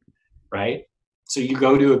gear, right? So you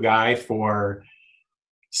go to a guy for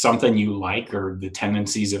something you like or the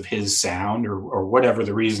tendencies of his sound or whatever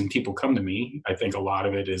the reason people come to me. I think a lot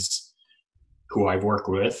of it is who I've worked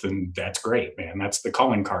with, and that's great, man. That's the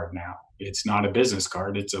calling card now. It's not a business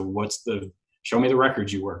card. It's a show me the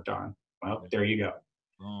records you worked on. Well, there you go.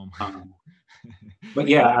 But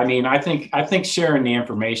yeah, I mean, I think sharing the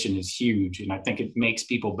information is huge, and I think it makes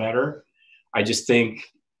people better. I just think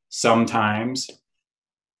sometimes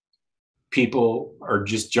people are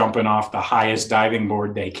just jumping off the highest diving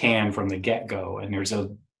board they can from the get-go, and there's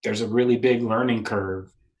a really big learning curve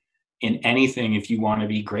in anything if you want to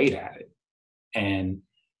be great at it. And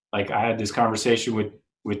like I had this conversation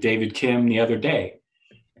with David Kim the other day.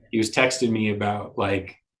 He was texting me about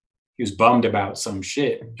he was bummed about some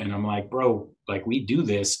shit, and I'm like, bro, like we do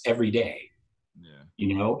this every day,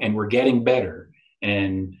 and we're getting better.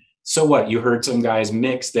 And so what? You heard some guys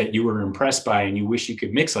mix that you were impressed by and you wish you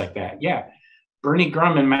could mix like that. Yeah. Bernie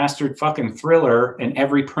Grundman mastered fucking Thriller and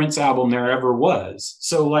every Prince album there ever was.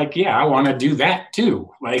 So like, yeah, I want to do that too.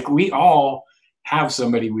 Like we all have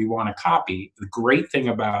somebody we want to copy. The great thing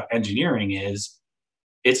about engineering is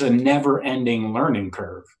it's a never ending learning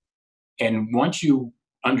curve. And once you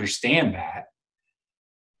understand that,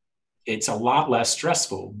 it's a lot less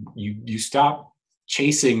stressful. You stop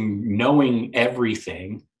chasing knowing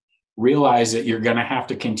everything, realize that you're going to have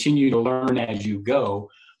to continue to learn as you go,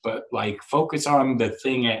 but like focus on the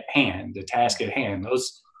thing at hand, the task at hand.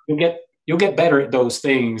 Those you'll get better at those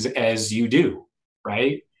things as you do,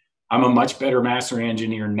 right? I'm a much better mastering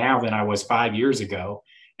engineer now than I was 5 years ago,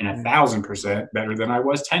 and 1,000% better than I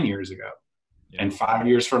was 10 years ago. Yeah. And 5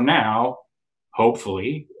 years from now,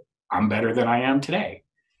 hopefully, I'm better than I am today.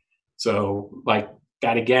 So like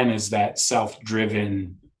that again is that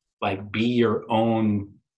self-driven, like be your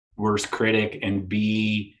own worst critic and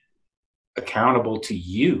be accountable to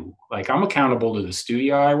you. Like I'm accountable to the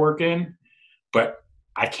studio I work in, but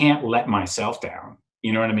I can't let myself down.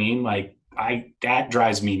 You know what I mean? Like that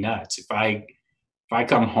drives me nuts. If I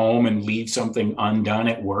come home and leave something undone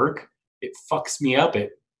at work, it fucks me up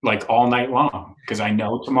like all night long because I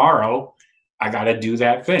know tomorrow I got to do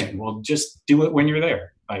that thing. Well, just do it when you're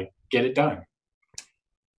there. Like get it done.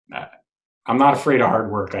 I'm not afraid of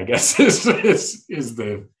hard work, I guess is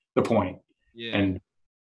the point. Yeah.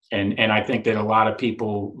 And I think that a lot of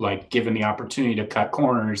people, like given the opportunity to cut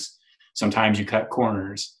corners, sometimes you cut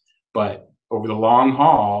corners, but over the long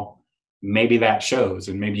haul, maybe that shows,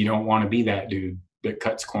 and maybe you don't want to be that dude that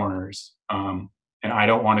cuts corners. And I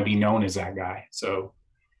don't want to be known as that guy. So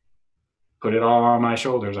put it all on my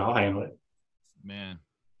shoulders. I'll handle it. Man,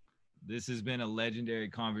 this has been a legendary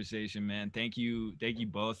conversation, man. Thank you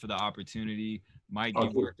both for the opportunity. Mike,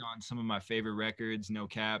 you've worked on some of my favorite records, no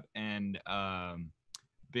cap, and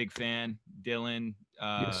big fan. Dylan,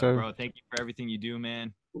 yes, sir. Bro, thank you for everything you do,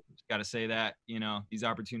 man. Just gotta say that, these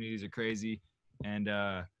opportunities are crazy. And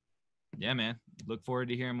yeah, man, look forward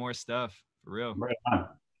to hearing more stuff, for real. Right on.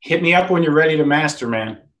 Hit me up when you're ready to master,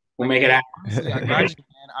 man. We'll make it happen. I got you,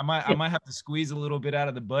 man. I might have to squeeze a little bit out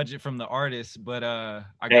of the budget from the artist, but I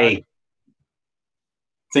got you.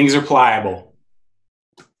 Things are pliable.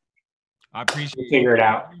 I appreciate we'll figure it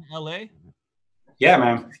out. In LA? Yeah,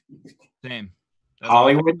 man. Same. That's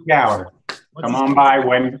Hollywood Gower. Come on by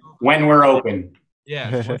when we're open.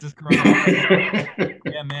 Yeah. What's this corona?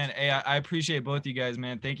 Yeah, man. Hey, I appreciate both you guys,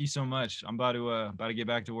 man. Thank you so much. I'm about to get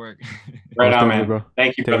back to work. Right on, man. Bro.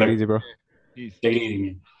 Thank you, Take brother. it easy, bro. Peace. Take it easy,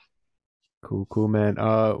 man. Cool, man.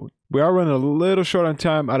 We are running a little short on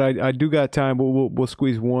time. I do got time. We'll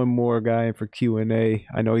squeeze one more guy in for Q&A.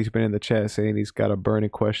 I know he's been in the chat saying he's got a burning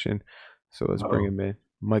question, so let's bring him in.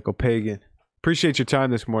 Michael Pagan. Appreciate your time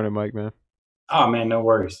this morning, Mike, man. Oh man, no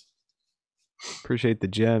worries. Appreciate the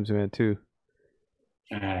gems, man, too.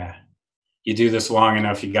 You do this long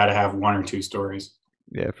enough, you got to have one or two stories.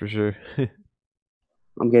 Yeah, for sure.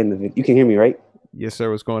 I'm getting the video. You can hear me, right? Yes, sir.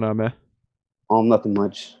 What's going on, man? Nothing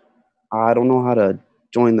much. I don't know how to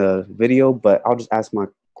join the video, but I'll just ask my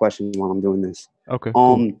question while I'm doing this. Okay.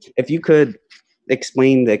 Cool. If you could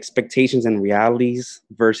explain the expectations and realities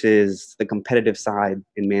versus the competitive side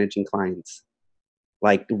in managing clients,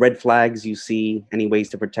 like the red flags you see, any ways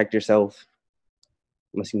to protect yourself,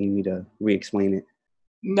 unless you need me to re-explain it.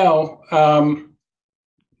 No.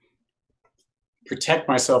 Protect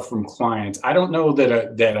myself from clients. I don't know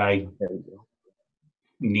that I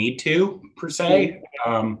need to per se.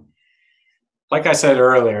 Like I said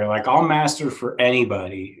earlier, like I'll master for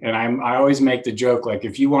anybody. And I always make the joke, like,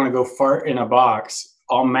 if you want to go fart in a box,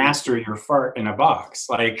 I'll master your fart in a box.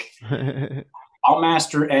 Like I'll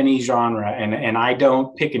master any genre, and I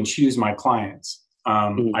don't pick and choose my clients.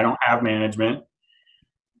 I don't have management.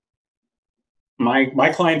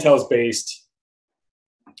 My clientele is based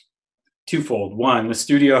twofold. One, the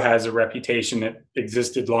studio has a reputation that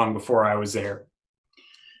existed long before I was there.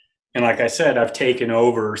 And like I said, I've taken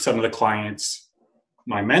over some of the clients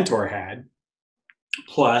my mentor had,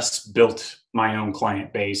 plus built my own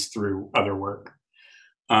client base through other work.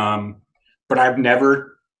 But I've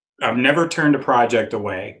never turned a project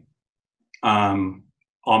away. I'll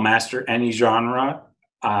master any genre.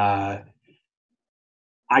 I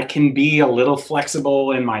can be a little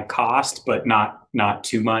flexible in my cost, but not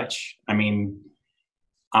too much. I mean,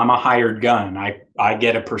 I'm a hired gun. I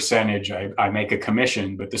get a percentage. I make a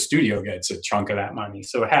commission, but the studio gets a chunk of that money.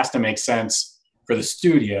 So it has to make sense for the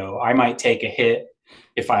studio. I might take a hit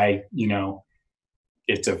if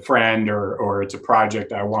it's a friend or it's a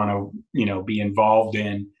project I want to, be involved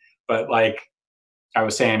in. But like I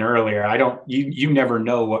was saying earlier, you never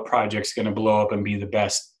know what project's going to blow up and be the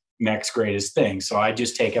best, next greatest thing. So I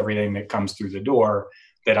just take everything that comes through the door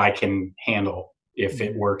that I can handle if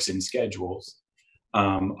it works in schedules.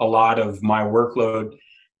 A lot of my workload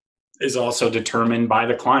is also determined by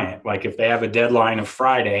the client. Like if they have a deadline of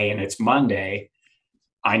Friday and it's Monday,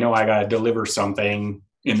 I know I got to deliver something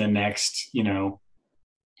in the next,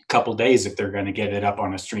 couple days if they're going to get it up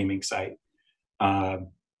on a streaming site.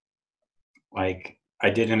 Like I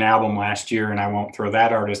did an album last year, and I won't throw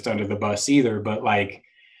that artist under the bus either, but like,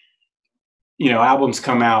 albums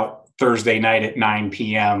come out Thursday night at 9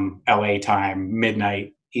 p.m. LA time,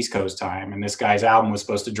 midnight East Coast time. And this guy's album was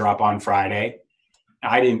supposed to drop on Friday.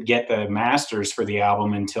 I didn't get the masters for the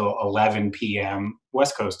album until 11 p.m.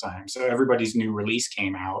 West Coast time. So everybody's new release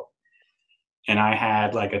came out, and I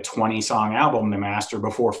had like a 20-song album to master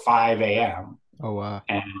before 5 a.m. Oh, wow.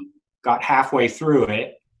 And got halfway through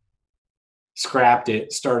it, scrapped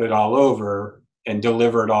it, started all over, and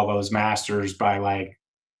delivered all those masters by like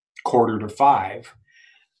 4:45.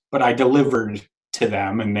 But I delivered to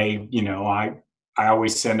them, and they, I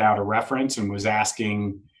always send out a reference and was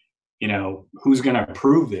asking, who's going to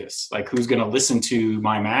approve this? Like, who's going to listen to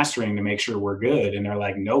my mastering to make sure we're good? And they're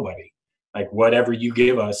like, nobody. Like, whatever you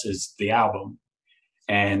give us is the album.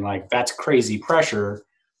 And like, that's crazy pressure.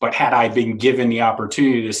 But had I been given the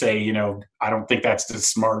opportunity to say, I don't think that's the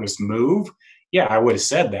smartest move, yeah, I would have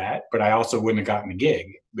said that. But I also wouldn't have gotten the gig,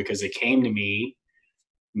 because it came to me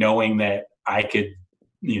knowing that I could,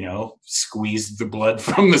 squeeze the blood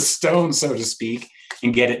from the stone, so to speak,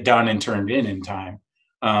 and get it done and turned in time.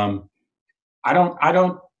 I don't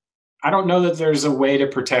know that there's a way to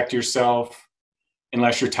protect yourself,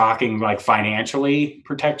 unless you're talking like financially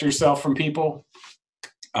protect yourself from people.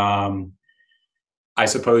 I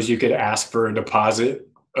suppose you could ask for a deposit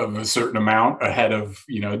of a certain amount ahead of,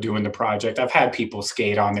 doing the project. I've had people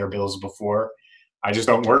skate on their bills before. I just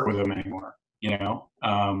don't work with them anymore.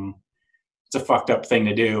 It's a fucked up thing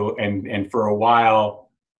to do. And for a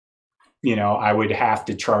while, I would have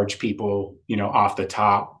to charge people, off the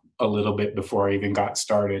top a little bit before I even got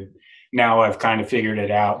started. Now I've kind of figured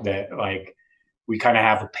it out that like we kind of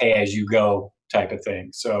have a pay as you go type of thing.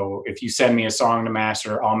 So if you send me a song to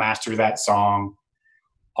master, I'll master that song.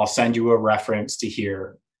 I'll send you a reference to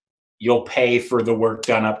hear. You'll pay for the work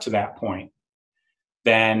done up to that point.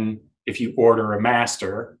 Then if you order a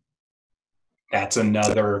master, that's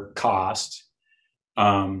another cost.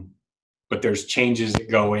 But there's changes that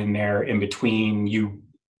go in there in between you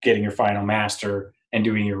getting your final master and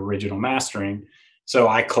doing your original mastering. So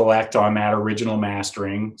I collect on that original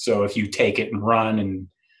mastering. So if you take it and run and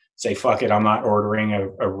say, fuck it, I'm not ordering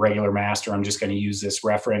a regular master, I'm just going to use this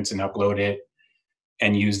reference and upload it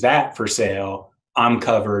and use that for sale, I'm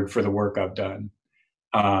covered for the work I've done.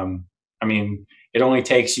 It only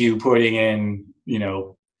takes you putting in,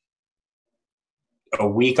 a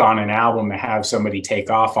week on an album to have somebody take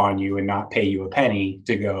off on you and not pay you a penny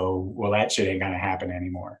to go, well, that shit ain't going to happen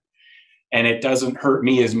anymore. And it doesn't hurt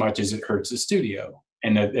me as much as it hurts the studio.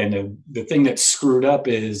 And the thing that's screwed up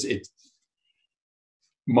is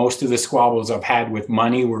most of the squabbles I've had with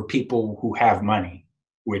money were people who have money,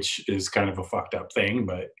 which is kind of a fucked up thing,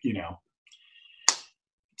 but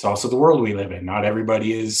it's also the world we live in. Not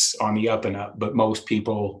everybody is on the up and up, but most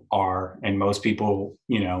people are. And most people,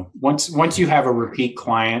 once you have a repeat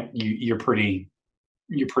client, you're pretty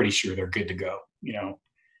sure they're good to go,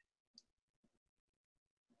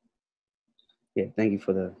 Yeah, thank you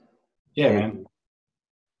for the. Yeah, man.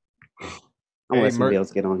 I'm gonna Hey, let somebody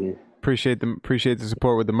else get on here. appreciate the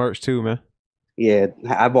support with the merch too, man. Yeah,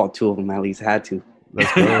 I bought 2 of them at least. Had to.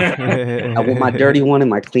 Let's go. I want my dirty one and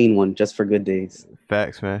my clean one just for good days.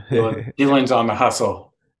 Facts, man. Dylan's on the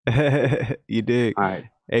hustle. You dig. All right.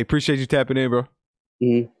 Hey, appreciate you tapping in, bro.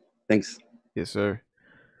 Thanks. Yes, sir.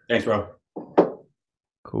 Thanks, bro.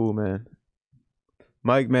 Cool, man.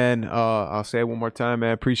 Mike, man, I'll say it one more time,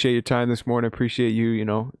 man. Appreciate your time this morning. Appreciate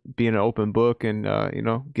you, being an open book and,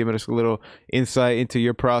 giving us a little insight into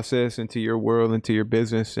your process, into your world, into your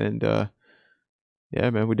business. And, yeah,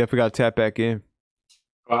 man, we definitely got to tap back in.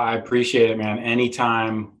 Well, I appreciate it, man.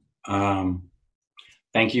 Anytime.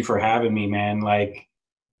 Thank you for having me, man. Like,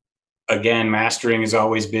 again, mastering has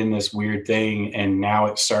always been this weird thing, and now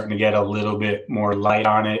it's starting to get a little bit more light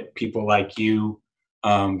on it. People like you.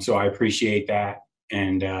 So I appreciate that.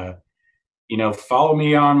 And, follow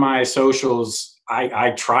me on my socials.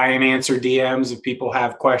 I try and answer DMs if people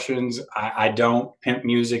have questions. I don't pimp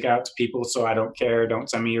music out to people, so I don't care. Don't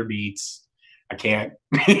send me your beats. I can't,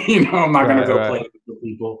 I'm not going to go play with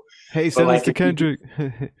people. Hey, send this to Kendrick.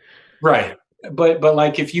 Right. But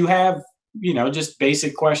like, if you have, just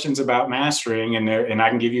basic questions about mastering and I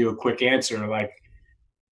can give you a quick answer, like,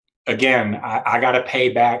 again, I got to pay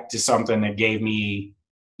back to something that gave me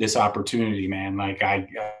this opportunity, man. Like I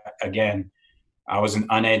was an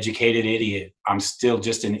uneducated idiot. I'm still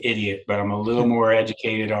just an idiot, but I'm a little more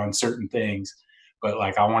educated on certain things. But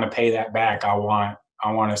like, I want to pay that back. I want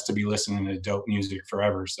us to be listening to dope music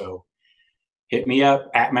forever. So hit me up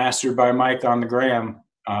at Mastered by Mike on the gram.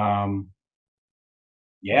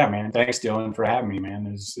 Yeah, man. Thanks, Dylan, for having me, man.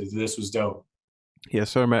 This was dope.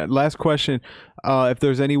 Yes, sir, man. Last question. If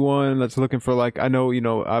there's anyone that's looking for, like, I know,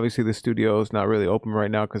 obviously the studio is not really open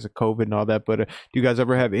right now because of COVID and all that, but do you guys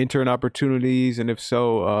ever have intern opportunities? And if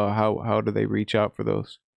so, how do they reach out for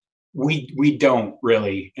those? We don't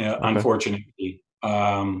really, okay. Unfortunately.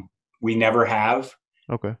 We never have.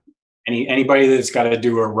 Okay. Anybody that's got to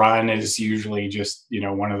do a run is usually just,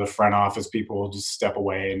 one of the front office people will just step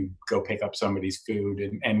away and go pick up somebody's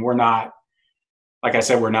food. And we're not, like I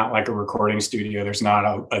said, we're not like a recording studio. There's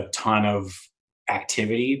not a ton of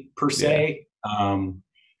activity per se. Yeah.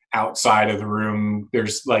 Outside of the room,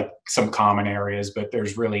 there's like some common areas, but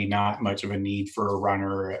there's really not much of a need for a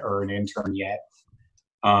runner or an intern yet.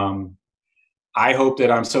 I hope that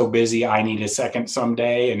I'm so busy I need a second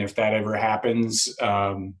someday. And if that ever happens,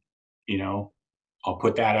 I'll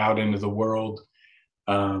put that out into the world.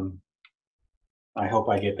 I hope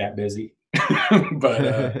I get that busy.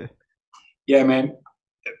 But yeah, man,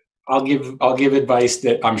 I'll give advice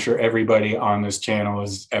that I'm sure everybody on this channel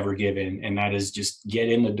has ever given, and that is just get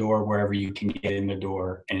in the door wherever you can get in the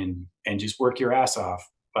door and just work your ass off.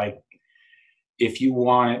 Like, if you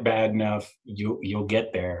want it bad enough, you'll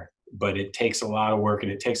get there. But it takes a lot of work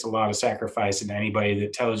and it takes a lot of sacrifice. And anybody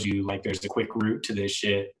that tells you like there's a quick route to this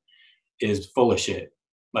shit is full of shit.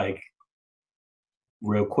 Like,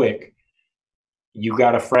 real quick, you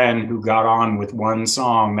got a friend who got on with one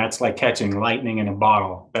song. That's like catching lightning in a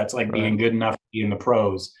bottle. That's like being good enough to be in the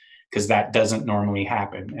pros, because that doesn't normally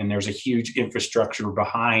happen. And there's a huge infrastructure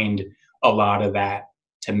behind a lot of that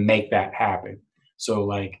to make that happen. So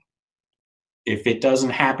like, if it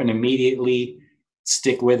doesn't happen immediately,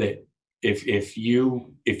 stick with it. If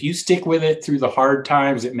you stick with it through the hard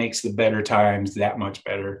times, it makes the better times that much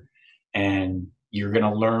better. And you're going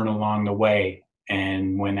to learn along the way.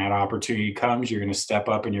 And when that opportunity comes, you're going to step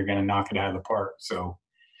up and you're going to knock it out of the park. So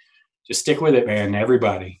just stick with it, man.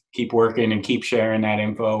 Everybody keep working and keep sharing that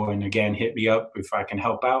info. And again, hit me up if I can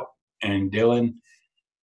help out. And Dylan,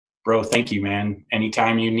 bro, thank you, man.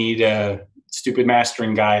 Anytime you need a stupid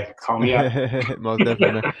mastering guy, call me up. Most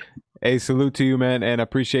definitely, man. Hey, salute to you, man. And I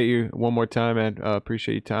appreciate you one more time, man.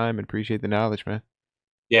 Appreciate your time and appreciate the knowledge, man.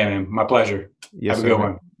 Yeah, man. My pleasure. Yes, have a good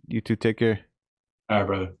one. You too. Take care. All right,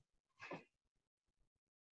 brother.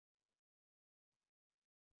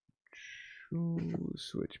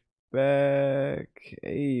 Switch back.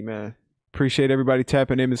 Hey, man. Appreciate everybody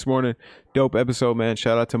tapping in this morning. Dope episode, man.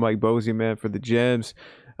 Shout out to Mike Bozzi, man, for the gems.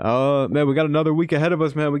 Man, we got another week ahead of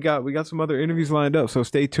us, man. We got some other interviews lined up, so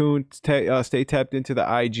stay tuned. Stay tapped into the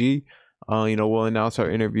IG. We'll announce our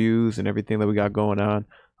interviews and everything that we got going on.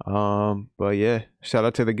 But yeah, shout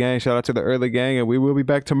out to the gang, shout out to the early gang, and we will be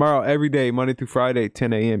back tomorrow every day, Monday through Friday,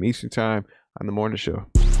 10 a.m. Eastern time on the morning show.